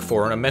you look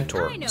for in a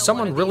mentor?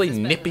 Someone really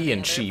nippy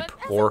and cheap,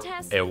 or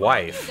a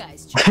wife.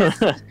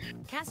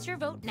 Cast your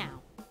vote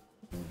now.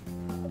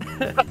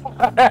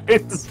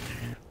 It's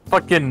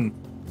fucking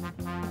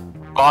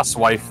boss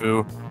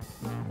waifu.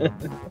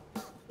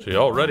 She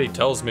already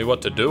tells me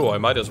what to do. I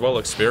might as well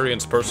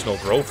experience personal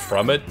growth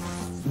from it.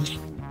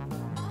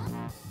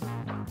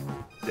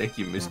 Thank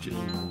you, Mischief.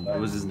 What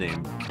was his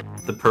name?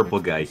 The purple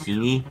guy,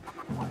 Heaney?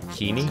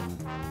 Heaney?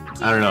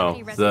 I don't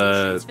know.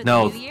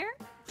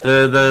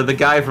 The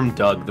guy from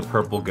Doug, the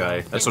purple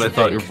guy. That's what I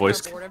thought your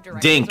voice.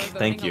 Dink,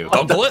 thank you.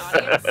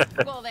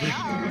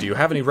 Do you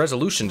have any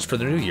resolutions for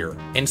the new year?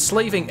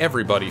 Enslaving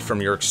everybody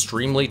from your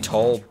extremely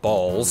tall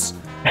balls.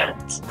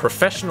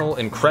 Professional,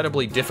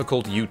 incredibly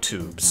difficult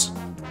YouTubes.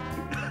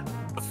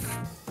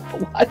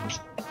 What?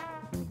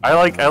 I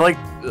like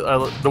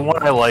the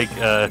one I like.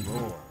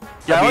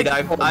 Yeah,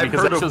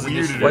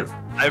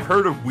 I've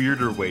heard of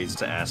weirder ways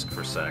to ask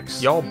for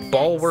sex. Y'all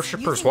ball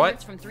worshippers,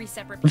 what? From 3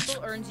 separate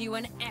people earns you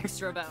an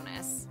extra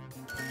bonus.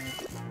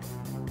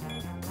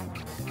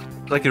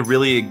 Like a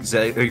really it's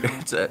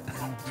a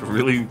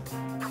really.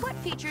 What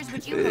features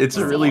would you? It's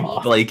a really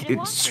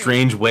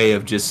strange way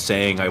of just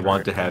saying I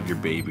want to have your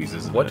babies,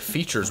 isn't What it?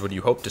 features would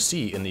you hope to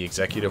see in the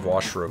executive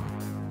washroom?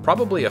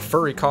 Probably a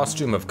furry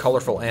costume of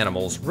colorful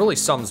animals really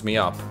sums me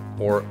up,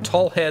 or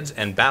tall heads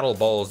and battle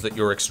balls that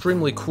your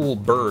extremely cool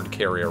bird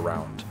carry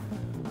around.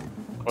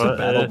 What's a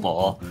battle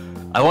ball?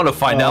 I want to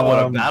find out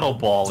what a battle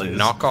ball is.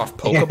 Knockoff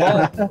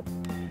Pokeball?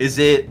 Is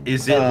it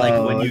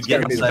like when you it's get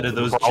gotta be inside the of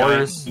those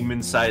brawlers. giant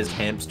human-sized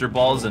hamster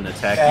balls and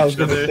attack Yeah, I was each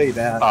gonna other? say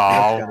that.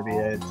 Oh. That's gotta be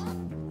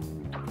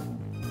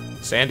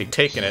it. Sandy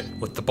taking it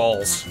with the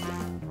balls.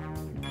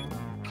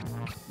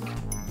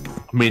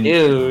 I mean,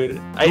 Dude,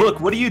 look,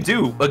 what do you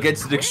do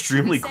against an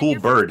extremely cool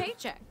bird?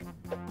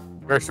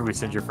 Where should we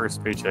send your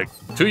first paycheck?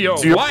 To your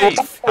To your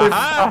wife!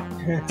 Aha!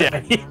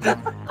 Daddy.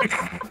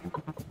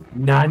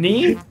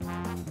 Nani?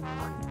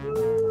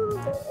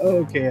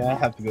 Okay, I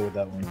have to go with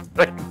that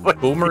one.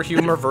 Boomer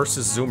humor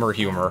versus Zoomer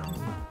humor.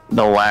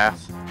 The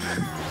laugh.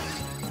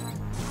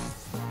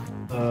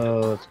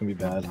 Oh, it's gonna be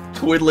bad.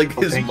 Twiddling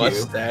his thank you.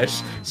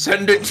 mustache.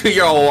 Send it to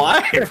your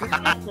wife.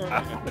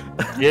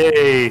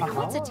 Yay!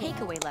 What's a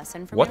takeaway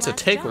lesson from What's a your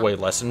last job? takeaway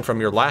lesson from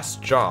your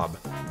last job?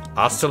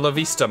 Hasta la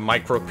vista,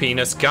 micro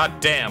penis.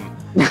 Goddamn.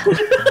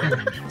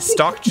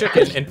 Stock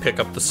chicken and pick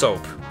up the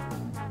soap.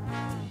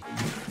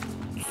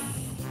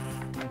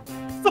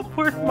 The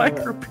word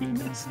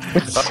micropenis.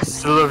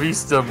 Hasta la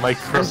vista,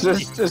 micro. It's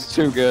just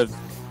too good.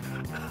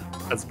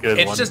 That's a good.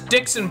 It's one. just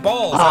dicks and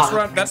balls.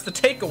 That's the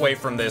takeaway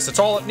from this. It's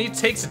all it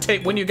takes to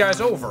win you guys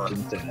over.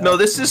 No,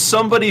 this is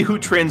somebody who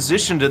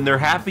transitioned and they're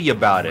happy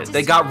about it.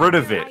 They got rid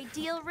of it.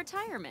 Ideal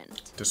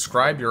retirement.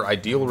 Describe your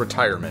ideal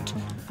retirement.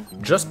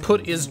 Just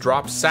put is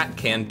drop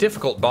Satcan,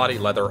 difficult body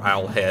leather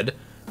owl head.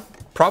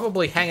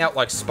 Probably hang out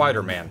like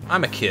Spider-Man.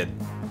 I'm a kid.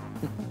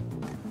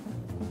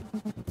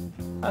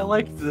 I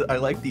like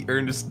the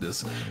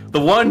earnestness. The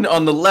one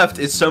on the left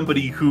is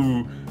somebody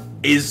who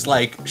is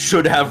like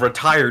should have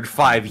retired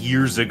 5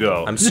 years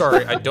ago. I'm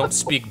sorry, I don't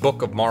speak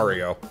Book of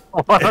Mario.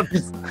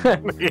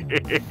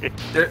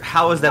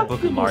 How is that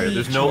Book of Mario?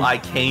 There's no I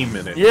came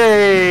in it.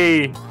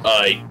 Yay!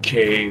 I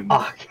came.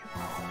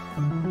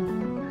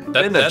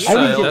 That's a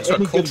any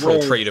good cultural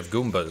word. trait of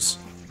Goombas.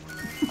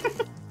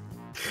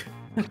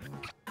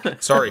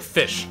 Sorry,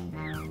 fish.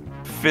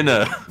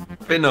 Finna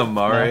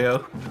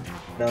Mario.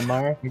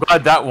 Mario? I'm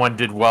glad that one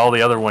did well.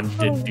 The other one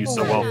didn't do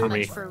so well Not for much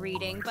me. for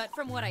reading, but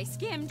from what I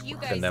skimmed, you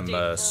guys And them did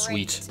great.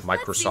 sweet Let's see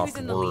Microsoft who's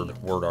in the lead.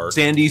 word art.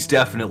 Sandy's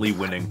definitely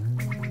winning.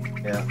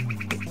 Yeah.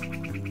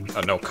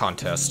 No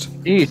contest.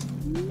 Jeez.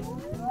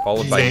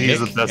 Followed by Sandy's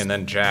Nick the best. and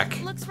then Jack.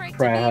 Looks right to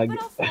Frag. me,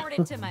 but I'll forward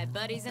it to my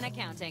buddies in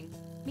accounting.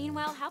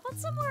 Meanwhile, how about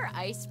some more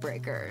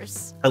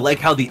icebreakers? I like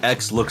how the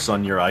X looks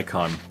on your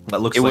icon.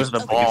 That looks It like was the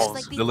Okay, balls.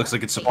 just like It looks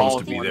like it's supposed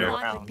to be before, there.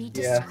 one would be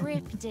Yeah.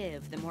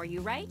 descriptive. The more you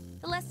write,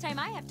 the less time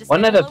I have to One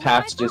of spend the alone with my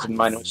passages in thoughts.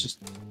 mine was just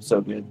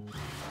so good.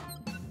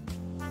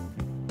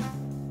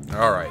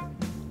 Alright.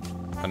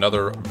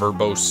 Another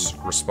verbose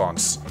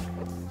response.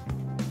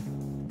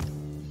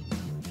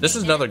 This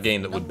is another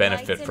game that would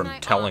benefit from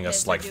telling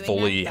us like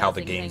fully how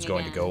the game's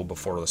going to go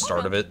before the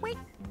start of it. Wait,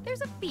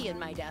 there's a bee in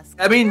my desk.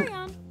 I mean- Carry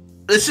on.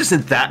 This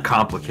isn't that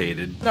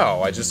complicated.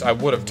 No, I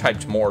would have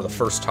typed more the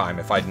first time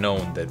if I'd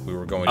known that we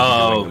were going to be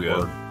Oh, doing the good.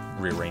 word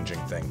rearranging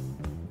thing.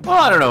 Well,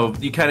 I don't know.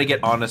 You kind of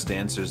get honest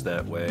answers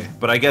that way.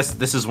 But I guess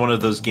this is one of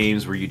those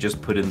games where you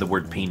just put in the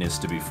word penis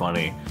to be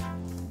funny.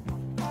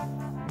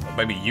 Well,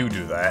 maybe you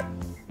do that.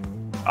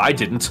 I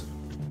didn't.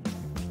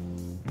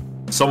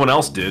 Someone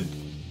else did.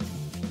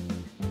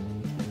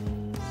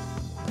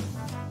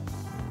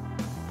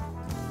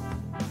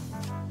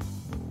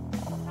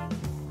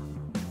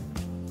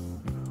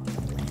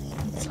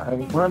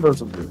 One of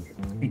those will do.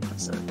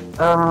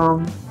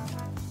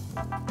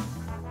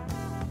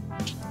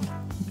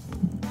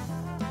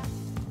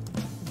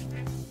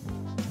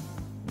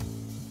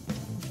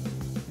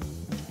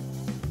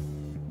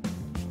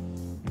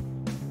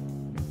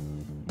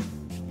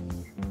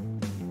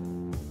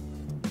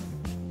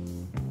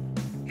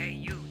 Hey,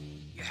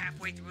 you're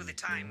halfway through the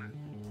timer.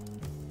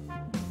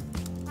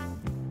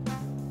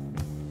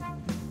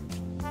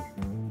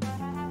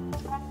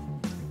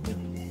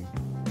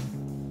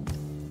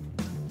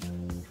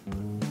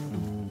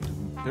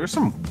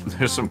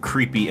 There's some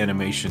creepy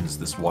animations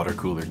this water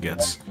cooler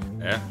gets.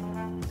 Yeah.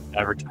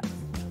 Advertise.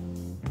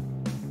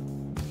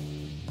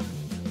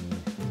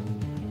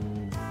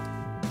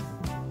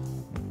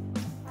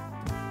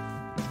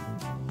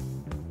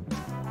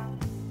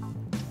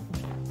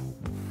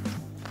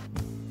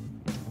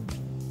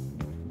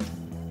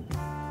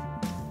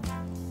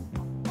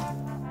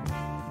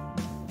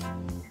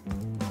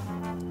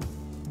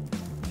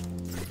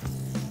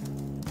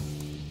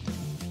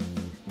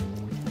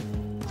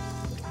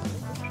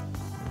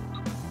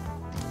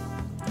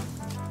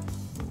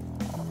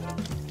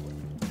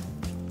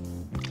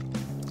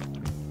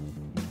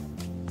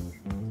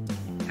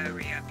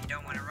 Hurry up, you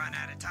don't want to run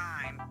out of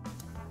time.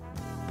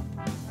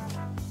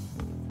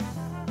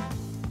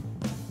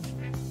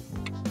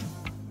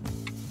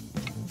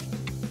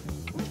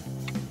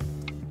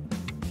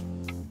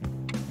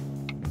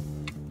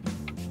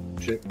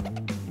 Shit.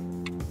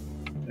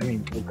 I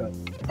mean, oh god.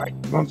 Alright,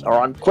 ones are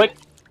on. Quick.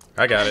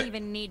 I got I don't it.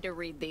 even need to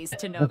read these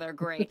to know they're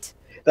great.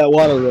 That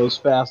water rose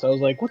fast. I was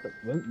like, what the?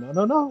 No,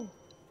 no, no.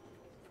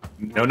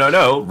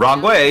 No,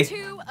 wrong way.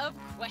 2 of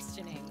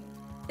questioning.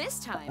 This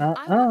time,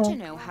 I want to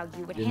know how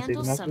you would Didn't say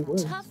handle the magic some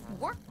words. tough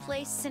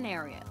workplace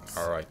scenarios.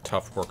 Alright,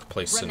 tough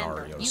workplace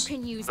Remember, you scenarios.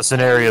 can use The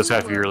scenarios any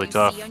have to be word really you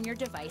tough. see on your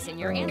device in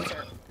your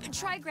answer.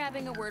 Try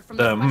grabbing a word from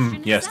the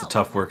question Yes, the itself.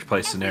 tough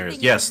workplace scenarios.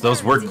 Everything Yes, you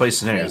those learn is workplace in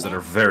scenarios that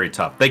training. are very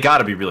tough. They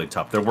gotta be really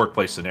tough. They're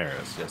workplace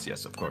scenarios.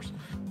 Yes, of course.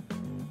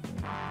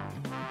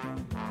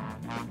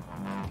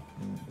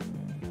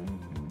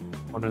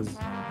 What is?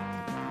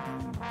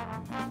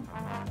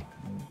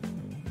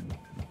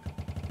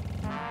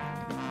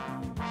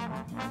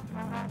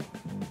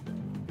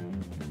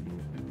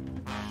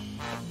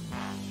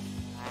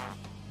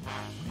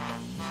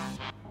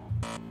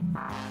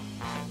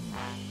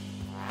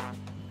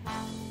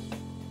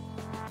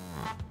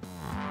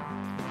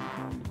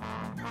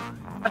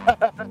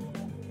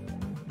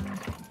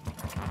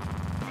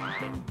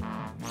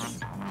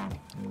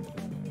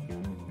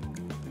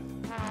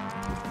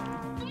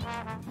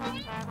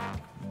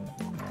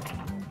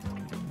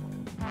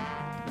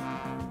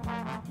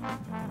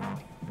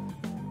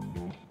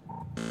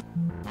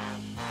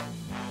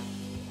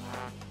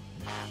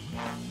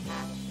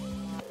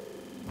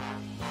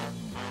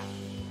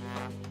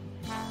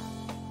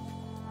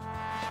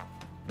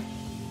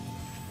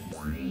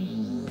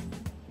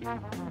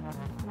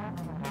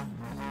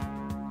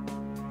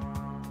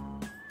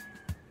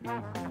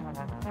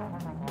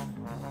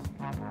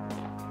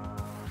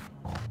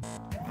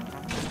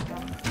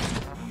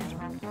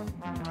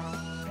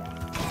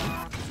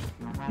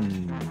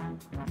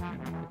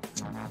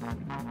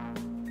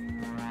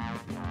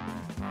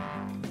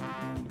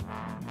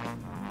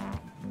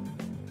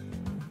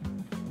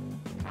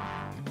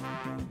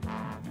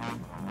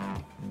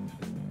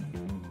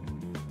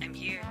 I'm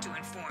here to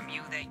inform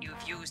you that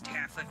you've used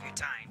half of your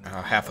time.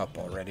 Half up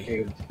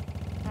already.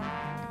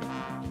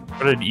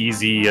 What an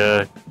easy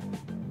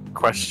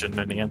question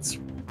and answer.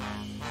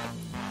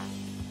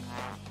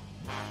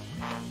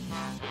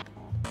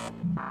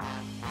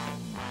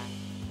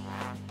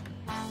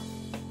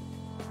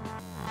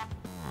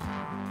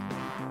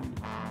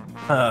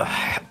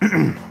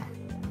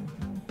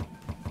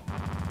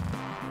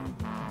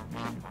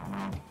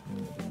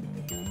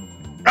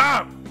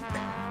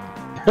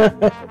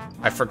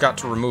 I forgot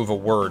to remove a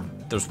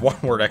word. There's one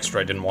word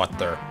extra I didn't want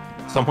there.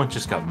 Someone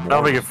just got more.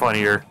 That'll make it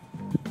funnier.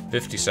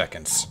 50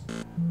 seconds.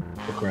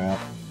 Oh, crap.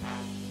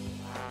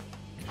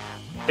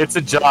 It's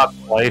a job,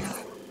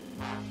 life.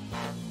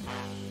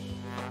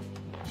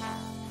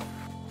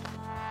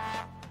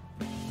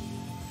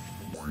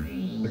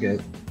 Okay.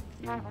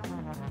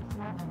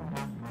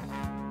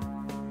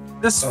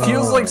 This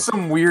feels like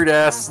some weird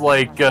ass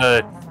like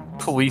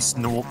police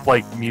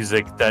like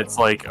music that's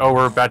like, oh,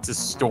 we're about to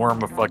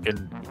storm a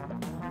fucking.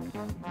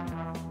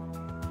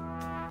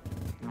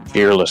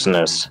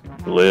 Fearlessness.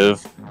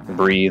 Live,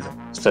 breathe,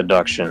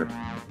 seduction.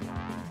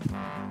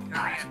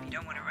 Hurry up, you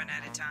don't want to run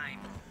out of time.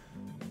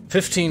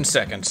 15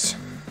 seconds.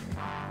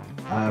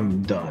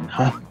 I'm done,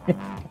 huh?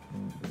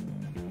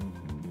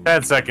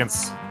 10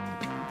 seconds.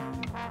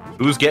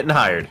 Who's getting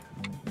hired?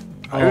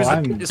 Oh, Who's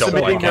I'm Don't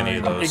submitting like any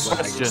of fucking those.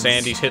 questions?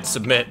 Sandy's hit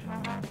submit.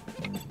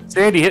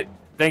 Sandy hit.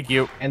 Thank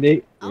you.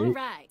 Andy. All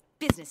right,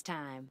 business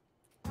time.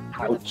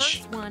 You're the Ouch.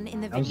 first one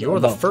in the That was video. You're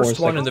the about 4 first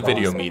one in the seconds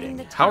video long.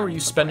 meeting. How are you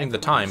spending the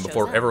time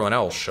before everyone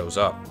else shows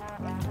up?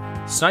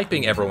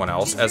 Sniping everyone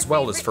else as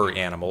well as furry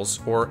animals,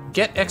 or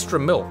get extra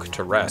milk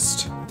to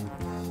rest?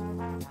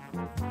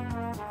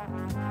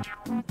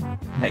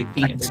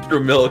 Extra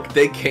milk.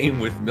 They came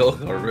with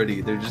milk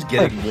already. They're just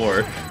getting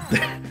more.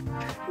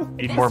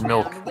 Need more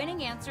milk.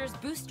 Winning answers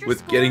boost your With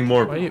score. getting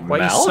more Why are you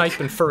milk?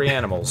 sniping furry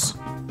animals?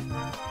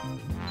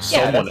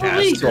 Someone that's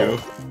has illegal.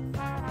 to.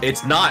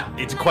 It's not.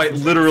 It's quite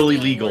literally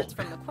legal.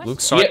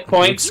 Luke, You get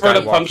points for the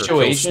Skywalker kills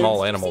punctuation.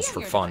 small animals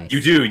for fun. You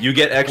do. You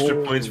get extra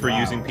Oh, points for wow.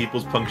 using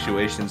people's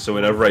punctuation. So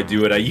whenever I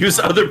do it, I use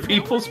other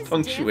people's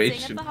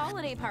punctuation.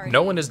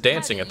 No one is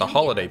dancing at the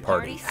holiday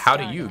party. How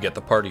do you get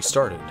the party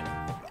started?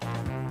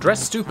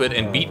 Dress stupid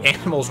and beat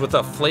animals with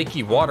a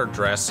flaky water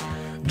dress.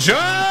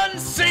 John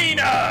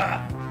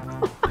Cena!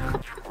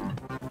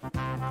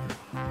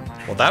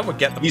 Well, that would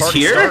get the He's party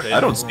here? started. I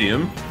don't see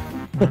him.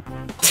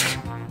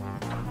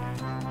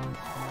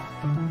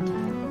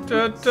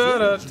 Da, da,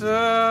 da,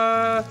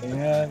 da.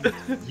 And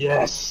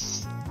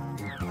yes.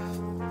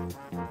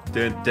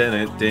 You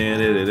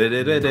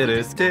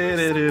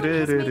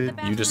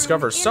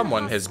discover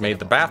someone has made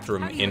the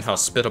bathroom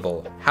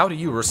inhospitable. How do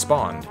you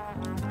respond?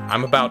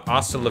 I'm about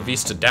hasta la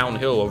vista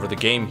downhill over the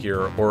game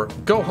here, or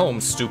go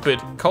home, stupid.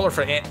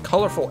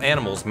 Colorful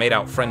animals made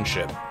out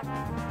friendship.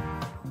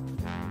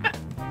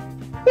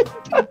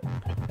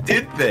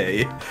 Did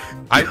they?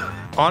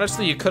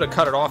 Honestly, you could have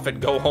cut it off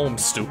and go home,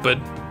 stupid.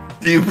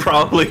 You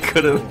probably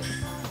could have.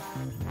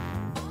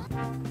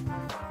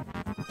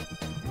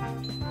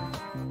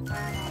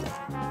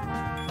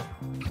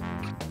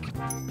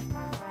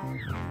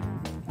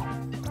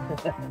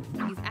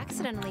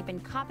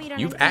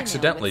 You've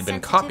accidentally been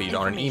copied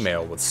on an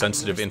email with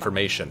sensitive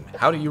information.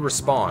 How do you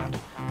respond?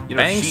 You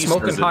know, Bang she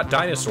smoking says it- hot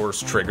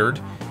dinosaurs triggered.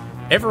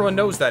 Everyone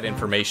knows that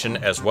information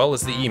as well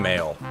as the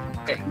email.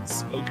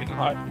 Smoking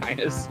hot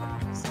dinosaurs.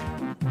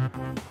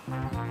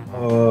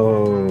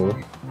 Oh.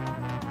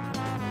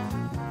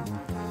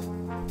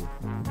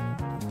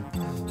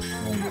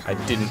 I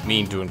didn't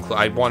mean to include.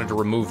 I wanted to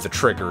remove the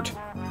triggered.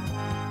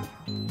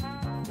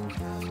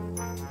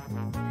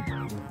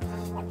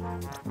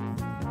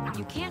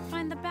 You can't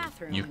find the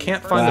bathroom. You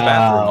can't find the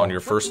bathroom on your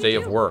first day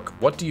of work.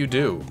 What do you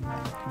do?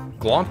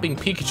 Glomping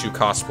Pikachu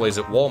cosplays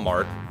at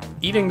Walmart,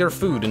 eating their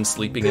food and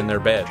sleeping in their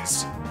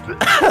beds.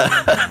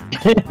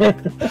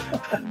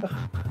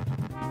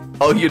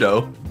 Oh, you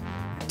know,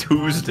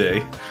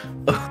 Tuesday.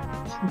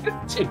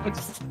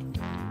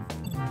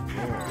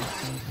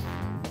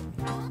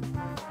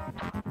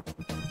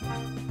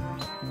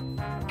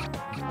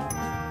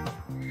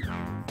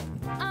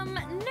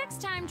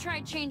 Next time try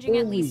tried changing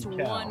at least Holy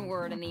cow. one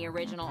word in the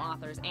original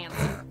author's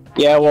answer.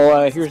 Yeah,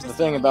 well, here's the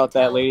thing about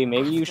that, lady.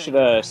 Maybe you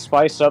should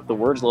spice up the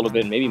words a little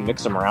bit and maybe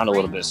mix them around a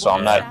little bit so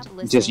I'm not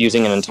just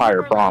using an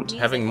entire prompt.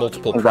 Having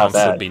multiple What about prompts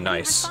would that? be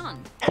nice.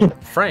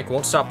 Frank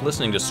won't stop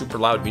listening to super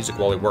loud music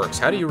while he works.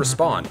 How do you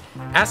respond?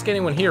 Ask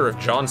anyone here if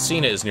John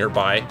Cena is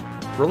nearby.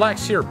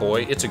 Relax here,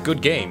 boy. It's a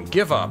good game.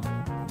 Give up.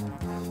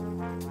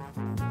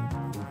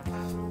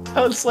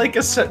 Sounds like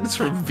a sentence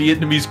from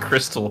Vietnamese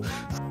Crystal.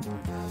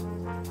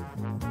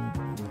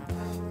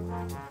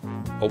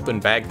 Open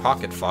bag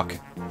pocket fuck.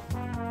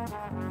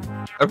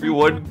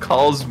 Everyone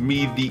calls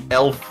me the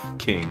Elf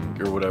King,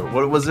 or whatever.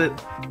 What was it?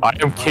 I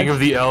am king of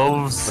the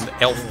elves. The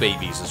elf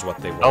babies is what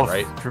they were, Elf.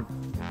 right?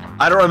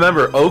 I don't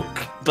remember. Oak,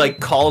 like,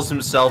 calls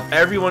himself...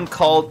 Everyone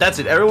called... That's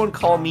it. Everyone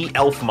call me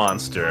Elf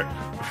Monster.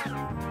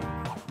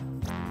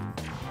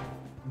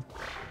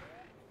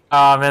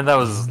 Ah, man, that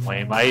was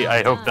lame.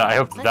 I hope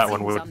that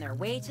one would. On their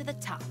way to the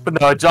top. But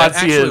no, John That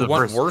Cena is actually the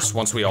went first. worse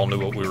once we all knew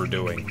what we were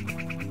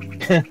doing.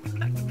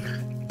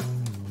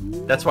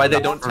 That's why they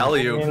don't tell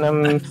you.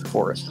 In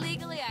fourth.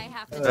 Legally, I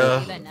have to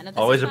tell you that none of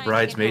this Always is a fine.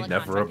 bridesmaid, Email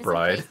never a contract is in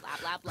bride. place,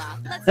 blah, blah,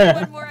 blah. Let's do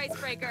one more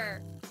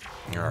icebreaker.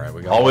 Alright,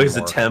 we got Always one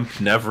a more.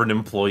 temp, never an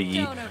employee.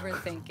 Don't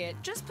overthink it.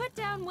 Just put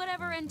down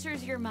whatever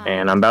enters your mind.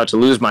 And I'm about to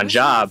lose my Listen to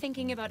job.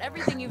 Thinking about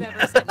everything you've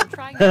ever said and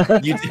trying to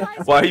You,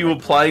 internalize why are it. you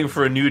applying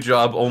for a new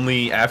job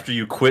only after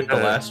you quit the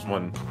last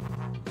one?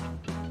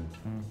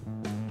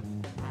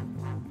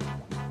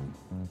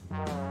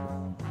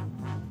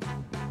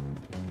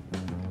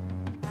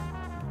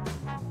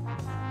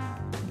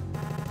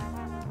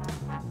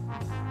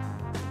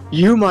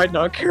 You might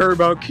not care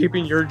about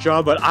keeping your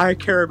job, but I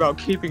care about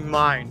keeping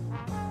mine.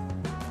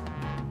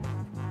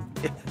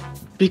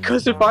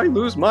 Because if I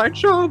lose my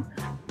job,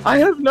 I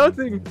have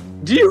nothing.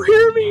 Do you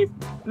hear me?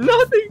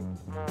 Nothing.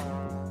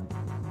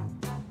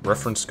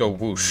 Reference go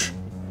whoosh.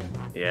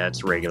 Yeah,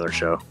 it's a regular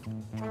show.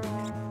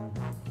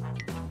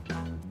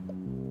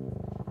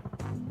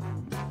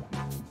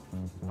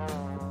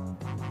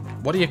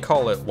 What do you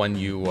call it when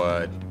you,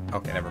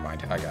 Okay, never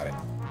mind. I got it.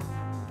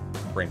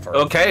 Brain fart.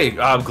 Okay,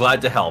 I'm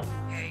glad to help.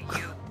 Hey,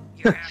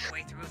 you're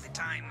halfway through the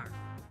timer.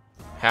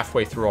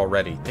 Halfway through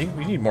already.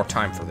 We need more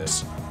time for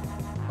this.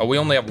 Oh, we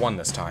only have one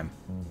this time.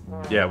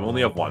 Yeah, we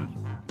only have one.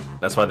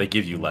 That's why they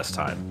give you less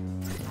time.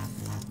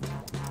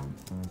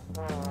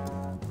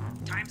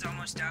 Time's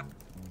almost up.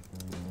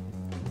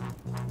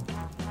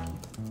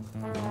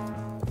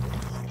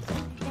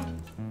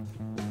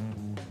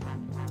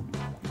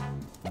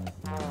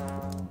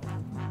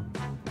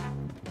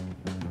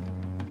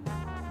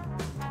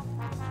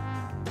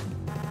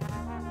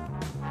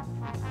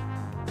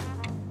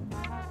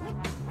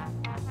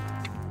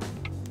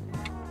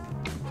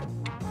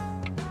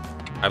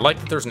 I like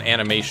that there's an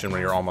animation when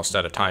you're almost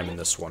out of time in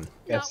this one.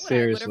 Yeah, Not what I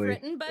would've seriously.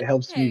 written, but It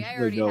helps hey, me I like,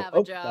 already go, have a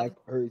oh, job. back,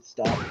 hurry,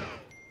 stop.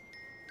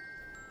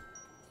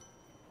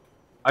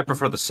 I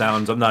prefer the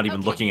sounds. I'm not even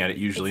Okay, looking at it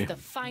usually. It's the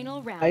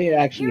final round. I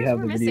actually Here's have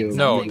where the missing video.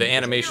 No, something the is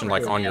animation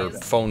like on your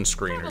face. phone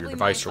screen or your Probably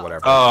device my or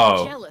whatever. fault.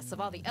 Oh. I'm jealous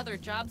of all the other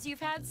jobs you've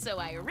had, so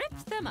I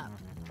ripped them up.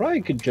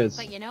 Probably could just.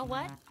 But you know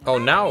what? Oh,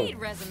 I now need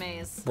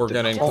resumes. we're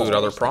gonna Just include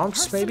other finish the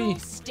prompts, maybe? personal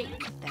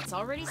statement that's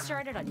already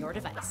started on your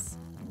device.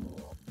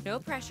 No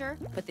pressure,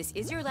 but this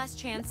is your last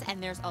chance,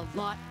 and there's a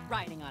lot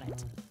riding on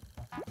it.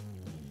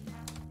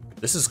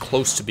 This is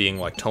close to being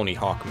like Tony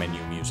Hawk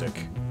menu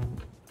music.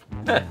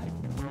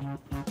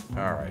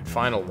 Alright,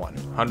 final one.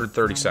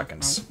 130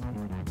 seconds.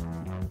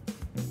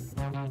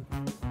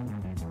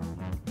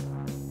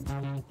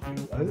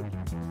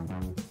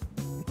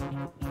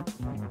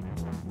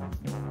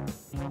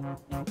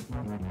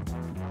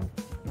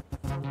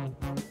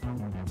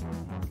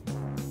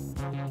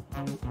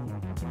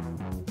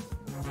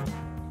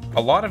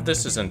 A lot of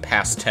this is in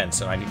past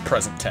tense, and I need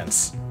present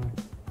tense.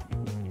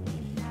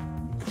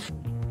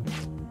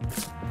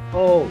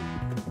 Oh.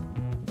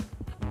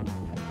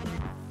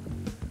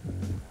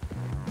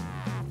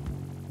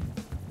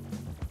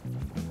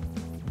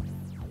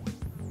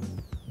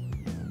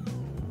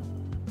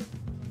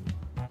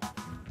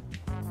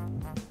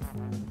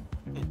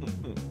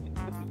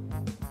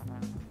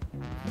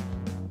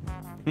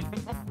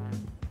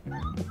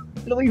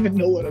 I don't even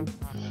know what I'm.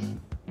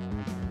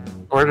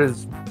 Where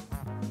does?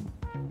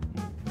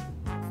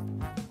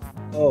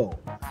 Oh.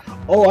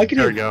 Oh, I can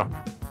There we hit go.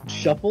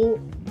 shuffle.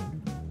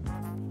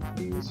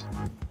 Jeez.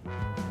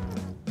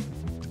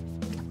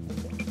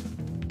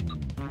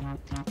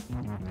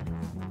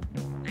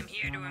 I'm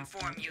here to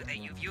inform you that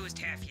you've used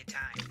half your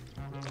time.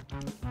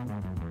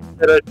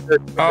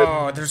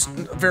 Oh, there's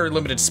very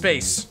limited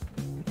space.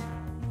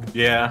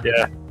 Yeah.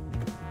 Yeah.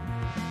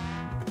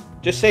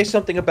 Just say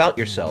something about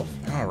yourself.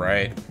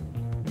 Alright.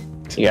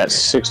 You got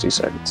 60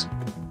 seconds.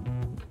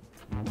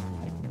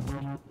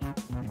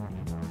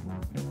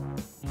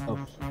 Oh,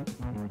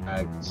 for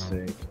God's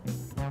sake.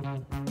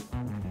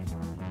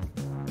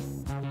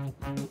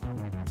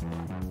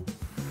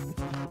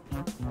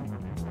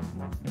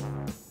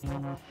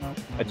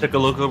 I took a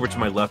look over to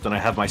my left and I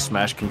have my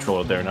Smash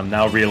controller there, and I'm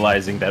now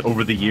realizing that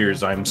over the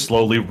years I'm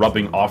slowly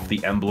rubbing off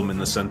the emblem in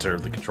the center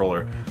of the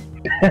controller.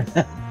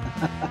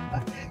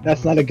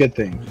 That's not a good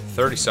thing.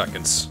 30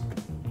 seconds.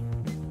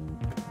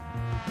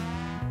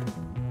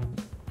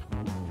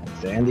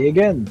 Sandy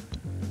again.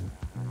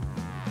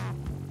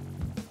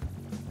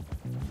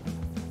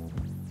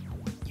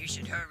 You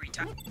should hurry,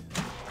 Tom.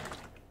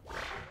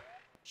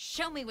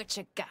 Show me what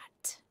you got.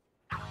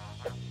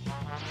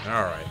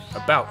 Alright,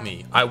 about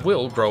me. I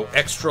will grow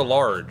extra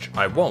large.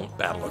 I won't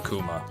battle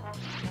Akuma.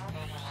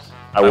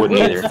 I wouldn't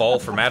will either. fall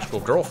for magical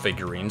girl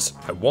figurines.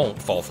 I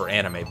won't fall for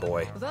anime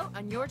boy. Vote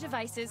on your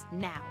devices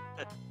now.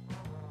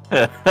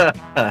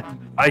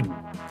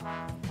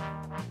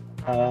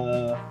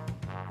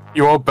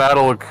 You won't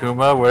battle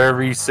Akuma,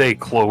 whatever you say,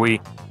 Chloe.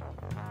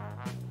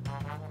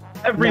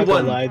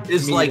 Everyone lied,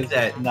 is me like is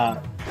that.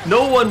 Not.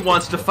 No one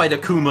wants to fight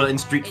Akuma in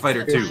Street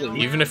Fighter 2.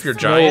 Even if you're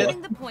giant.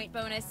 Getting the point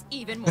bonus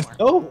even more.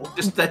 Oh,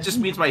 That just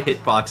means my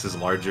hitbox is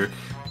larger.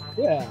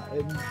 yeah.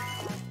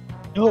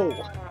 No.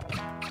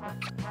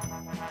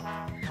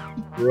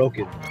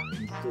 Broken.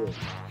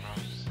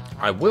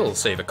 I will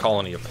save a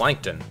colony of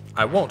plankton.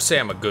 I won't say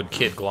I'm a good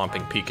kid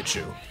glomping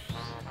Pikachu.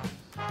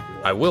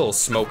 I will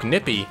smoke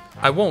Nippy.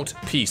 I won't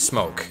pee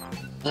smoke.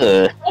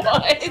 What?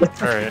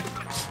 Alright.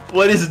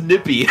 What is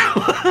Nippy?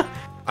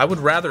 I would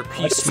rather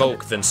pee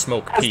smoke than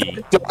smoke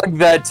pee. Dog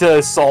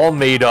that Saul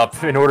made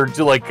up in order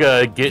to, like,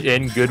 get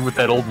in good with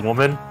that old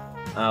woman.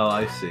 Oh,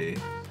 I see.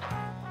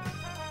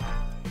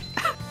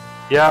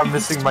 Yeah, I'm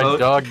missing my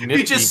dog,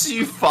 Nippy. You just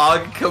see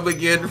fog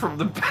coming in from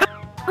the back.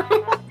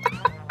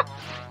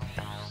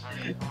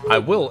 I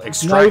will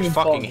extract even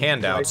fucking fun,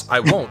 handouts. I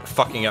won't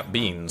fucking up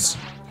beans.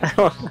 I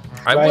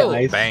Try will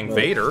ice bang smoke.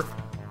 Vader.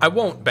 I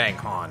won't bang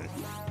Han.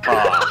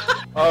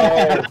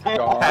 Oh,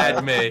 God.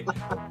 Padme.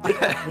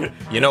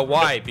 You know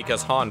why?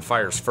 Because Han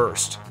fires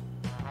first.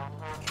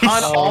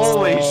 Han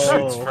always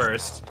Oh. shoots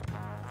first.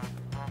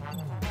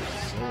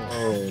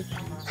 Oh,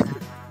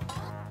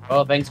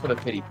 Well, thanks for the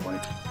pity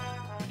point.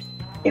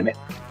 damn it.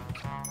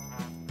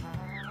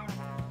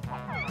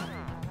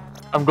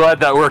 I'm glad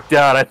that worked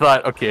out. I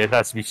thought, okay, it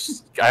has to be.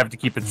 I have to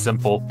keep it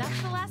simple.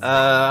 That's the last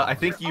I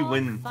think you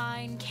win.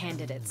 fine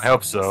candidates. I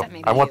hope so. Except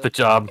maybe I want you. the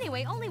job.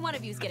 Anyway, only one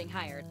of you's getting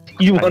hired.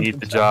 You I need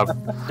the job.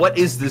 What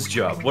is this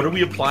job? What are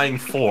we applying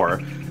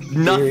for?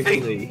 Nothing.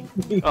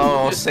 Seriously.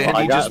 Oh, I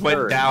Sandy got just went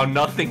third. down.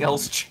 Nothing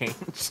else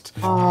changed.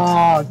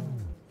 Ah,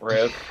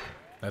 Rip.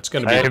 That's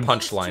gonna be the I'm-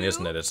 punchline,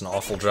 isn't it? It's an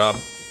awful job.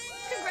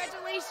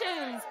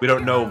 Congratulations. We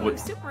don't know New what.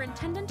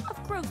 Superintendent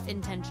of Growth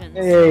Intentions.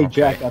 hey,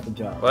 Jack got the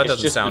job. Well, that It's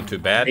doesn't just sound a too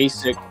bad.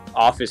 Basic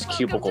office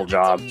cubicle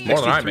job. More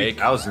than I make.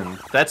 63,000.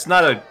 That's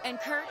not a. And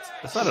Kurt.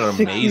 That's not an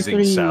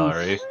amazing 63.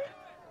 salary.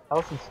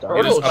 Thousand It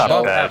stars. is not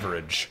above bad.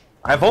 average.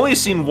 I've only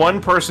seen one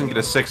person get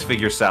a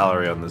six-figure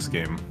salary on this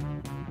game.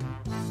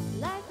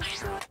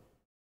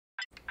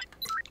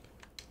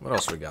 What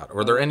else we got?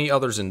 Were there any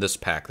others in this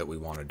pack that we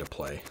wanted to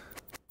play?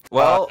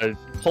 Well, Uh,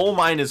 Coal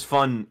Mine is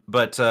fun,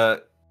 but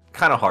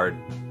kind of hard.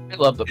 I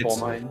love the It's-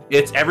 coal mine.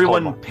 It's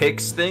everyone Coal mine.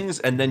 picks things,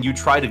 and then you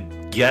try to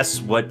guess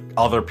what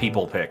other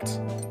people picked.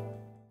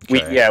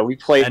 Okay. We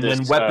played And this.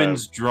 then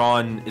Weapons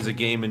Drawn is a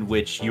game in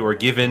which you are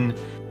given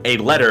a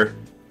letter,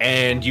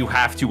 and you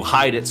have to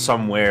hide it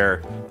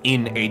somewhere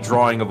in a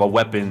drawing of a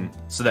weapon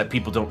so that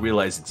people don't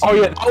realize it's Oh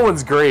you. yeah, that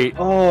one's great.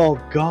 Oh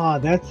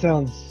god, that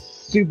sounds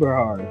super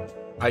hard.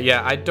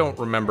 Yeah, I don't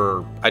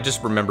remember. I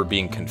just remember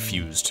being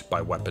confused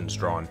by weapons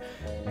drawn.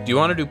 Do you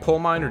want to do Pull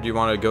Mine, or do you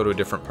want to go to a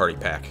different party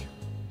pack?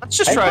 Let's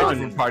just try Hang a on.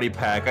 different party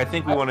pack. I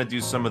think we want to do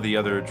some of the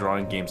other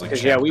drawing games like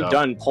Because yeah, Champed we've Up.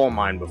 done Pole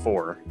Mine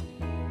before.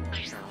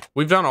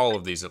 We've done all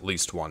of these at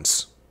least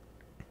once.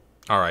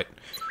 All right.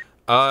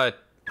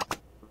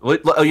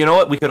 You know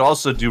what? We could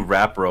also do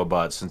Rap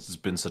Robot since it's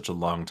been such a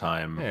long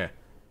time. Yeah.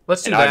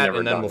 Let's do And I've that, never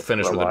and then done we'll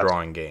finish with a robots.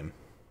 drawing game.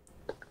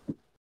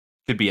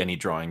 Could be any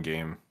drawing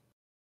game.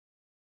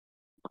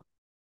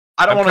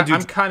 I don't want to do.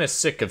 I'm kind of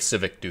sick of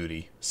Civic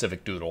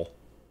Doodle.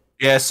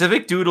 Yeah,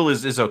 Civic Doodle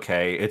is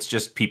okay. It's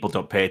just people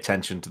don't pay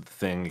attention to the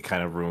thing. It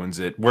kind of ruins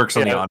it. Works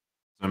on the Yeah.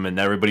 autism, and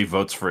everybody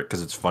votes for it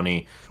because it's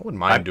funny. I wouldn't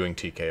mind doing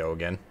TKO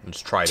again.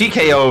 Let's try it.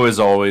 TKO is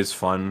always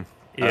fun.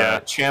 Yeah.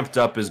 Champed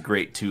Up is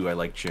great too. I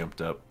like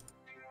Champed Up.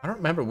 I don't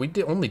remember. We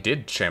only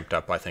did Champed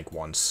Up, I think,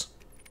 once.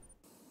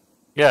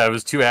 Yeah, it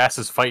was two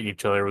asses fighting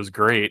each other. It was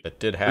great. That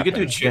did We happen.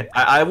 could do.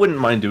 I wouldn't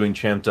mind doing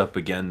Champed Up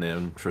again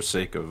then, for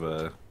sake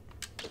of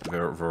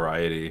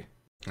variety.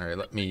 All right,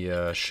 let me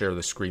share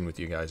the screen with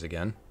you guys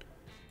again.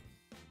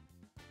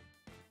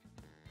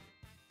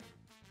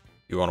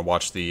 You want to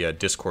watch the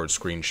Discord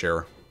screen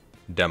share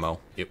demo?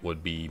 It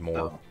would be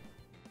more.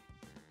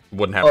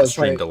 Wouldn't have Oh, the it's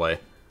stream like- delay.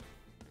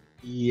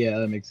 Yeah,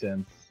 that makes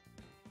sense.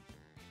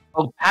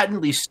 Oh,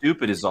 Patently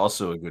Stupid is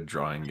also a good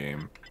drawing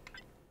game.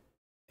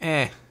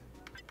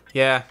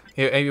 Yeah.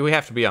 We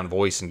have to be on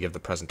voice and give the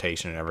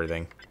presentation and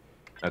everything.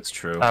 That's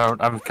true.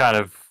 I'm kind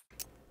of.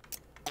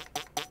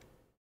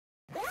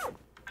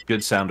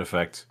 Good sound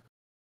effect.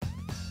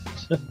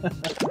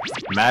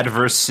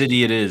 Madverse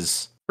City it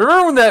is.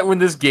 Remember when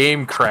this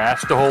game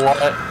crashed a whole lot?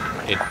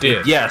 It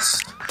did.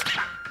 Yes.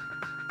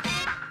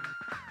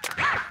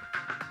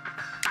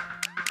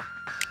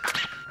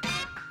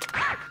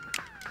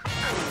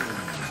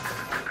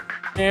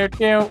 Pew,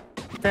 pew,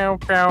 pew,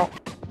 pew. All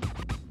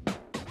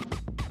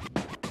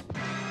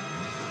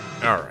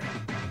right.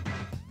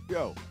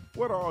 Yo,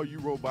 what are all you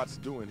robots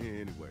doing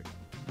here anyway?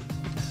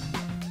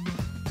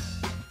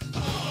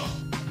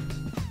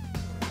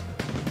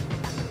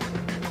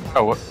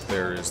 Oh, what?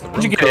 There is the room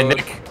Where'd you get in, code.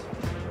 Nick?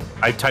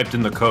 I typed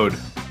in the code.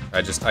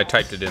 I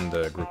typed it in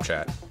the group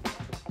chat.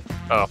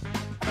 Oh.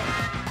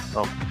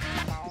 Oh.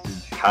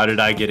 How did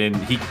I get in?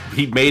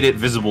 He made it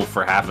visible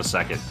for half a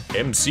second.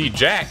 MC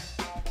Jack.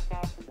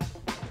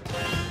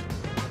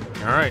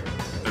 All right.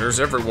 There's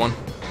everyone.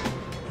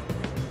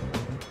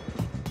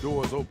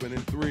 Doors open in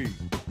 3,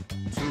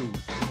 2,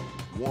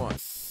 1.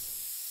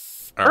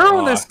 Remember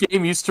when this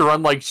game used to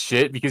run like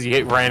shit because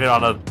you ran it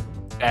on a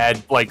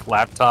bad like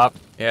laptop?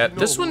 Yeah,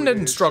 this one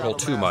didn't struggle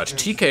too much.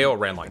 TKO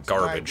ran like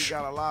garbage.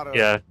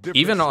 Yeah.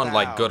 Even on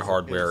like good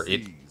hardware,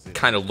 it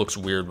kind of looks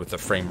weird with the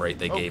frame rate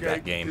they gave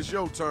that game. It's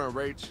your turn,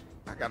 Rach.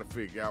 I gotta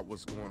figure out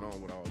what's going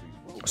on with all these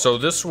robots. So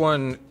this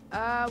one,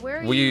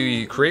 where are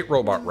we create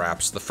robot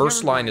raps. The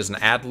first line is an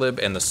ad lib,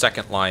 and the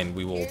second line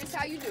we will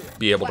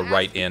be able to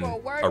write in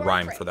a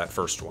rhyme for that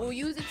first one. We'll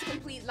use it to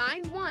complete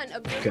line 1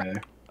 of your Okay.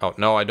 Oh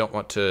no, I don't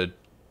want to.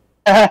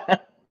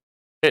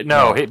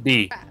 Hit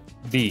B.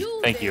 B.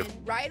 Thank you.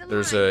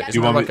 There's a. Is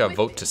there like a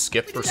vote to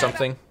skip or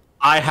something?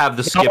 I have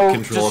the skip No,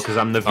 control because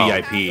I'm the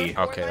VIP.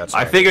 Okay, that's.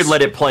 I figured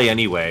let it play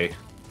anyway.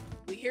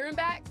 We hear him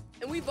back,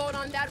 and we vote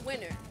on that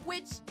winner,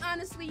 which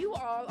honestly you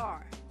all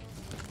are.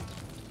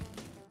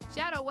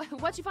 Shadow,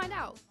 what'd you find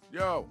out?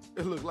 Yo,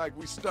 it looked like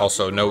we stuck.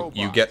 Also, with the note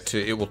you robots. get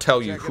to. It will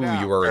tell you Check who it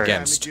out. you are Time to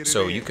against, get it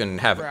so in. you can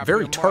have Grab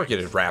very your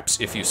targeted mics. raps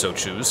if you so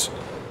choose.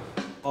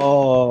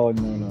 Oh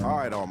no. All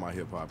right, all my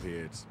hip hop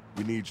heads.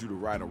 We need you to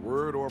write a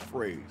word or a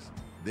phrase,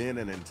 then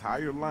an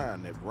entire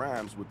line that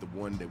rhymes with the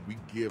one that we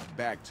give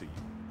back to you.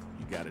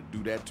 You got to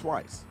do that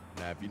twice.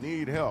 Now, if you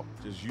need help,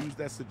 just use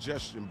that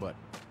suggestion button.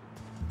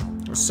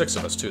 There's 6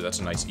 of us too. That's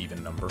a nice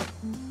even number.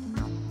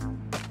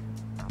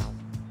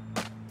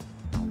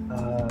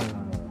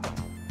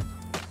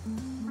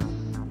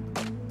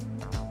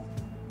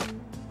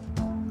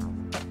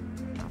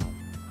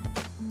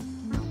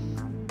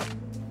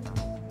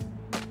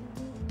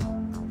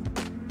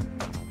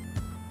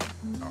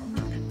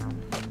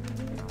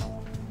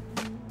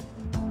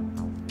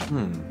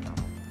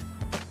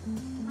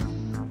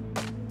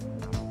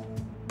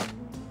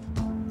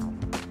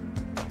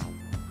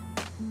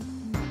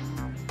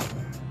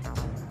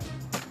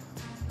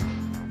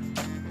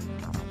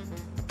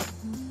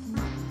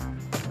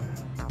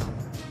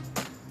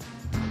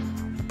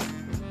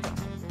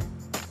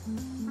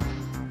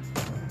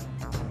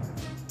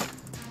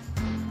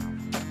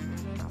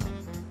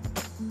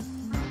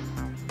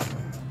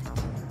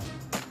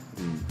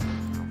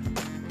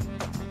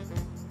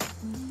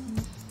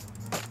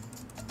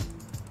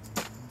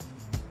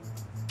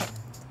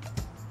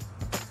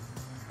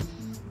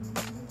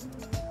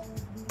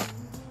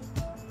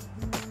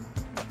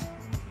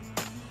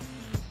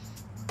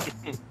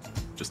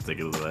 Just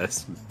thinking of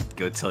this.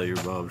 Go tell your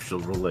mom, she'll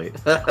relate.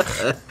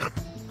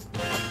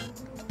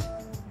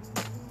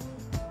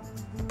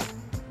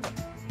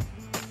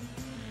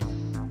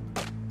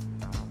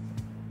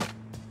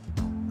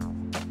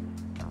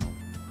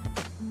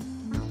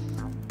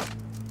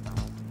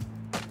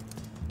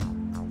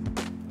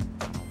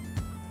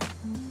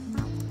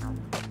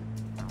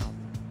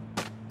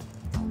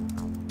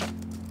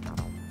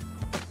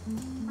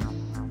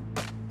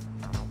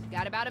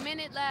 Got about a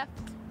minute left.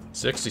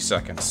 60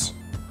 seconds.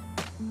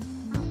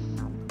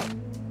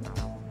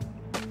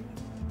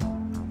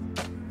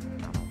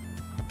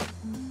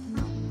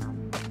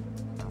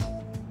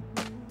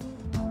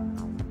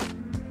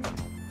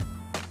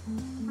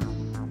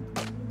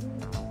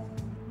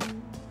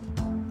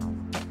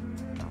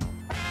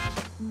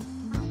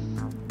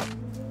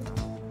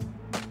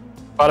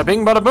 Bada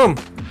bing, bada boom.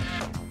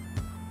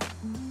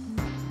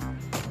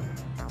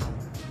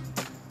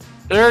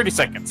 30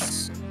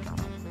 seconds.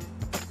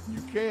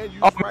 You can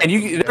use Oh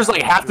man, there's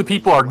like half the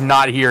people are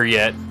not here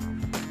yet.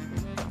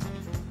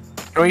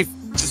 Can we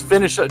just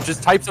finish?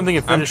 Just type something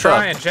and I'm finish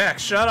trying, Jack.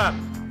 Shut up.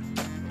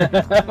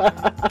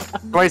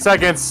 up. 20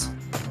 seconds.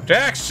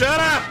 Jack,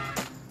 shut up.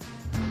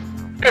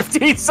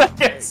 15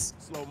 seconds.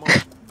 Slow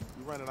motion.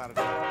 You're running out of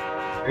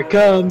time. Here it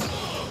comes.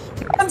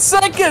 10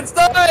 seconds.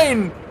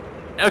 9.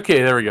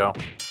 Okay, there we go.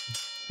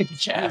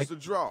 Here's the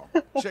draw.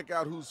 Check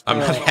out who's. I'm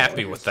not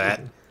happy with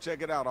that.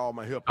 Check it out, all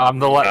my hip. I'm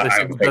the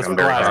last. This All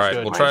right,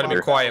 we'll try to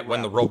be quiet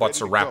when the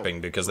robots are rapping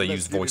because they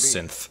use voice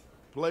synth.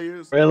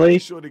 Players, Really? be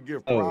sure to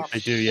give Oh, props. I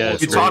do, yes.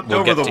 You We'll talked get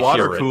over the to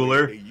water hear it.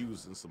 cooler. They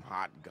using some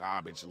hot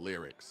garbage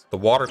lyrics. The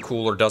water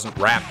cooler doesn't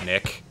rap,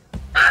 Nick.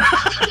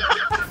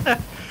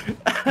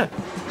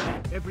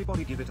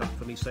 Everybody give it up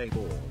for me, say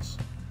balls.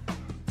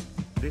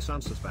 This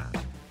answer's bad.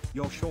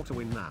 You're sure to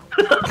win now.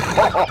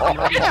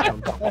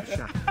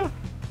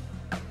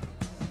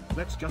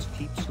 Let's just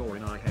keep score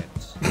in our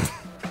heads.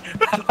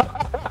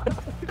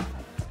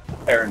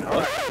 Fair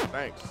enough.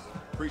 Thanks.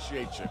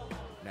 Appreciate you.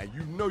 Now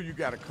you know you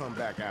gotta come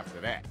back after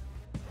that.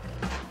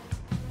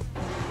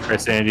 All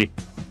right, Sandy.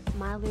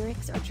 My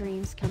lyrics or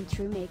dreams come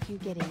true make you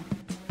giddy.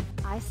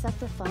 I suck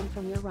the fun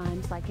from your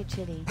rhymes like a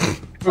chitty.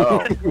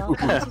 Oh.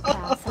 Welcome to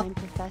class, I'm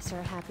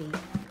Professor Happy.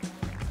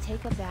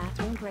 Take a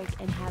bathroom break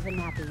and have a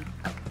nappy.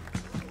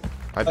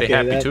 I'd be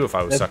happy too if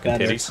I was sucking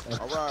titties.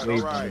 Alright,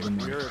 we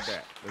heard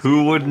that.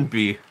 Who wouldn't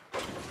be?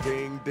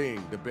 Ding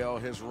ding, the bell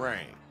has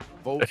rang.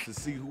 Vote to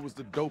see who was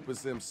the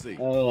dopest MC.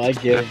 Oh, I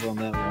give on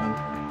that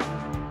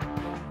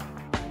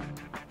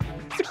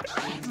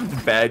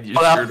one. Bad,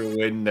 you're sure to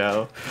win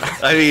now.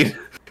 I mean,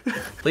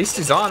 at least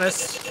he's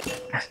honest.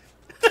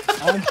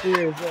 I'm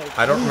serious.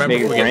 I don't remember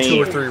if we get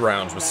 2 or 3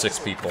 rounds with 6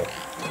 people.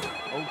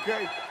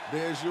 Okay,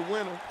 there's your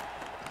winner.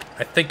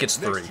 I think it's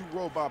 3. Next 2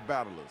 robot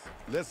battlers.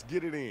 Let's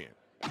get it in.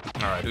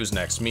 Alright, who's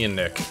next? Me and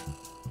Nick.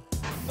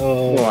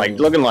 Oh,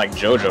 looking like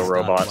JoJo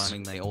robots.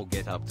 Climbing, they all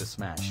get up to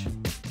smash.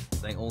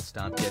 They all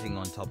start getting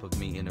on top of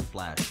me in a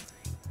flash.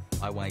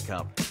 I wake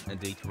up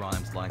and eat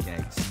rhymes like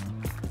eggs.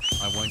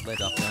 I won't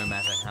let up no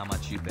matter how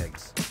much you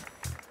begs.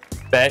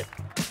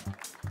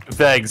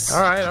 Begs.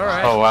 All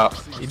right. Oh wow.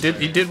 He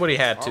did what he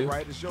had to. All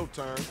right, it's your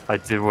turn. I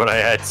did what I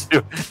had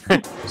to.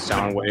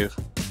 Sound wave.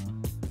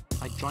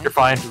 I drive You're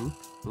fine. through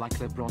like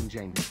LeBron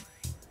James.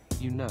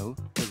 You know,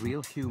 the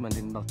real human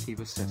in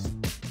multiverses.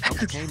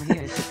 I came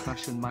here to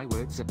fashion my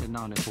words at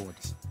banana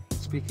boards.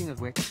 Speaking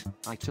of which,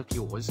 I took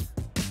yours.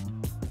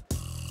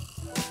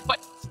 What?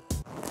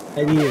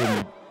 I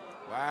didn't.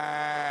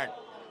 Whack.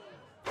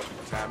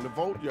 Time to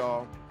vote,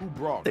 y'all. Who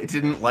brought they it?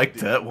 didn't like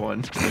that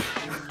one.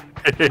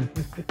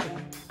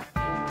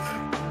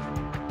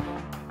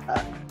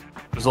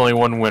 There's only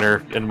one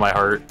winner in my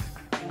heart.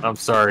 I'm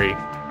sorry.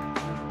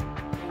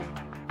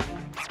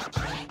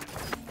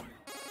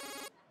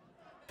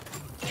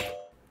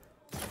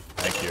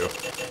 Thank you.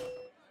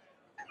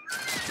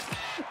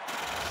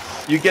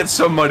 You get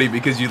some money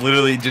because you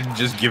literally didn't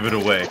just give it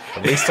away.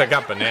 At least I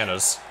got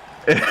bananas.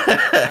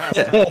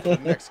 The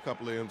next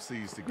couple of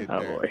MCs to get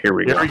there. Boy, here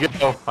we go. Here we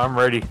go. I'm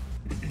ready.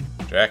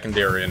 Jack and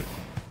Darian.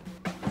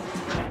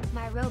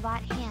 My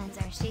robot hands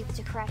are shaped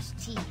to crush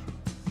teeth.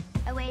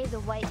 I wave the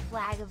white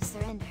flag of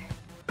surrender.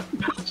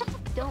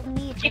 Don't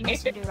need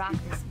permission to rock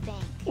this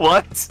bank.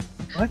 What?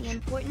 The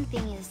important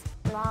thing is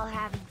we're all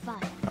having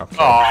fun. Okay.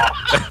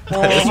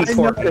 That is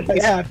important.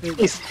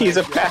 He's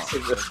a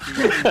pacifist.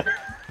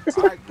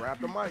 Alright, grab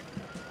the mic.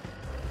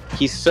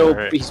 He's so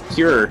Right. he's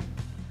pure.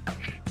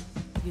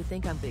 You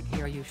think I'm big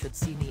here, you should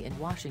see me in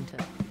Washington.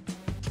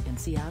 In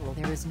Seattle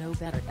there is no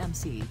better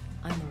MC,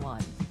 I'm the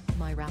one.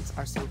 My raps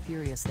are so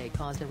furious they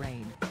cause the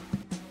rain.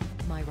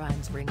 My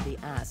rhymes bring the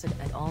acid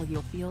and all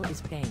you'll feel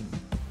is pain.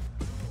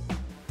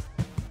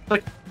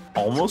 Like,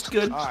 almost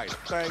good. Alright,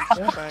 thanks.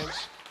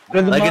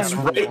 Like, it's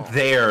right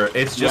there.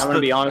 It's just I'm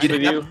gonna be honest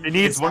with you. It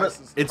needs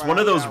it's one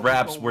of those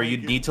raps where you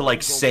need to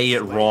like say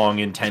it wrong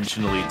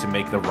intentionally to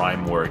make the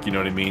rhyme work. You know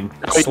what I mean?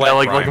 Yeah,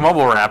 like a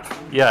mumble rap.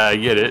 Yeah, I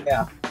get it.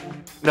 Yeah.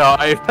 No,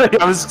 I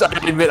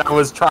admit I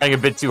was trying a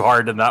bit too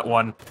hard in that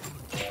one.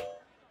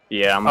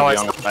 Yeah, I'm gonna be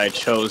honest. I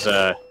chose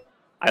I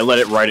let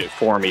it write it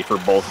for me for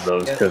both of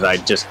those because I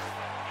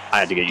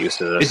had to get used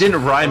to this. It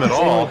didn't rhyme at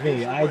all.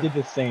 Hey, I did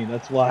the same.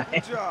 That's why.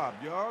 Good job,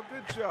 y'all.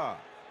 Good job.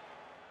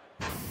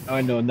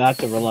 I know not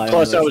to rely on.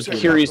 Plus, I this. was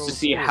curious to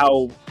see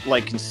how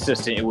like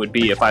consistent it would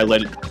be if I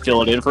let it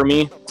fill it in for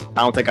me.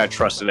 I don't think I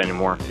trust it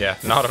anymore. Yeah,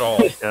 not at all.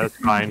 Yeah, that's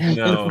fine.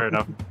 No. Fair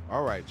enough.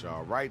 Alright,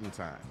 y'all. Writing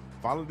time.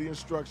 Follow the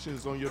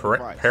instructions on your Par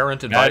device.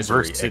 parent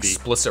advisory. Adversity.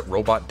 Explicit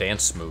robot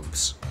dance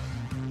moves.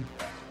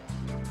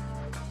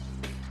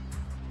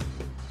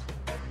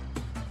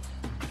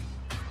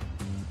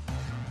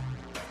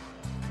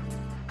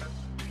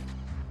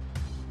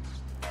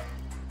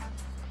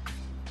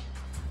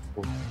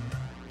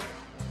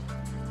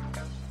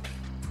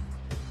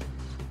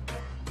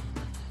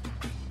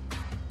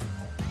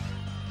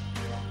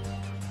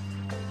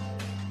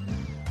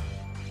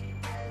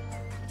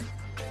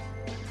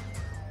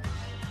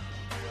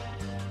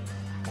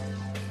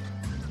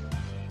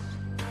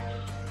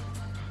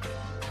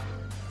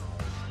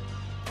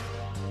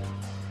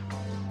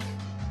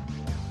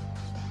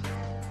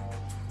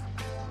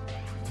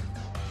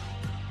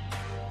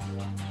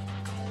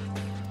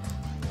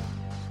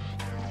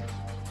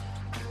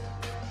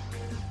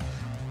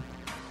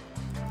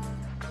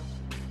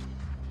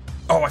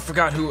 Oh, I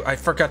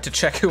forgot to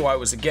check who I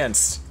was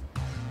against.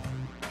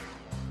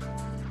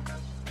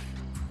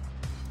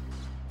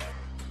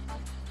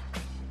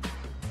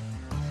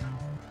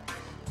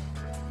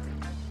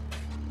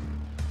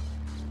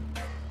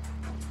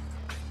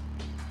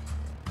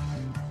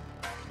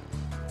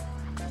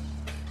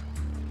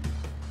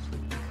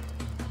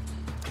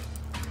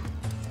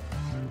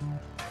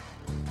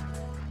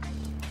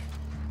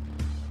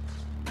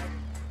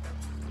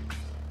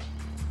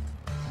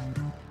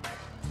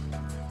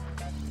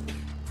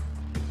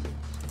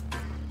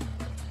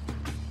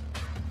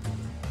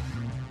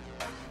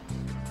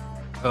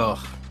 Ugh.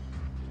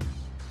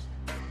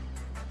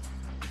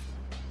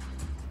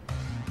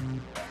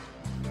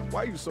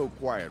 Why you so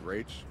quiet,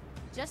 Rach?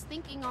 Just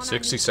thinking on 60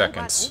 our new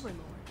seconds. robot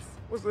overlords.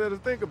 What's there to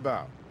think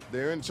about?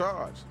 They're in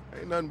charge.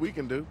 Ain't nothing we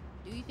can do.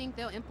 Do you think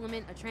they'll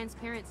implement a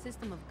transparent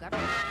system of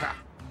government? Ha!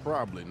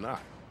 Probably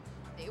not.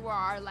 They were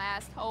our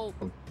last hope.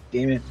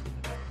 Damn it.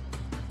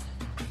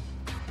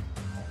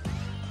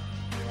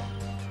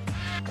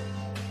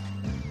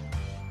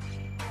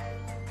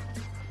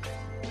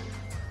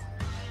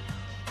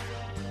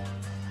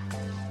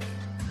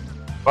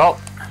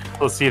 Well,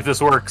 let's see if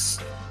this works.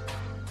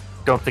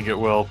 Don't think it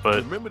will,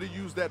 but Remember to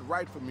use that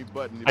right for me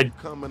button if you're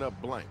coming up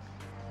blank.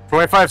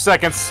 25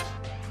 seconds.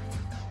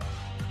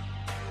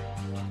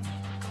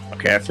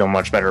 Okay, I feel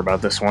much better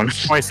about this one.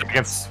 20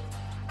 seconds.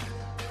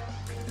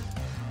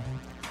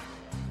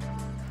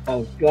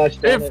 Oh gosh.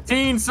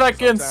 15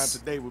 seconds.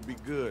 Sometime today would be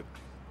good.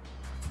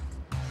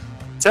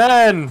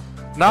 10,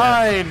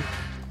 9,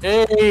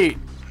 8,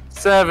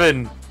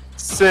 7,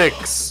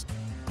 6,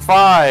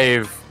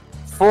 5,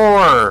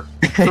 4,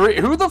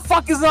 3. Who the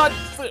fuck is not?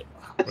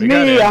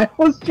 Me, I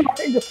was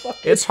trying to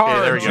fucking... It's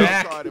hard, there we go.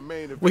 Jack.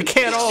 We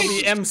can't all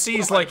be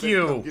MCs like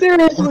you.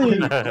 Seriously!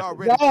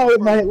 No,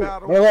 my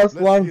last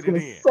line's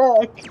gonna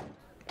suck.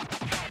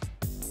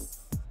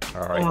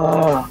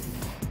 Alright.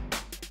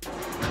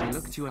 I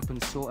looked you up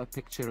and saw a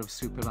picture of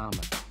Super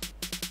Armor.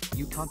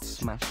 You can't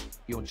smash,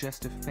 you're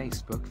just a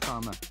Facebook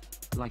farmer.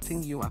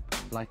 Lighting you up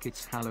like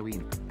it's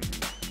Halloween.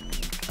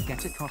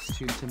 Get a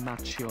costume to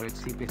match your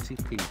itsy bitty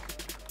peak.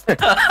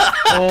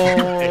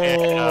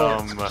 Oh,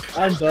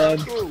 I'm done.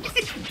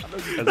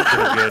 That's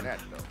pretty good.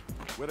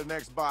 Where the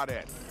next bot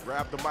at?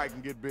 Grab the mic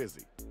and get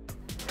busy.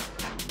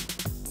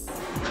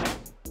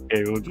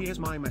 Here's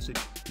my message.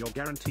 You're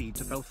guaranteed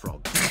to fell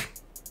frog.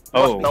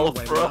 Oh,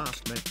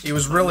 he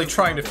was really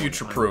trying to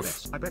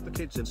future-proof. I bet the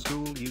kids in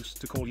school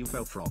used to call you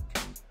fell frog.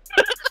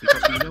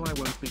 Because you know I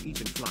won't be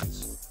eating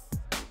flies.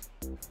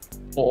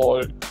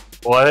 Boy.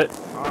 What?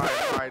 All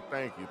right,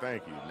 thank you.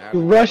 Now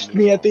You rushed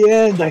me at the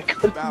end. I the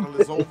couldn't. battle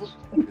is over.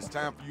 It's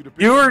time for you to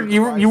pick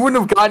You wouldn't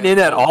have gotten in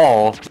at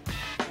all.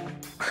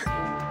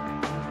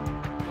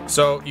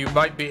 So you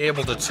might be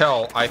able to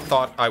tell I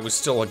thought I was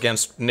still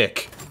against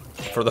Nick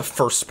for the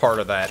first part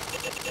of that.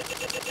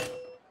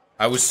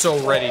 I was so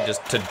ready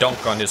to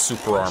dunk on his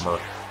super armor.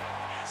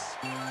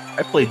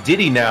 I play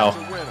Diddy now.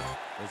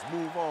 Let's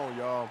move on,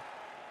 y'all.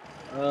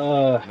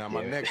 Now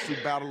my next two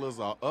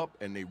battlers are up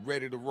and they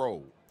ready to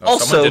roll. Oh,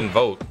 someone didn't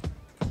vote.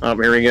 Oh,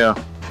 here we go.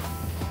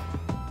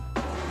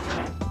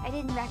 I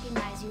didn't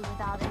recognize you with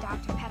all the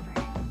Dr.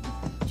 Pepper.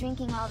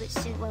 Drinking all that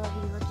shit will have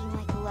you looking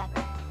like a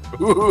leper.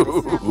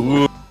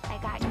 Ooh. I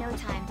got no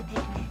time to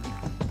picnic.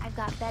 I've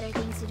got better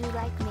things to do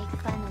like make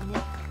fun of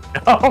Nick.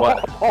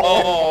 What?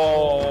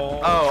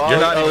 Oh, you're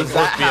not even is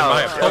supposed that to be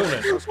my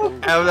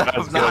opponent.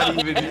 I'm not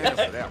even.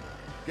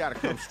 Gotta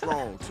come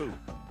strong too.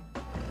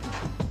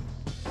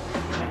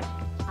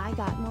 I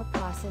got more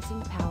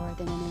processing power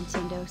than a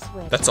Nintendo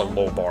Switch. That's a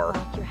low bar.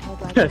 Lock your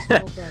head like a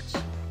little bitch.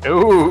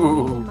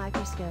 Ooh. In the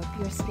microscope,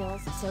 your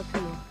skills so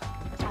cool.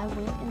 I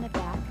went in the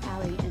back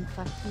alley and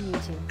fucked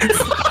Mewtwo.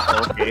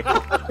 Okay.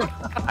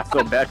 I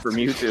feel bad for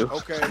Mewtwo.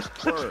 Okay,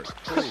 word,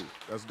 cool,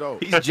 that's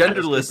dope. He's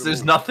genderless.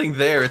 There's nothing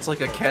there. It's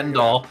like a Ken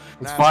doll.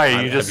 It's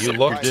fine. You just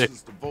looked. To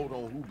vote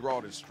on who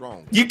brought it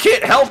strong. You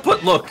can't help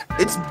but look.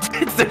 It's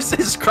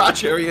his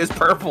crotch area is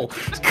purple.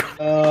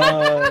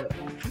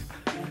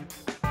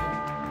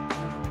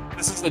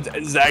 This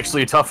is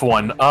actually a tough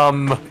one.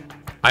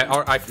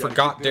 I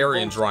forgot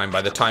Darian's rhyme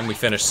by the time we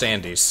finished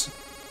Sandy's.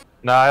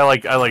 No, I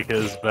like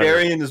his better.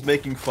 Darian is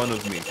making fun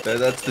of me.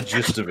 That's the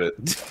gist of it.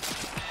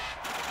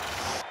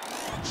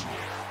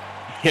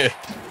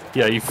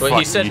 Yeah, you. But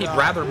he said he'd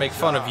rather make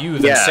fun of you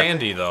than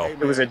Sandy, though. It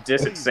was a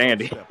diss at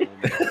Sandy.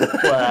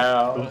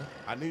 Wow.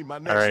 I need my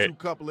next two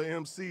couple of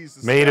MCs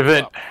to Main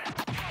event.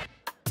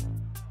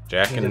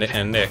 Jack and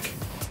Nick.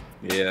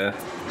 Yeah.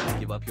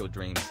 Give up your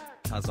dreams,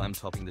 cause I'm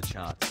topping the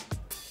charts.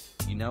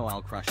 You know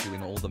I'll crush you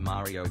in all the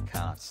Mario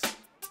Karts.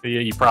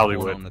 Yeah, you probably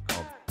Born would. On the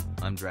cob.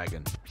 I'm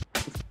Dragon.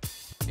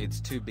 It's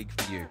too big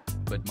for you,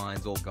 but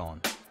mine's all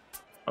gone.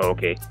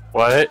 Okay.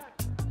 What?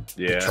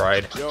 Yeah.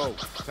 Tried. Yo,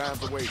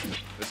 time's a wasting.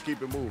 Let's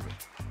keep it moving.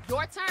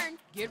 Your turn.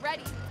 Get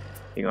ready.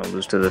 You're gonna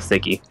lose to the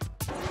thicky.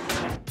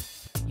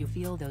 You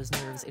feel those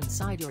nerves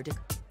inside your dick.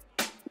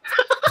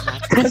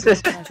 That's the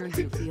pleasure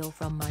you feel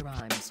from my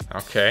rhymes.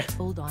 Okay.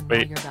 Hold on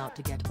while you're about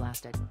to get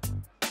blasted.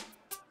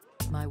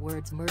 My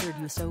words murdered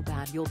you so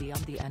bad you'll be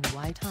on the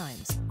NY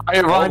Times. I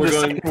rhymed the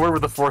second word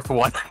with the fourth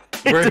one.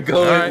 We're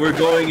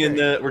going in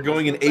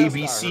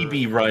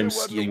ABCB rhyme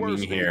scheming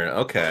here.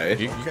 Okay.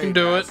 You can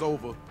do it.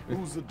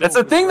 That's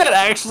a thing that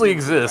actually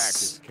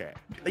exists.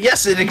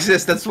 Yes, it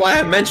exists. That's why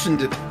I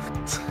mentioned it.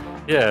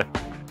 Yeah.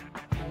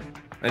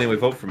 Anyway,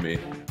 vote for me.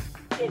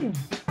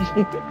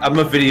 I'm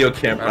a video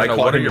camera. I call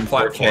what are him your in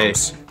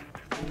 4K.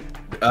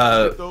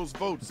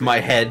 platforms? My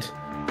head.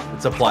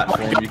 It's a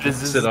platform. You can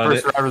This is sit the on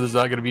first it. round where there's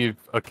not gonna be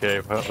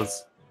okay. Well,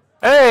 let's...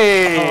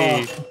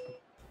 Hey!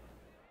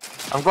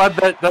 I'm glad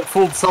that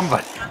fooled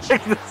somebody.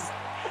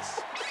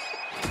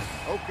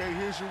 Okay,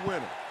 here's your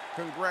winner.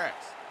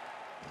 Congrats.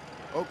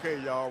 Okay,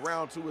 y'all,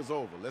 round 2 is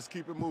over. Let's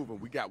keep it moving.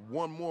 We got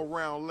one more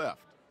round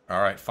left.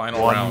 All right,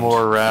 final One round.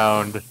 more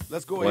round.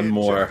 Let's go One ahead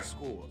more. and check the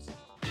scores.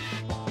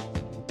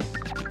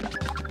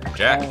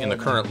 Jack in the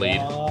current lead.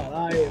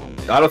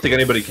 I don't think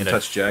anybody can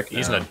touch Jack.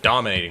 He's now. in a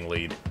dominating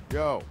lead.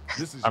 Yo,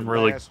 this is I'm your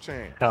really. last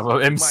chance. I'm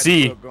an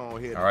MC. Go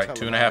ahead All right, and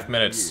tell 2.5 them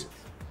minutes.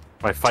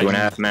 My fight.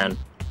 2.5 men.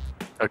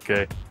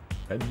 Okay.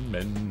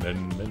 Men.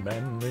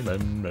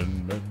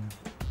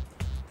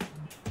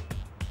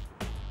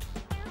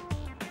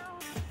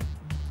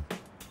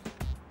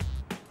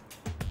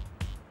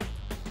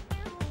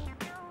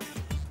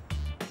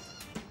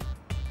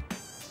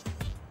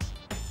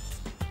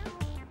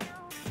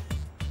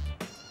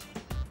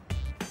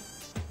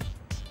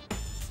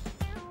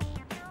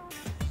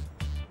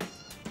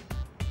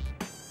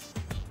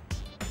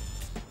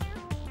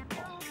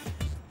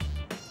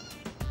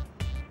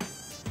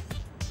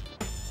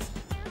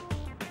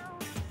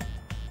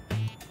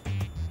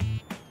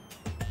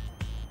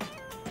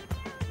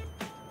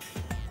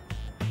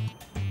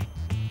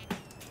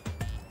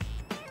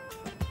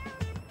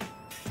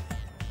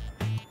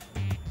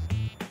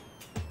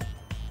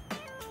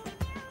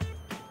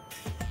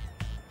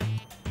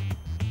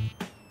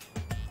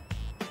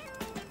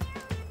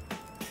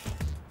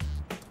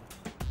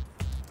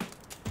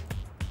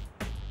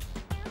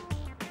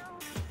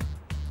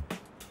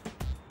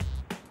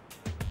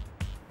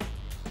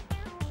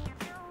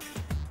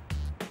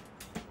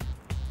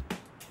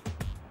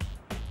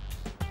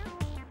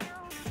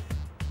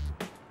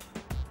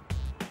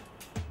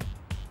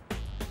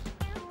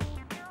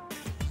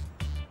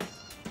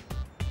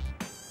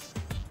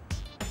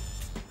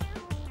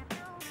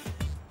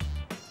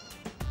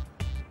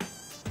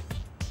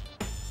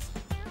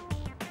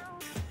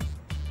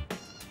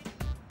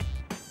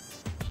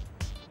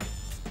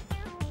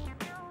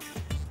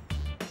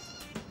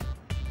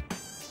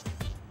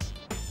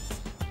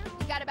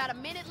 You got about a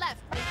minute left.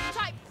 Make your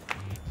type.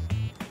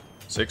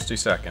 60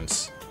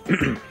 seconds.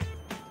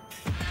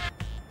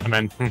 I'm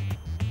in.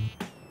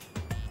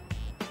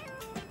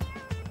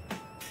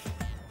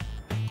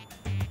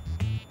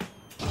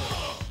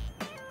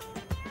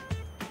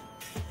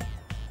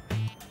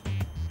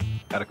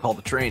 Gotta call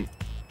the train.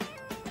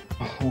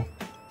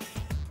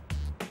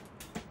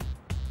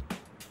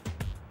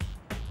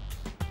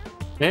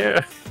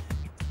 Yeah.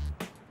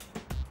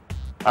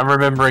 I'm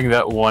remembering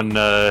that one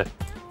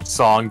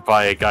song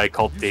by a guy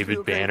called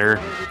David Banner,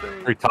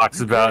 where he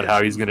talks about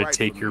how he's gonna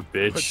take your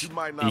bitch.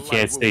 He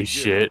can't say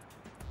shit.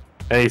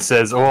 And he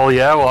says, "Oh well,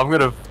 yeah, well I'm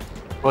gonna,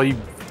 well you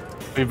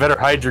better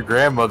hide your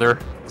grandmother,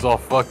 cause I'll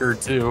fuck her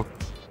too."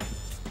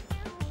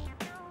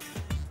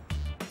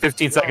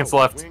 15 seconds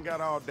left. We ain't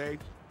got all day.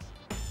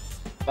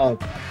 Oh,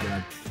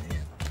 God.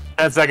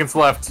 10 seconds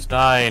left.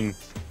 9,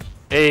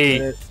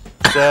 8,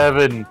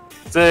 7,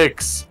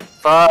 6,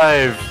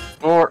 5,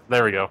 4.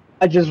 There we go.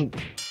 I just.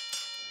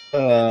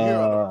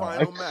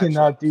 I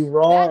cannot do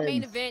wrong. That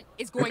main event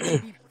is going to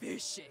be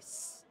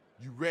vicious.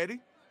 You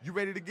ready? You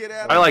ready to get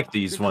at it? I like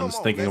these ones.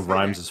 Thinking of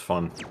rhymes is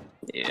fun.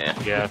 Yeah.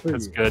 Yeah,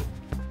 that's good.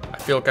 I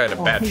feel like I had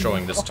a bad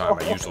showing this time.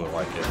 I usually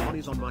like it.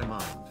 Money's on my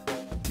mind.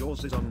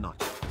 Yours is on not.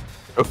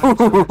 Ooh.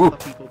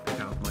 People pick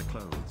out my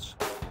clothes.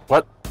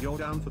 What? You're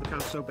down for the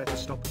count, so better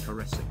stop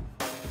caressing.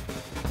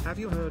 Have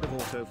you heard of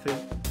autofill?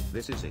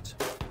 This is it.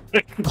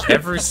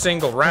 Every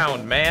single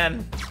round,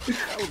 man.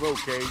 That was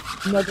okay.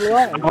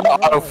 I'll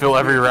autofill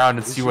every round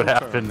and see what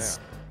happens.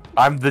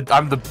 I'm the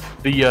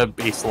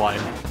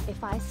baseline.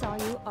 If I saw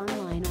you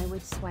online, I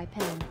would swipe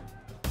in.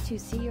 To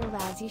see your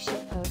lousy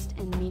shitpost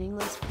and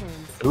meaningless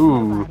pins.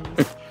 Ooh.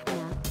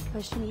 Nah,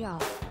 push me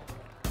off.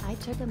 I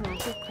took a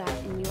massive crap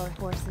in your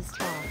horse's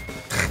trough.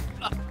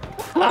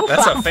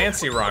 That's a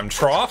fancy rhyme,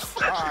 trough.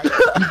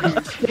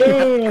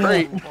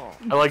 Great.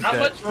 I like How that.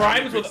 much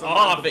rhymes with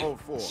off?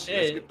 Let's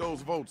Shit. get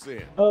those votes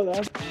in. Oh,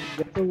 that's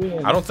a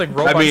win. I don't think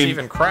robots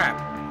even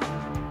crap.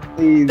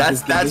 Please,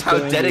 That's how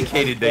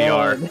dedicated they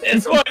are.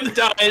 This one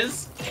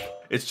does.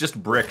 It's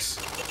just bricks.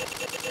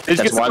 It's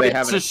That's just why they it's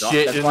have an just exhaust-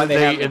 shit, that's and why then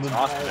they have they an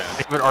exhaust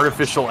fan. have an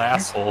artificial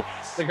asshole.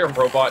 It's like a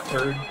robot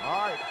turd. All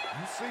right,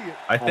 you see it.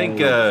 I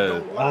think.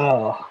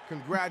 Oh.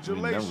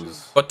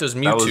 Congratulations. What does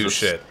That was Mewtwo a-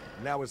 shit?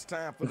 Now it's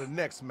time for the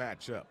next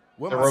matchup.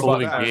 Where The my robot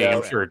Living guys game,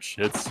 at? sure it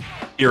shits.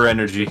 Your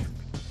energy.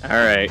 All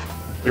right.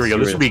 Here we go.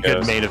 This see would be where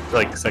good this main of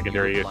like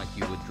secondary. You look like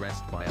you were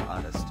dressed by an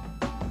artist.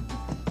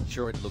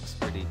 Sure, it looks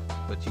pretty,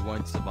 but you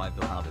won't survive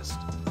the hardest.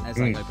 As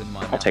I open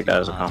my I'll take that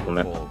as a mouth, you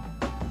compliment. fall.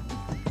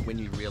 When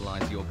you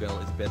realize your girl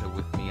is better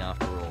with me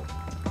after all.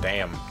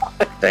 Damn.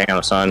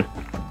 Damn, son.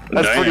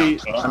 That's Damn. pretty.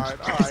 All right.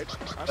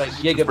 Like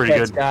pretty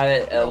Gigapet's good. got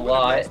it a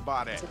lot.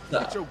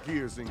 Put your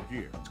gears in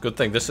gear. It's a good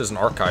thing this is an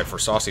archive for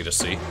Saucy to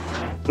see.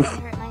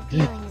 Hurt my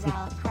feelings,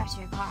 I'll crush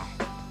your car.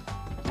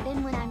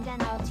 Then when I'm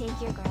done, I'll take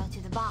your girl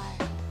to the bar.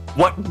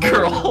 What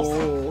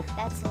girl?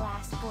 That's the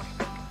last sport.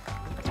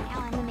 Now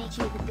I'm gonna make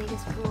you the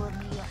biggest fool of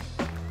New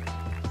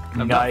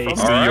York. Nice.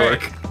 New All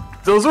York.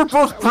 right. Those are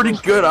both pretty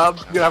good. I'm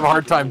gonna have a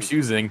hard time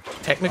choosing.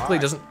 Technically,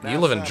 doesn't you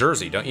live in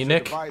Jersey, don't you,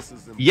 Nick?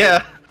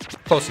 Yeah.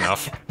 Close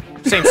enough.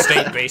 Same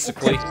state,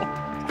 basically.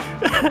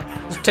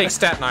 Take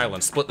Staten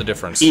Island, split the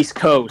difference. East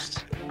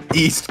Coast.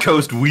 East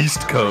Coast,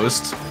 West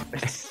Coast.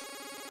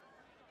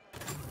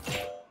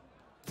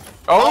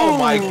 Oh, Oh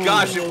my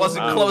gosh, it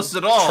wasn't close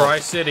at all.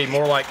 Tri-City,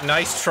 more like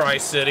nice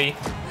Tri-City.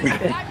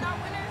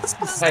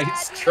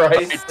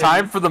 It's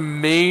time for the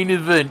main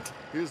event.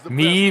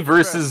 Me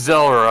versus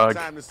Xelrog.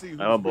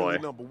 Oh boy.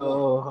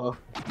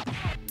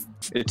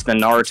 It's the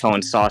Naruto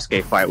and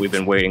Sasuke fight we've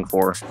been waiting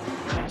for.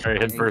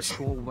 Alright, head first.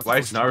 Why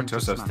is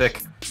Naruto so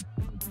thick?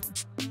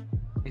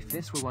 If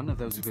this were one of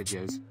those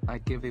videos,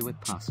 I'd give you a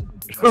pass.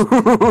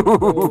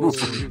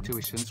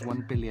 Tuition's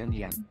 1 billion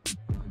yen.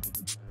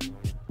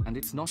 And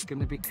it's not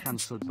gonna be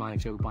cancelled by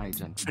Joe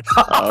Biden.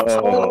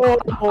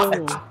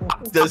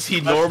 Does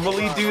he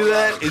normally do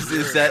that?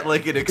 Is that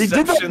like an exception?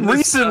 He did that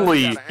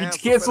recently. He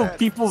canceled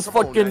people's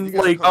fucking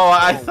like. Oh,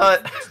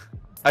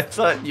 I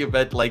thought you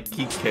meant like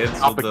he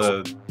canceled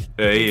the.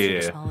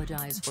 Yeah.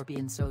 Apologize for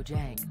being so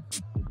jank.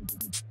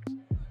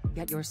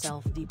 Get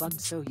yourself debugged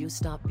so you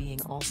stop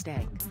being all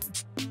stank.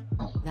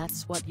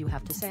 That's what you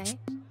have to say?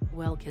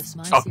 Well, kiss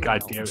my cereal.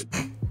 God damn it.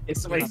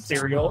 It's my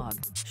cereal.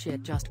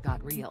 Shit just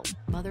got real.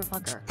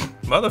 Motherfucker.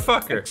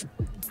 Motherfucker.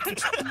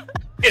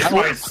 It's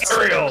my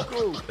cereal.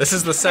 This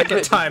is the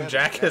second time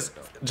Jack has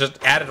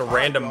just added a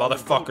random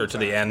motherfucker to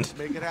the end.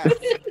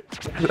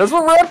 That's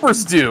what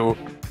rappers do.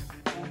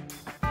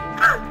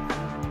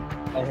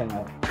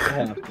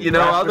 You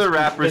know, other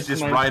rappers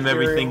just rhyme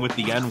everything with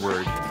the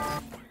N-word.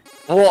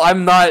 Well,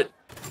 I'm not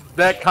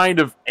that kind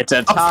of. It's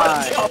a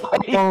tie.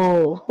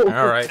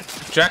 Alright.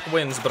 Jack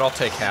wins, but I'll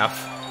take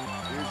half.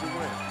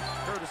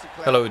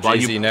 Hello,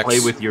 Jay-Z next. Play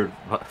with your,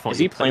 is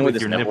he playing with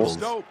his nipples?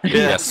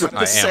 Yes,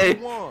 I am.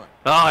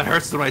 Oh, it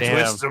hurts when I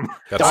twist them.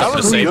 Got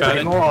something to say about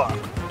it?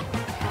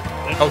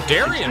 Oh,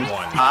 Darian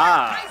won.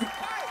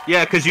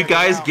 Yeah, because you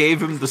guys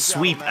gave him the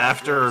sweep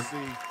after.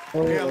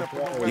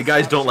 You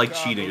guys don't like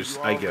cheaters.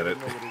 I get it.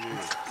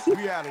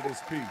 We out of this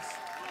piece.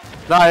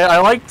 No, I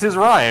liked his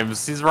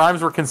rhymes. His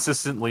rhymes were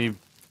consistently.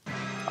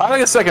 I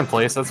like a second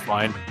place. That's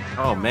fine.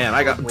 Oh man,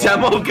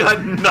 Demo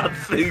got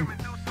nothing.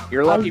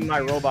 You're lucky my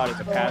robot is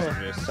a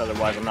pacifist,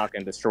 otherwise I'm not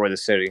going to destroy the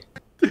city.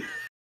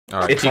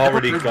 Right. It's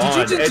already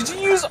gone. Did you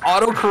use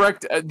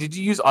autocorrect? Did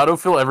you use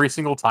autofill every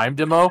single time,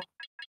 Demo?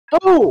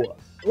 Oh,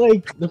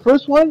 like the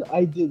first one,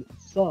 I did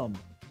some.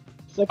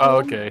 Second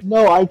okay. One,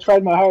 no, I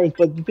tried my hardest,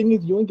 but the thing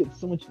is, you only get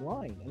so much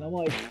line, and I'm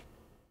like,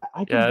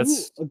 I can do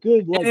a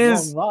good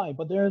long line,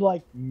 but they're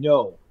like,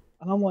 no,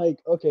 and I'm like,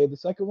 okay. The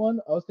second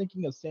one, I was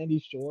thinking of Sandy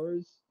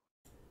Shores,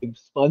 like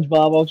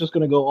SpongeBob. I was just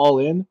gonna go all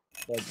in,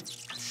 but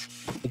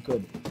I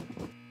couldn't.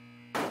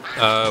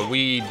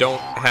 We don't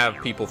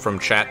have people from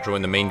chat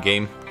join the main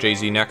game.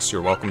 Jay-Z next.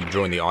 You're welcome to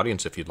join the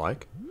audience if you'd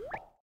like.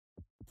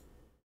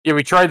 Yeah,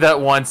 we tried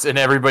that once, and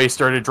everybody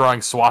started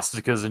drawing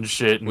swastikas and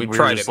shit. And we were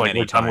tried just it like,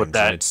 many times, with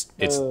that. and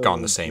it's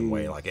gone the same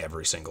way like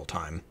every single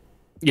time.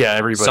 Yeah,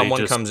 everybody.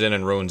 Someone comes in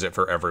and ruins it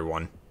for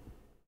everyone.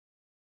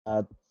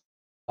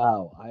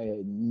 Wow,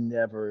 I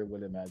never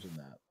would imagine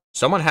that.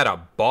 Someone had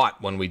a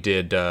bot when we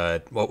did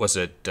what was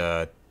it,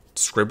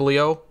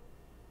 Scriblio,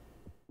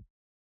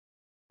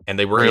 and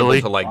they were able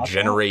to like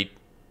generate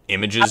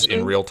images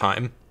in real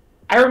time.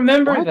 I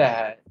remember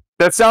that.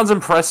 That sounds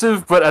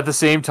impressive, but at the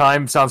same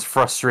time, sounds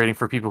frustrating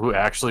for people who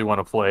actually want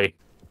to play.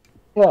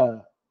 Yeah,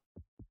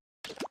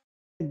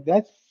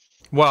 that's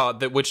well,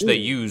 which they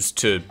use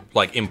to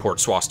like import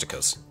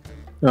swastikas.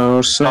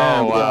 Oh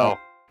snap! Oh wow,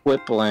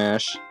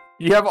 whiplash!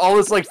 You have all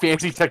this like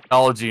fancy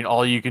technology, and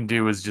all you can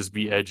do is just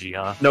be edgy,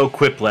 huh? No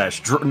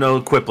quiplash.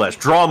 No quiplash.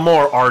 Draw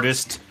more,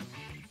 artist.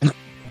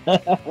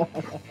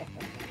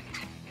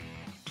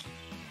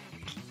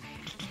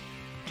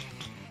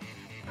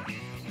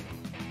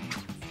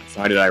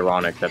 I find it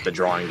ironic that the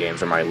drawing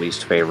games are my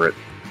least favorite.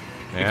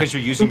 Yeah. Because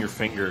you're using your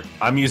finger.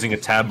 I'm using a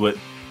tablet.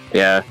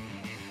 Yeah.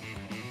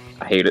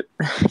 I hate it.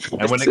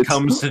 And when it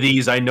comes to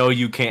these, I know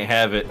you can't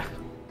have it.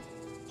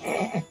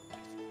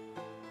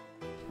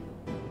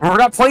 We're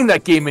not playing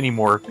that game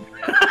anymore.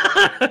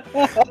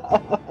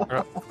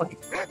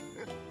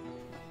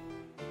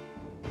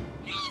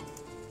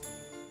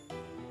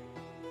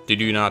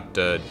 Did you not,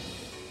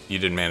 you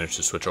didn't manage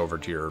to switch over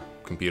to your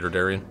computer,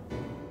 Darian?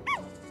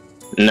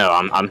 No,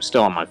 I'm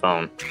still on my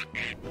phone.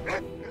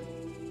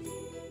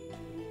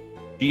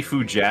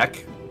 Shifu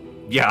Jack?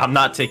 Yeah, I'm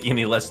not taking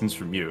any lessons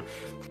from you.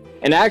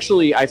 And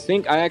actually, I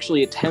think I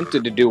actually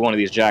attempted to do one of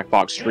these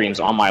Jackbox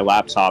streams on my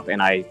laptop,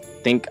 and I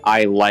think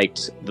I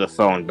liked the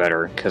phone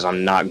better, because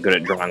I'm not good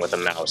at drawing with a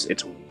mouse.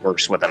 It's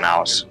worse with a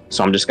mouse.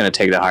 So I'm just going to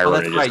take the higher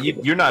road. That's right.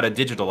 You're not a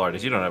digital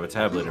artist. You don't have a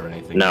tablet or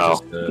anything. No,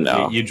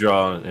 no. You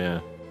draw, yeah.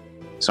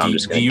 So I'm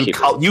just going to keep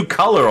it. You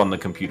color on the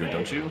computer,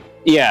 don't you?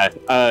 Yeah,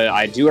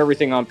 I do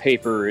everything on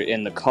paper,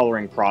 and the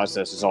coloring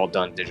process is all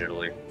done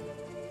digitally.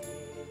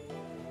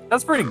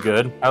 That's pretty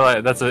good. I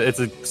like it's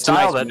a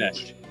style that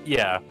mesh.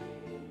 Yeah.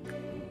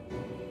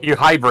 You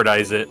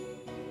hybridize it.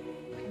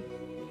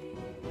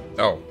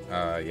 Oh,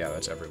 yeah,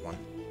 that's everyone.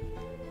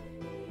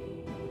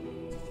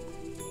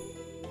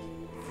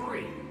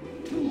 3,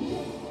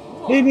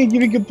 2. They didn't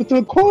even put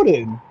the quote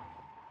in.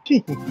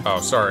 Jeez. Oh,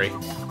 sorry.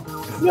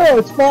 No,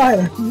 it's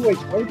fine. Wait,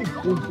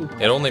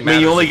 it only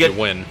matters if you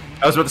win.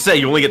 I was about to say,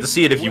 you only get to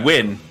see it if you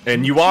win.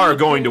 And you are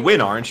going to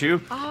win, aren't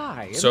you?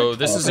 I So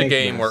this is a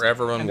game where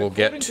everyone will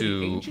get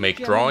to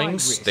make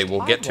drawings, they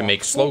will get to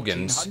make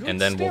slogans, and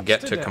then we'll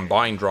get to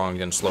combine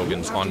drawings and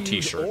slogans on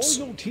t-shirts.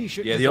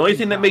 Yeah, the only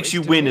thing that makes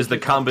you win is the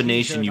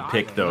combination you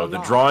pick, though. The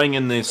drawing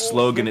and the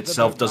slogan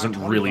itself doesn't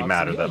really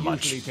matter that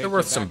much. They're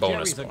worth some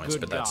bonus points,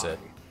 but that's it.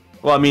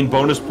 Well, I mean,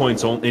 bonus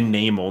points in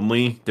name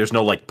only. There's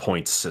no, like,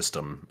 points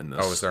system in this.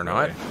 Oh, is there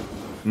not?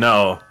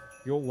 No.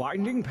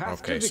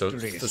 Okay, so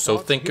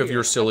think of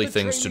your silly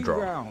things to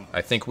draw.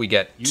 I think we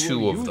get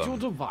 2 of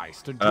them.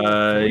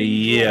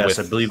 Yes,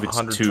 I believe it's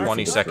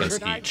 120 seconds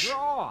each. Do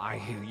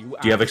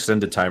you have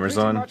extended timers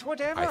on?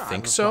 I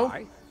think so.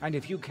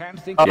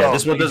 Yeah,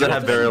 this one doesn't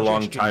have very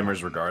long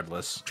timers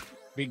regardless.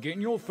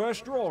 Begin your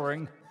first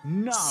drawing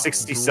now.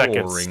 60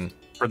 seconds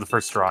for the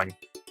first drawing.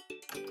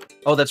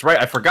 Oh, that's right.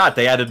 I forgot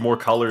they added more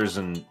colors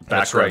and backgrounds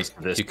That's right.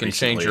 to this You can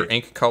recently. change your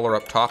ink color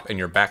up top and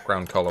your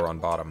background color on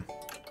bottom.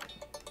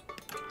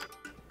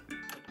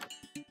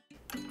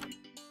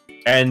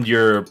 And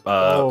your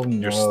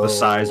the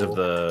size of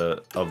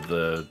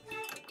the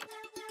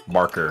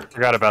marker.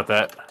 Forgot about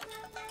that.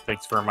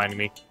 Thanks for reminding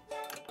me.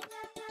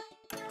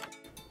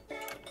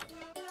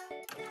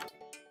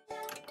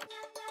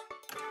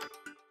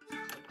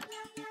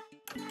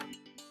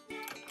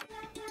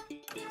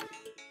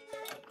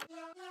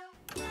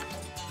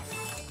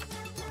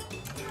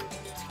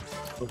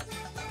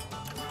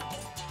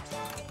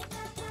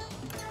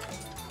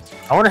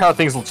 I wonder how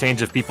things will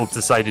change if people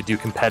decide to do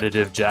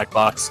competitive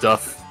Jackbox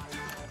stuff.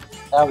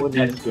 That would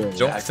be scary.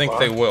 Don't think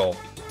they will.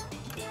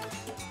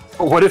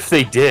 But what if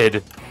they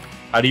did?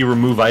 How do you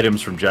remove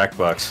items from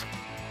Jackbox?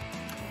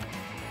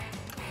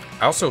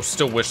 I also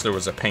still wish there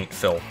was a paint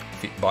fill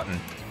button.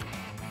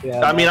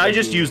 Yeah, I mean, I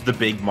just used the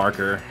big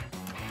marker.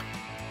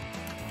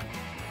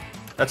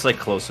 That's like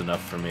close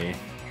enough for me.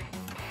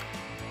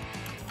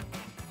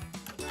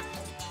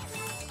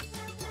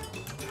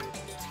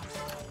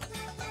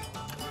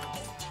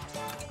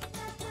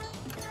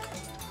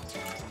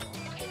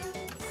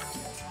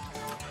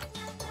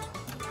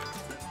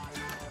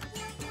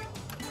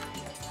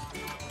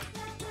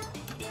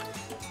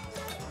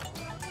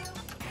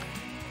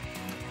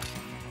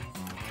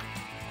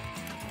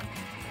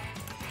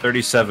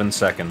 "37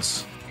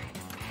 seconds.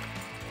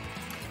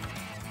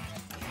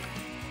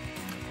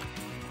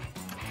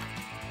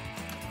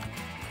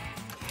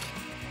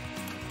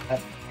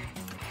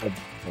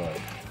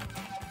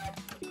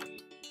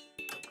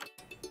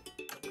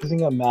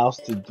 Using a mouse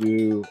to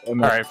do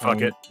MS Alright, fuck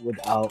Paint it.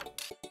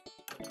 without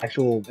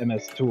actual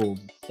MS tools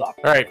suck.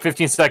 Alright,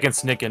 15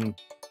 seconds, Nick, and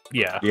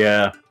yeah.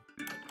 Yeah.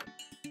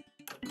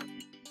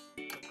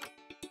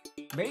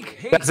 Make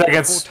haste 10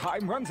 seconds. before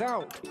time runs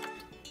out.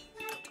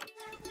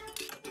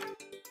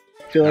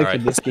 I feel like Alright.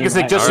 for this game, Just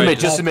submit, just I- submit,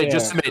 it's just not submit, fair.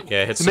 just submit.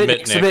 Yeah, hit submit,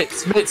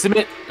 Nick.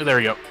 Submit. Oh, there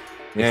we go.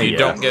 If you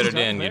don't get it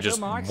in, you just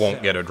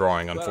won't get a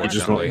drawing,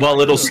 unfortunately. Well,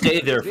 it'll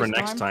stay there for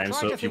next time,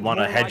 so if you want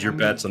to hedge your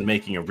bets on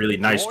making a really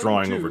nice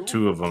drawing over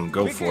 2 of them,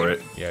 go for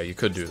it. Yeah, you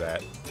could do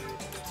that.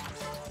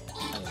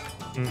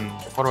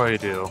 What do I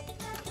do?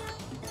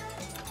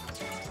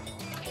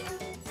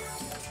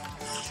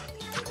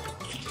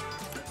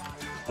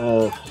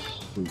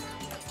 Shoot.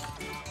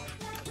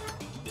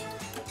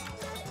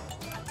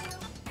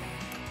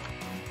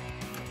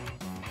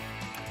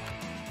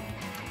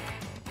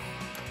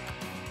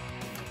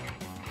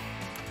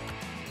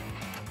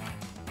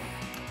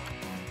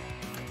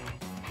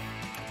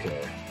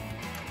 Okay.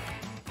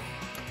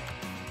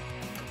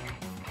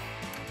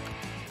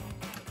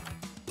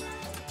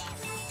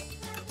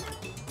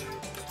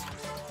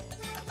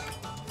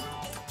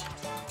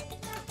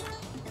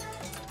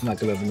 I'm not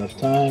gonna have enough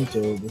time,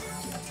 so this is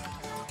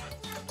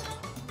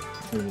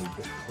really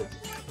difficult.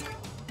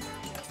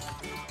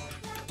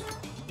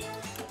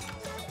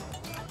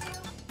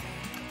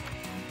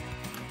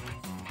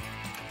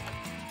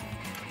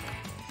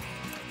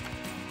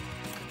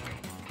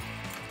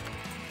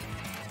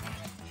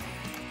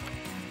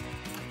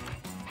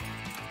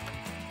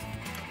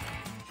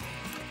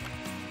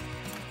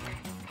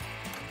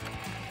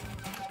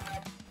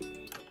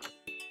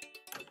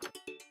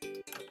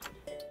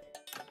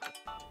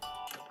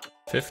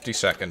 $50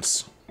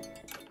 seconds.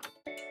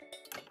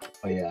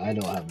 Oh yeah, I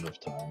don't have enough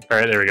time.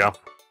 Alright, there we go.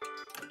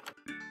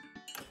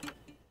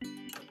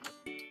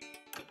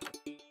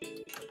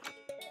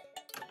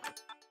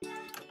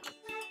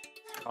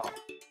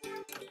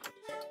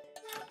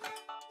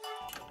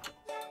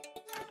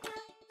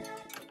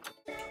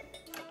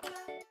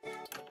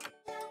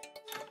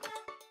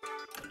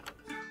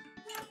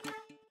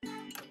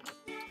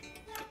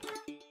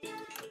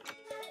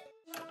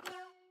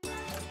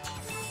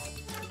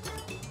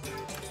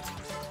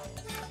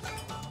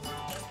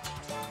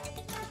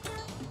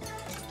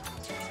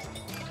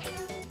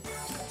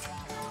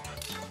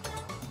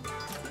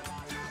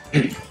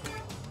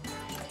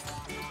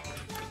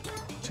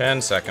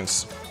 $10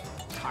 seconds.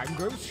 Time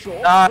grows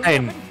short.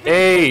 9,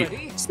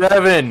 8,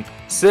 7,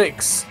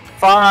 6,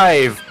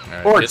 5,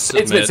 Alright, 4. hit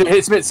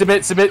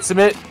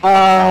Submit.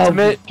 Oh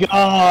Submit.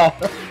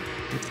 god!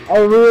 I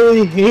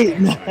really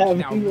hate not having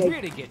Now like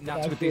really get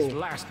nuts with this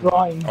last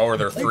drawing. Oh, are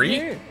there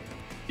 3?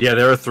 Yeah,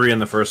 there are 3 in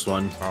the first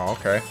one. Oh,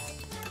 okay.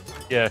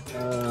 Yeah.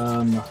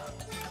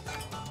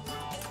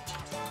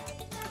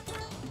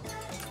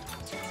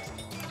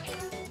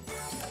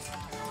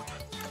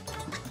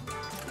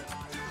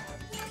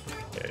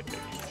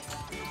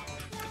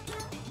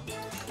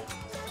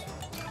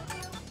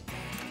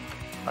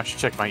 I should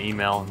check my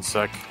email in a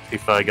sec, see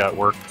if I got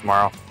work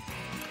tomorrow.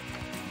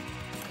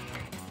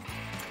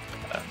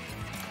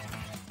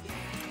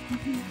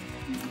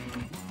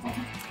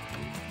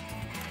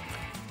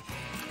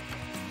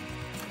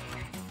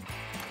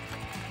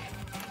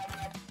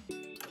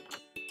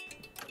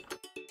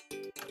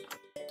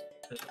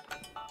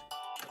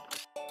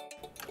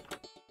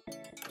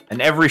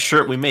 And every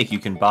shirt we make you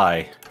can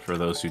buy, for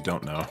those who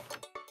don't know.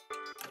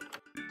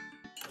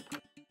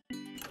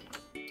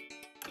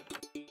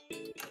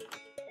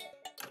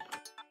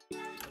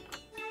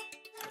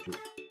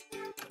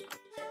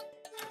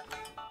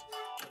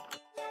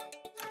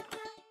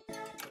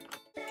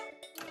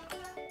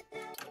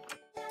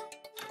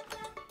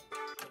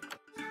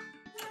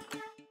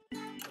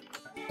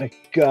 My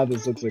God,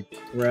 this looks like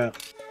crap.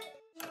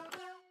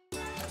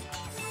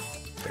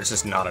 There's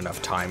just not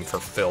enough time for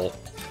Phil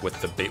with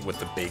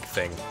the big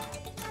thing.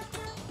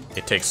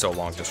 It takes so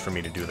long just for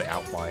me to do the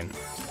outline.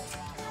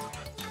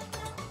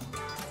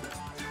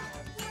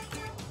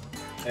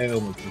 I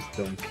almost just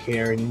don't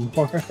care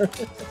anymore.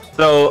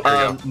 So,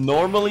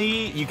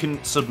 normally you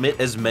can submit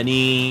as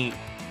many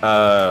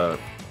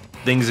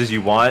things as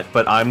you want,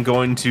 but I'm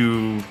going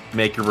to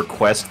make a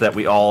request that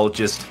we all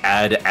just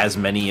add as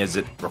many as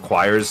it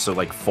requires, so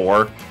like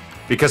 4.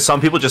 Because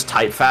some people just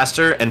type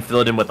faster and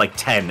fill it in with like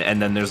 10,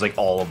 and then there's like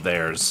all of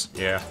theirs.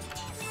 Yeah.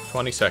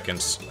 20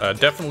 seconds.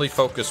 Definitely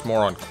focus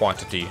more on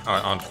quantity,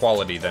 on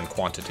quality than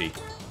quantity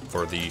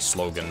for the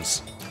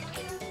slogans.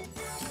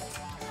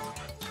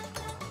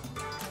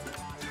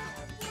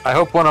 I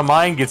hope one of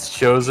mine gets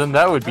chosen.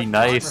 That would be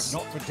nice.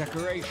 Not for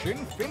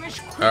decoration. Finish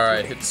quickly.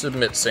 Alright, hit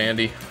submit,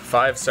 Sandy.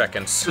 5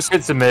 seconds. Just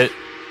hit submit.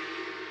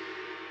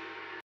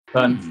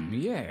 Done.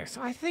 Yes,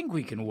 I think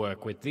we can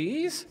work with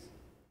these.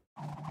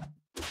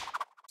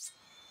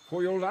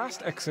 For your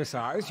last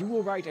exercise, you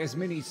will write as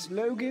many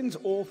slogans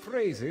or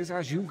phrases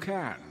as you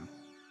can.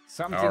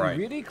 Something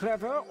really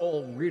clever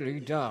or really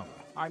dumb.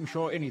 I'm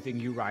sure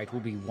anything you write will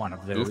be one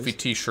of those. Goofy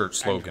t-shirt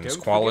slogans,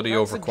 quality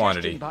over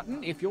quantity.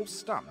 Button if you're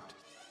stumped.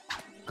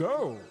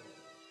 Go!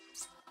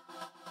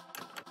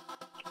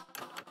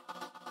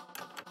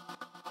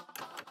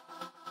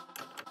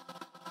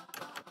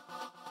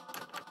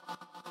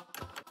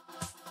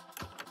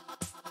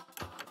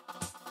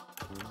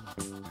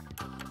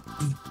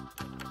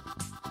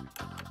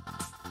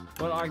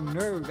 Well, I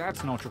know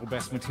that's not your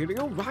best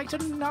material. Write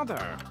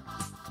another.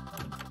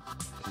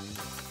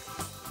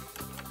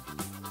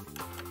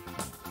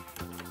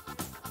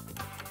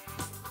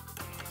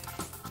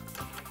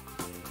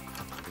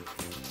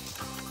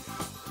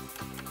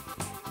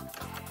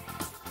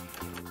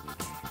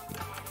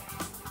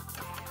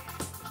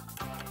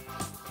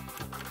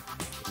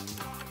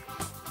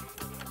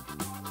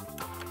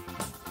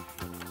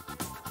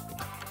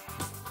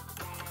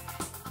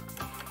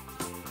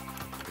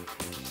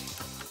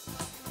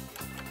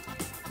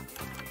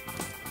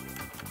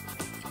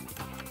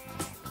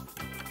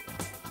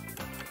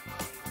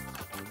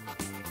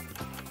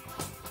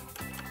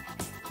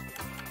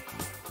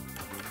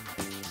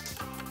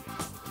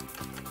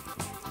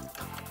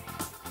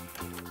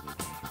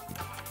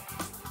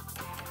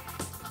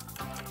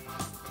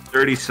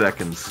 $30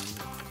 seconds.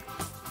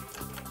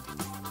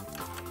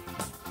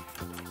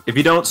 If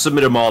you don't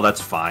submit them all,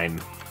 that's fine.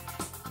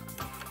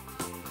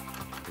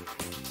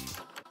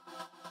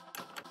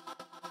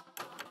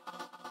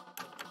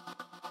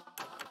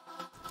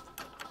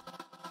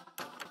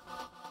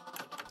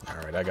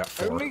 Alright, I got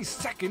 4. Only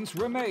seconds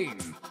remain.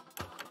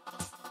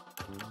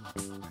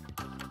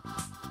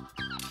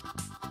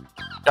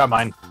 Got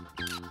mine.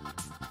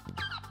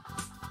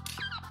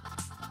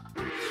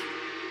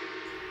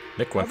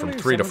 Nick went from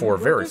 3 to 4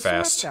 very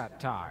fast.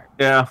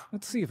 Yeah.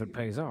 Let's see if it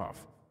pays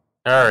off.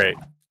 Alright.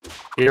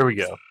 Here we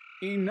go.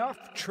 Enough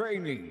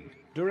training.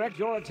 Direct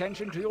your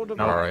attention to your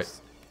device.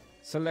 Alright.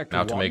 Select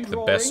now to make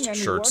the best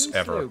shirts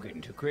ever.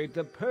 Slogan to create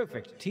the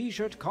perfect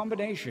t-shirt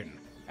combination.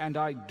 And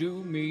I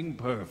do mean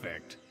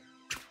perfect.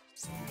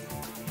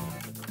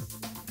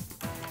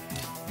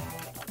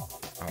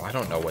 Oh, I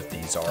don't know what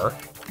these are.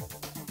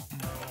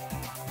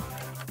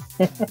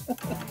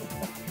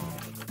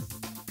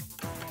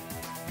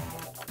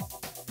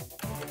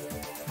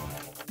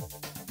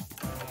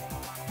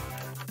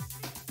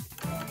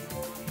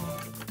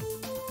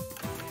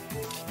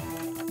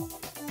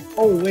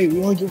 Oh wait,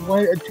 we only get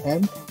 1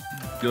 attempt?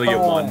 You only get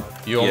 1.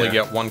 You only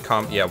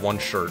get one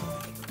shirt.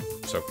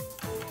 So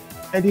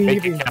I didn't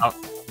make even it count.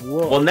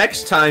 Whoa. Well,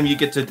 next time you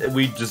get to,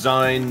 we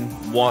design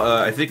one.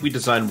 I think we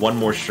designed 1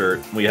 more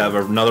shirt. We have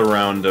another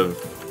round of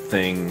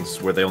things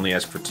where they only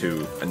ask for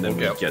 2, and then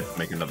we'll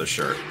make another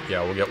shirt.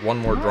 Yeah, we'll get 1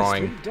 more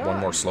drawing, 1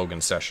 more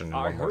slogan session, and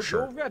 1 more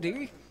shirt.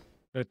 Ready?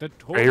 Let the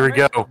Here we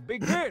go.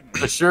 Begin.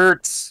 The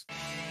shirts.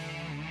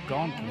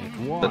 Gauntlet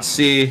 1. Let's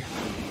see.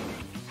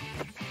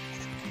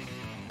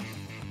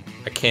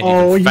 I can't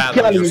even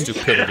fathom your gotta-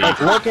 stupidity.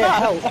 Look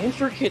at how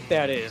intricate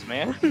that is,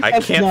 man. I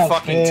can't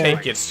fucking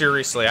take it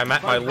seriously. I'm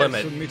at my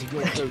limit.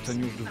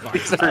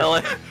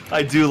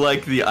 I do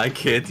like the I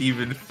can't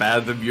even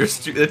fathom your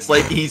it's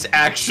like he's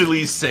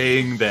actually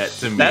saying that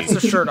to me. That's the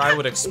shirt I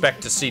would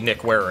expect to see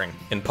Nick wearing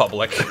in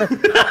public.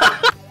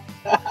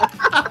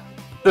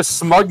 The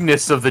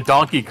smugness of the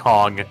Donkey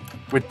Kong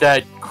with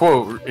that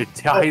quote, it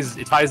ties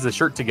the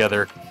shirt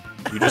together.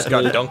 You just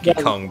got Donkey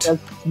Konged.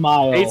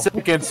 Smile. 8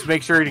 seconds,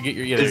 make sure to get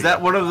your... Is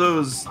that one of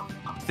those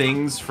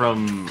things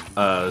from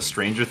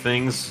Stranger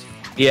Things?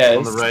 Yes.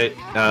 On the right?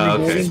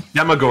 Okay.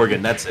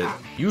 Demogorgon, that's it.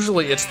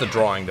 Usually it's the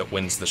drawing that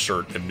wins the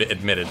shirt,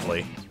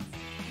 admittedly.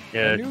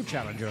 Yeah. A new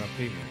challenger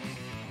appears.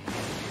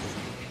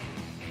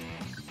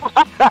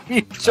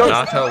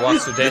 Nata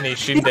wasudeni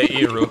shinde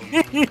iru.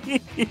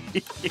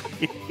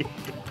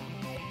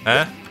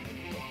 Huh?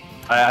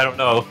 I don't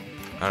know.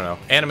 I don't know.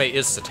 Anime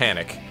is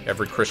satanic.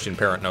 Every Christian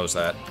parent knows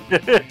that.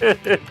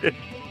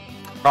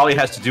 Probably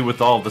has to do with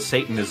all the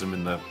Satanism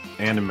in the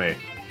anime.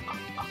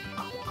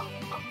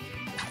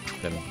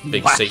 Them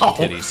big Satan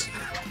titties.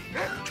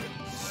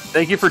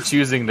 Thank you for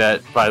choosing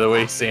that, by the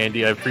way,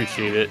 Sandy. I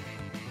appreciate it.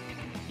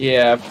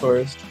 Yeah, of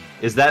course.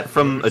 Is that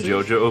from a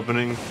JoJo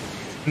opening?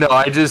 No,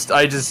 I just...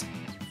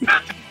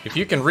 If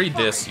you can read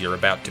this, you're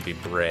about to be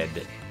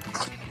bred.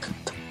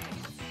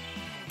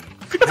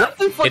 Is that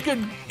the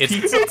fucking It's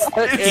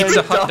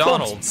Pizza Hut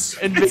Donald's.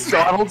 And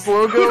McDonald's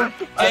logo?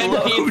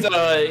 And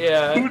pizza,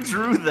 yeah. Who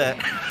drew that?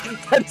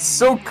 That's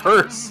so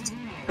cursed.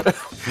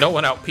 No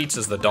one out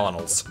pizzas the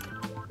Donald's.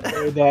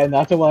 Then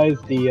otherwise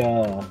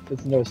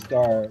it's no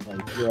star,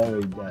 like you're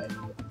already dead.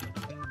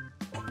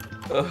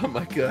 Oh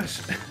my gosh.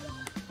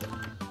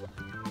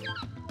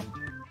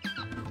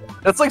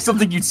 That's like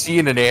something you'd see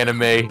in an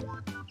anime.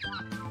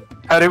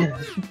 How do...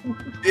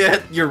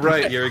 Yeah, you're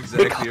right. You're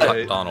exactly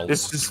right.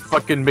 This is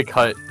fucking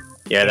McHut.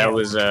 Yeah, that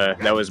was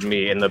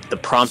me, and the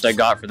prompt I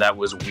got for that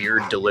was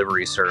weird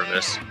delivery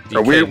service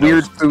or DK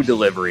weird food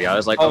delivery. I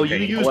was like, Oh, okay,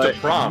 you used what? a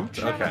prompt.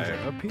 Okay.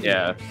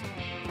 Yeah.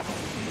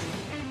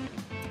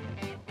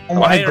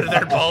 Why are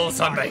there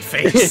balls on my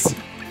face?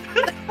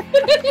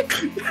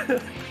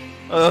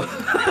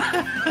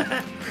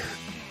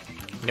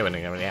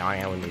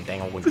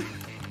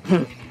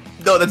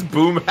 No, that's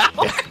Boom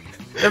Owl.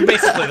 They're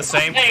basically the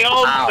same. Hey,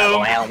 old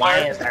well, why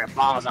is there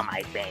balls on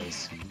my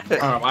face?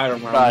 I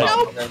don't remember.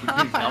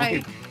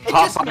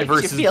 Popeye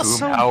versus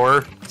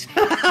Boomhauer.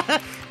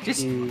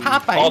 Just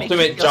Popeye Ultimate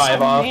makes you feel jive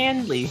so off.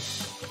 manly.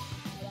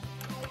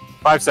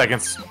 5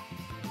 seconds.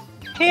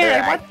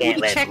 Here, I want you can't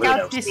to let check Ludo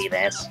out this. see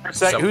this.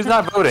 Who's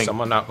not voting?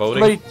 Someone not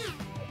voting?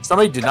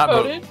 Somebody did not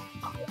vote.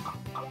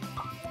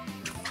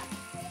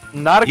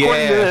 Not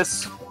according to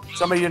this.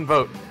 Somebody didn't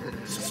vote.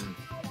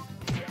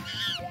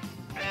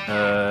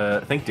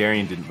 I think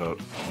Darian didn't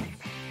vote.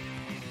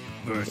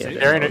 Yeah,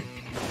 Darian.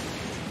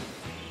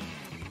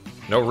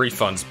 No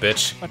refunds,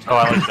 bitch. Oh,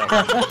 I like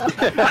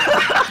that.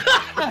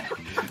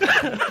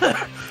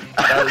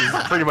 That was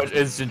pretty much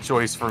instant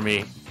choice for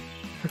me.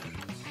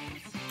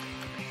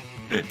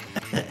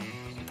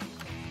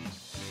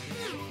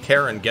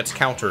 Karen gets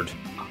countered.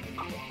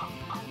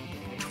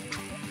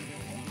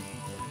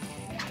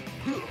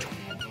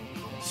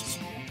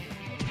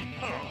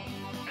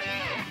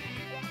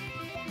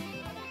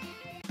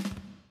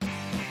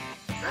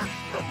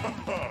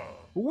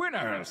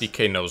 Winners!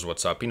 DK knows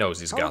what's up. He knows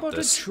he's got about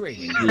this. a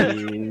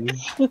training?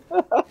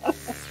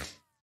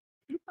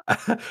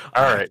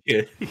 Alright.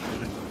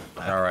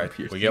 Alright,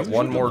 we get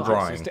one more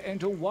drawing. To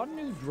enter one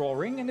new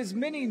drawing and as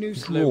many new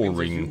slogans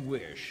as you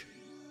wish.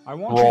 I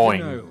want Drawing.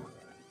 you to know,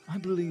 I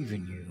believe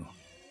in you.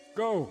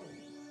 Go!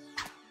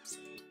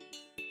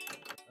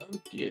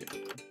 Yeah.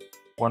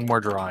 One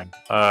more drawing.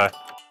 I'm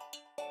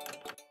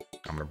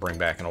gonna bring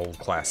back an old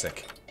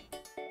classic.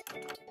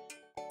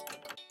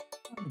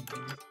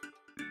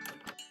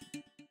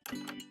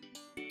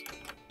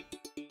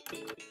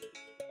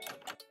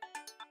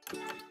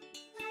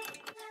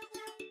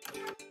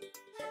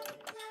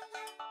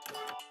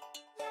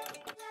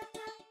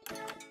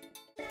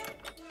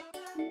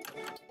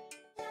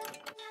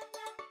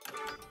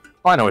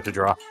 Oh, I know what to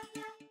draw.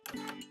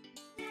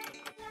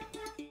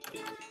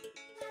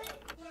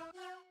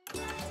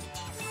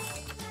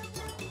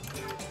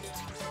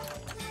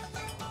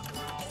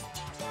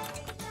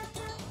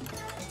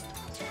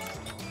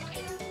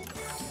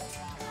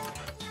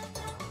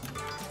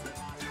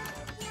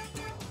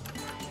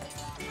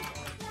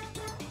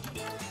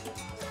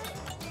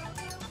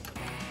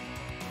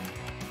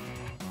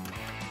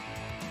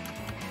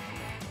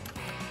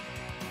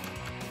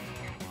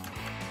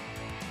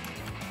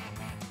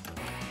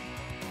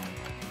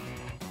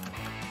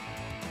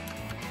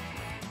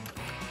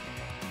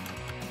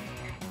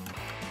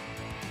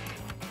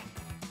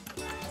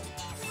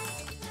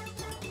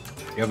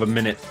 You have a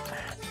minute.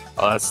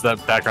 Oh,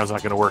 that background's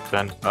not going to work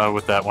then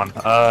with that one.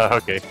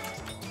 Okay.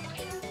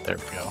 There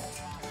we go.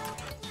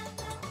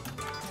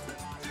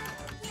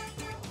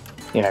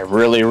 Yeah, I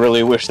really,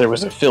 really wish there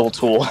was a fill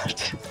tool.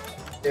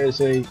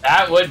 Seriously,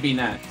 That would be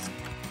nice.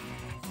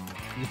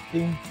 you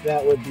think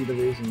that would be the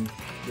reason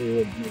It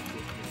would make this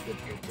good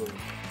for good.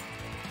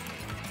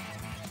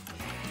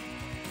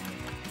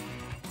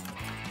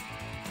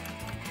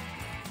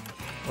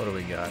 What do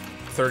we got?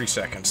 30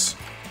 seconds.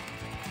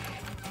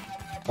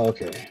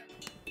 Okay.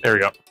 There we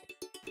go.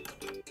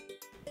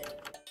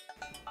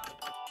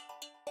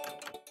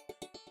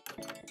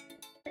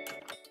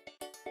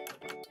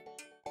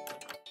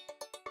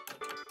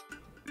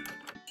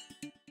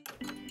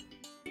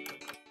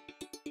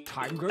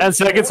 Time goes 10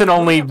 seconds and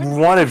only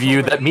one of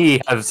you, that me,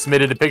 have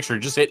submitted a picture.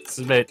 Just hit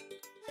submit.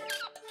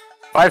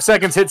 5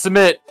 seconds, hit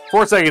submit.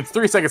 4 seconds,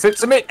 3 seconds, hit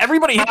submit.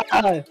 Everybody hit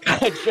Fucking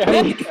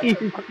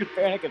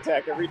panic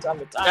attack every time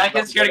the time. Jack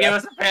is gonna give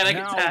us a panic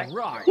attack.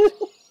 Right.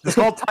 It's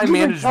called time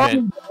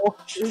management.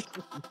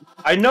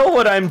 I know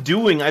what I'm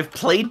doing. I've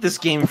played this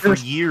game for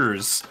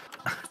years.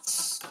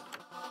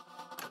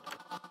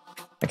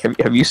 Like,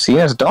 have you seen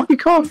us Donkey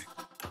Kong?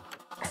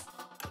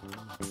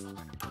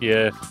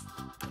 Yeah.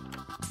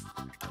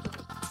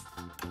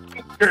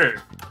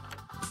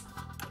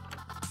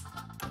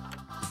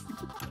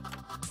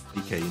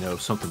 DK, you know,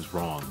 if something's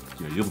wrong,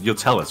 you know, you'll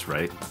tell us,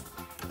 right?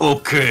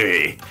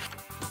 Okay.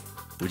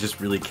 We just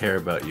really care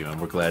about you,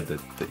 and we're glad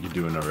that you're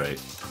doing all right.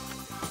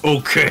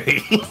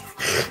 Okay.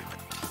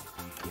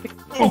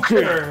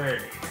 Okay.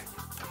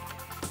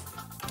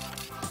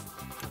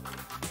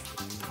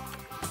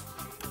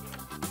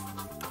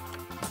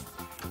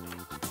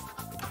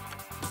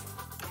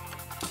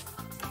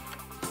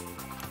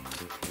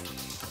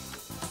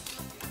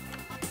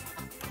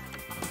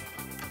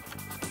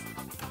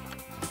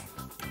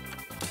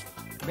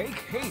 Make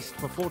haste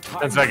before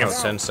time. 10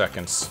 seconds. 10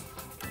 seconds.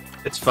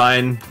 It's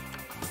fine.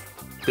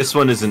 This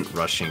one isn't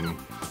rushing.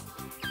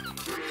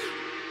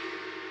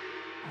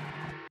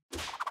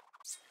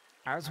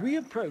 As we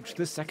approach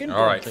the second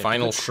All right, gauntlet,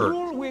 final the shirt.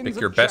 cruel winds Pick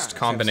of your best chance have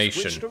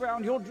combination. switched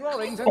around your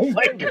drawings and Oh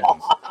my slogans.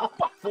 god!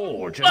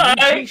 Forge a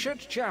new t-shirt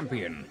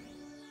champion.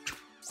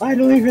 I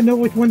don't even know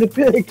which one to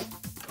pick.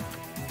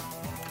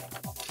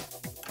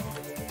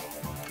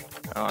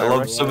 I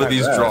love some of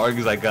these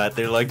drawings I got.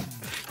 They're like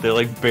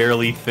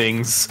barely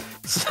things.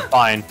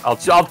 Fine.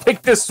 I'll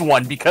pick this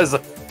one because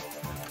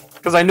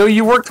I know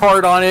you worked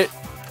hard on it,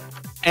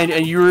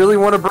 and you really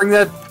want to bring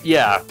that.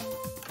 Yeah.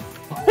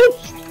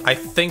 I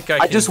think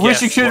I just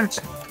wish you could.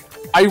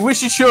 I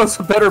wish you showed us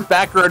a better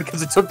background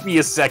because it took me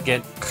a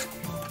second.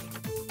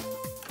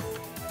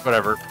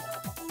 Whatever.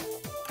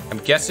 I'm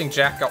guessing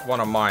Jack got one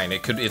of mine.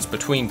 It's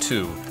between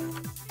two.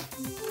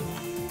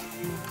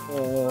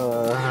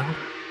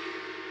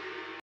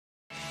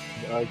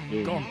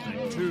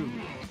 Gauntlet 2.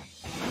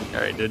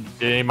 Alright, did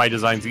any of my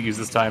designs get used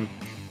this time?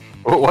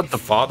 What the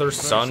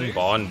father-son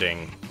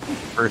bonding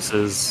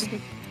versus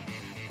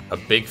a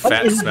big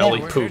fat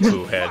smelly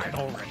poo-poo head.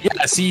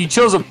 Yeah, see, you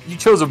chose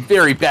a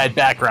very bad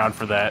background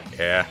for that.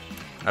 Yeah,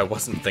 I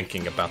wasn't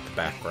thinking about the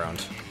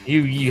background.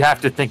 You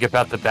have to think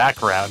about the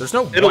background. There's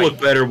no It'll white.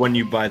 look better when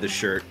you buy the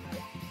shirt.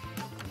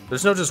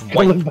 There's no just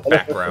white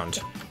background.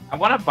 I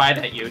want to buy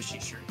that Yoshi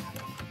shirt.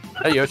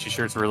 That Yoshi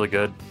shirt's really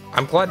good.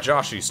 I'm glad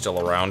Joshy's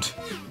still around.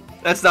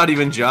 That's not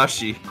even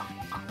Joshy.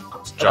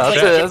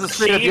 That's a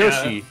straight up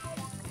Yoshi.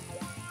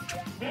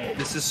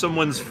 This is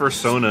someone's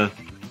persona.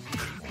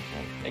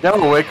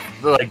 Demo Wick,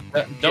 like,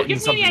 Don't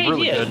give me any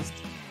really ideas.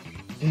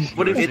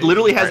 What it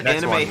literally has Alright, next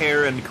anime one.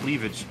 hair and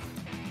cleavage.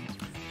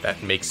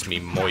 That makes me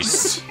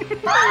moist.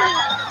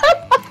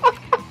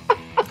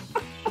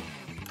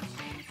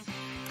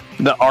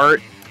 The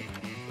art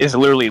is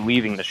literally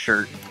leaving the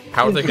shirt.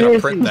 How are they gonna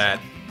print that?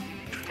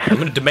 I'm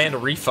gonna demand a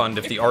refund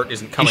if the art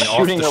isn't coming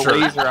off the shirt.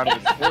 Shooting a laser out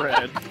of his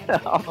forehead.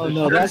 Oh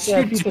no, that's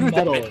a piece of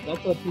metal.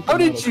 That's a piece How of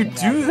did metal you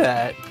from do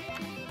that?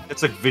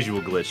 It's a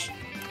visual glitch.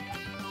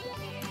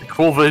 A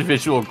cool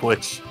visual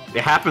glitch.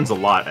 It happens a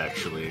lot,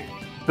 actually.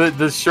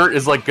 The shirt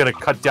is like gonna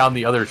cut down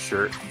the other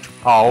shirt.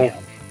 Oh.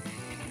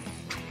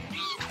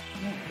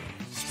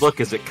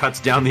 Look as it cuts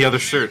down the other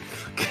shirt.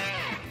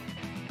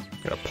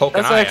 Gonna poke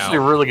That's an eye actually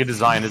out. a really good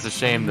design. It's a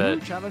shame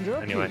that.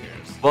 Anyway.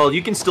 Well,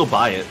 you can still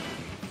buy it.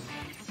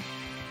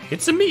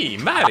 It's a me,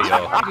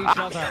 Mario.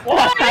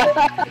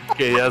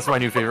 Okay, yeah, that's my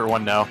new favorite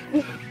one now.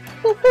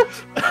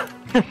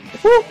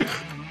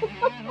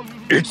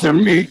 It's a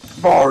me,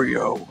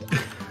 Mario.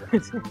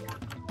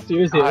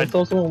 Seriously, I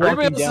saw someone walking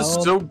Everybody down. else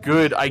is so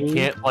good, I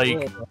can't,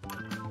 like...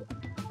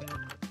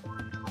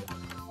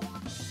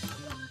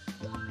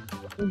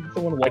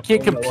 I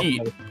can't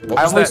compete. What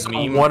I was only that saw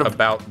meme one of...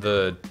 about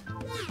the...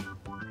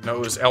 No, it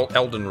was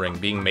Elden Ring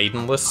being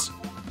maidenless.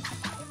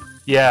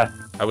 Yeah.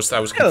 I was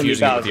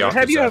confusing it with the Yakuza.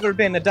 Have you ever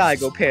been a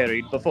Daigo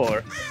parried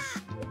before?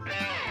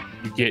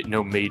 You get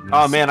no maidens.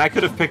 Oh man, I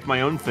could have picked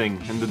my own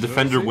thing, and the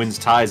defender wins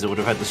ties. It would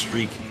have had the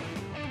streak.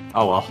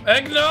 Oh well.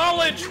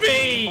 Acknowledge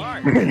me!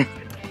 I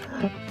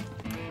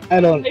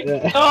don't.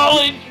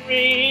 Acknowledge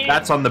me!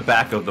 That's on the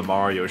back of the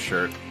Mario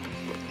shirt.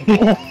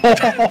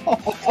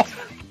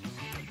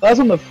 That's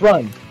on the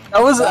front.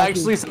 That was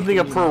actually something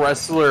a pro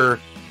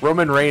wrestler,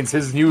 Roman Reigns,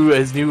 his new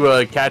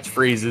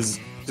catchphrase is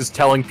just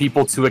telling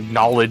people to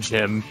acknowledge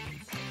him.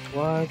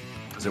 What?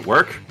 Does it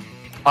work?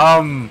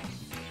 I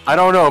I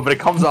don't know, but it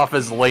comes off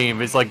as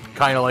lame. It's like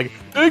kind of like,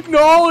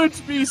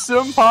 acknowledge me,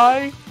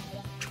 senpai.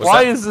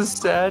 Why is this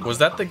sad? Was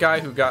that the guy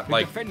who got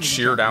like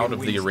cheered out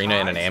of the arena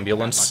in an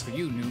ambulance?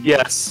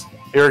 Yes.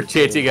 They were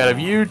chanting out of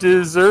 "You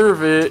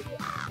deserve it."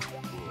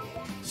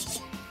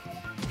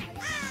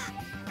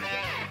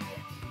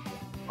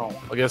 Oh,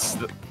 I guess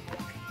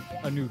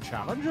a new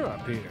challenger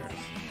appears.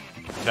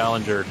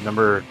 Challenger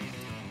number.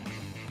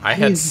 I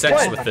had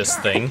sex with this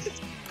thing.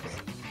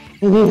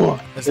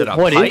 Is it a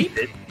What pipe? is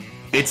it?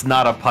 It's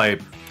not a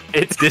pipe.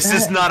 This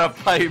is not a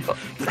pipe.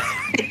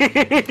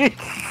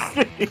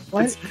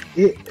 What?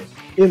 It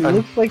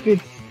looks like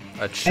it's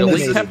a chili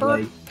animated, pepper.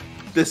 like-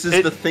 This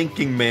is the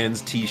thinking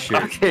man's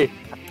T-shirt. Okay,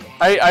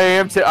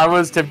 I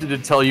was tempted to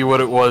tell you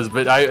what it was,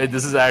 but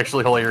this is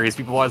actually hilarious.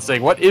 People want to say,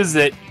 "What is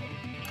it?"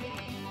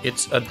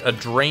 It's a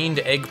drained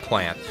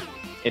eggplant.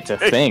 It's a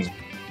thing.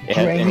 It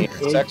had any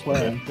sex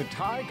with it. The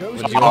tie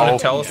goes. Do you want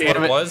to tell us what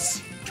it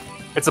was?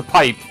 It's a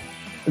pipe.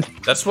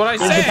 That's what I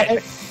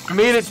said. I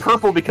made it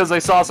purple because I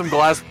saw some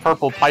glass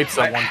purple pipes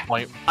at one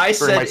point. I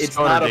during my said it's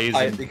stoner not a days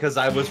pipe and- because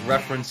I was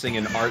referencing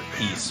an art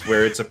piece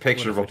where it's a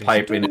picture of a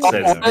pipe and it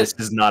says, "This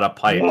is not a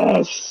pipe."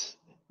 Yes,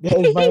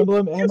 that is my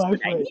emblem and my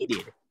friend.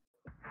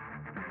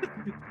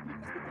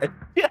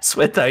 That's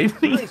what I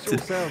Brace needed.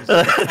 yourselves for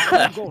the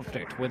final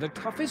gauntlet, where the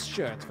toughest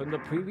shirts from the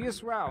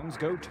previous rounds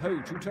go toe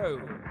to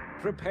toe.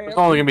 Prepare. There's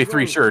only gonna be for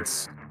 3 growth.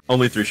 shirts.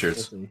 Only 3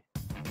 shirts.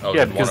 Oh,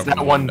 Yeah, then because of that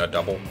them one- a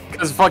double.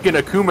 Because fucking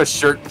Akuma's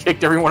shirt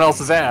kicked everyone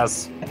else's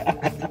ass.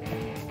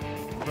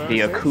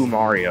 The Aku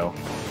Mario.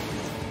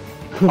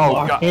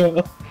 Oh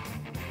god.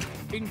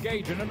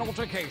 Engage in an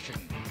altercation.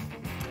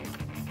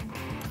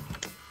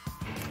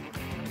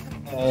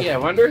 Yeah, I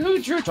wonder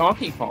who drew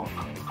Donkey Kong.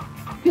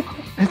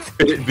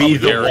 Could it be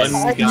the Darian.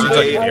 one It's like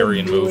guy? an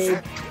Darian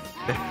move.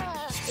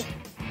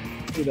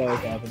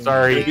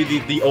 Sorry. Maybe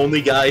the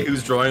only guy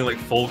who's drawing like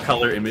full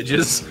color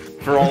images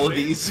for all of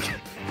these.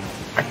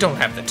 I don't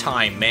have the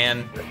time,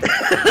 man.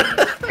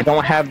 I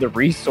don't have the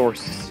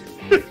resources.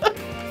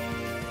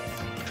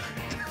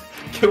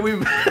 Can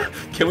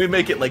we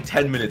make it like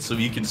 10 minutes so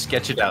you can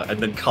sketch it out and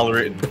then color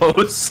it in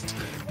post?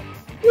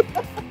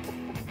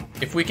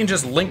 If we can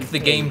just link the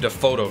game to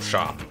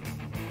Photoshop.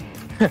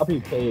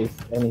 Copy paste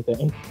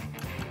anything.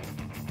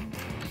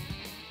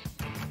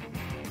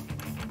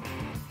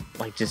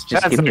 Like just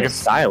That's give me a like a-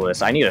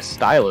 stylus. I need a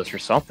stylus or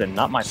something,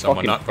 not my Someone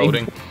fucking not thing.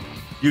 voting.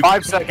 You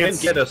 5 can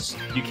seconds.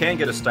 you can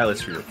get a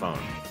stylus for your phone.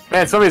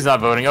 Man, somebody's not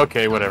voting.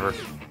 Okay, whatever.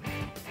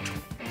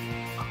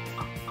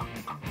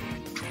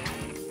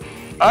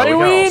 I we got all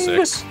win!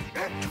 6.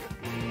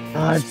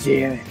 God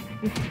damn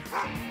it.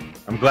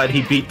 I'm glad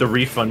he beat the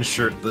refund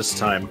shirt this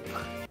time.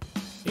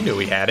 You knew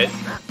we had it.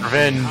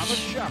 Revenge. Have a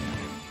shot.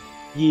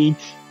 Yeet.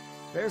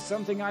 There's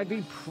something I'd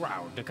be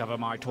proud to cover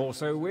my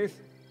torso with.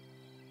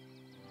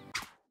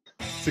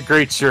 It's a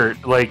great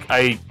shirt. Like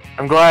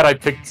I'm glad I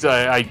picked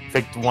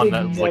one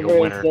that was like a Never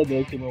winner. said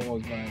the Akuma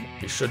was mine.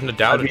 You shouldn't have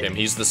doubted him.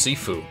 He's the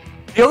Sifu.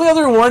 The only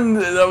other one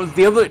that was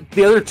the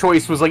other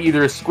choice was like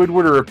either a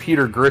Squidward or a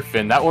Peter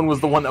Griffin. That one was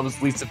the one that was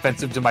least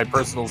offensive to my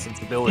personal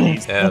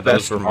sensibilities. Yeah, those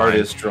Best were mine.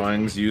 artist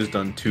drawings used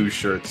on 2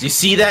 shirts. You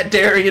see that,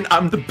 Darian?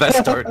 I'm the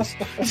best artist.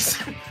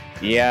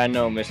 Yeah, I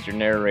know, Mr.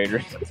 Narrator.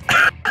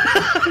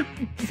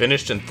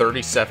 Finished in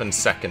 37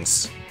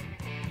 seconds.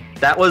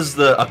 That was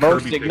a Most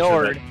Kirby picture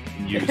ignored. that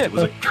you used. It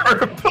was a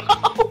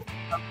Kirby.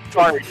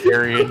 Sorry,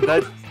 Darian.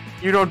 That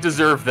you don't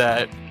deserve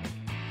that.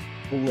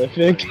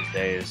 Prolific.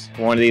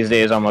 One of these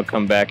days, I'm gonna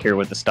come back here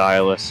with the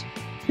stylus.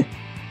 You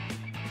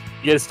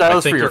get a I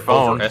stylus think for your you're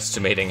phone.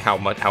 overestimating how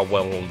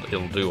well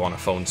it'll do on a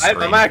phone screen.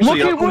 I'm actually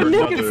Look at what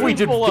Nick up is If we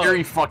did capable of.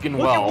 very fucking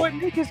Look well. at what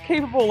Nick is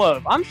capable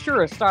of. I'm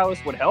sure a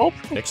stylus would help.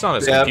 Nick's on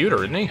his Yeah.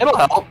 computer, isn't he? It'll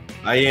help.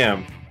 I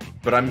am,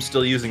 but I'm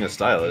still using a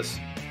stylus.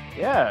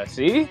 Yeah,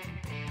 see?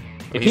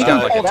 If He's you got can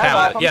like pull a that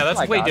tablet. off, Yeah, that's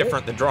I way got it.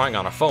 different than drawing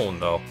on a phone,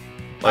 though.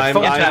 Like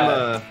phone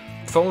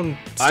I'm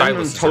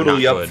stylus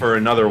totally are not up good. for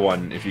another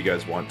one if you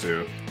guys want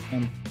to.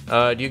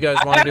 Do you guys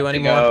want to do any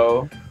more?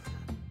 Go.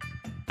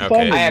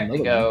 Okay. I have to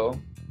go.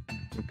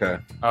 Okay.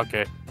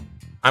 Okay.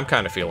 I'm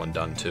kind of feeling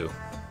done too.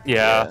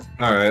 Yeah.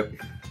 All right.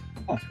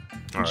 All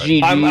right.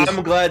 GG's.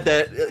 I'm glad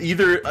that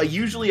either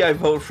usually I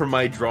vote for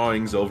my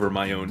drawings over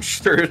my own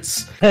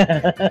shirts.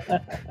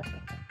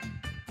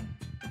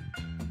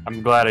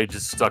 I'm glad I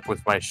just stuck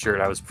with my shirt.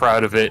 I was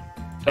proud of it.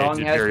 Song It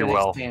did has very been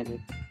well.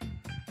 expanded.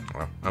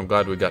 Well, I'm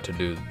glad we got to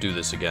do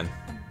this again.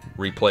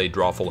 Replay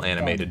Drawful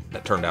Animated.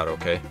 That turned out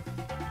okay.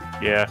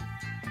 Yeah.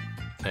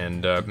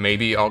 And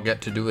maybe I'll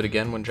get to do it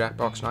again when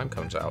Jackbox 9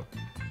 comes out.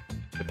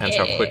 Depends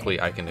how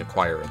quickly I can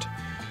acquire it.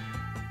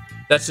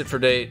 That's it for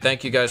today.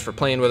 Thank you guys for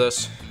playing with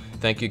us.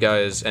 Thank you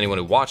guys, anyone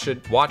who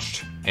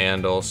watched,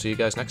 and I'll see you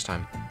guys next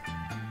time.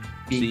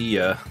 See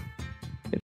ya.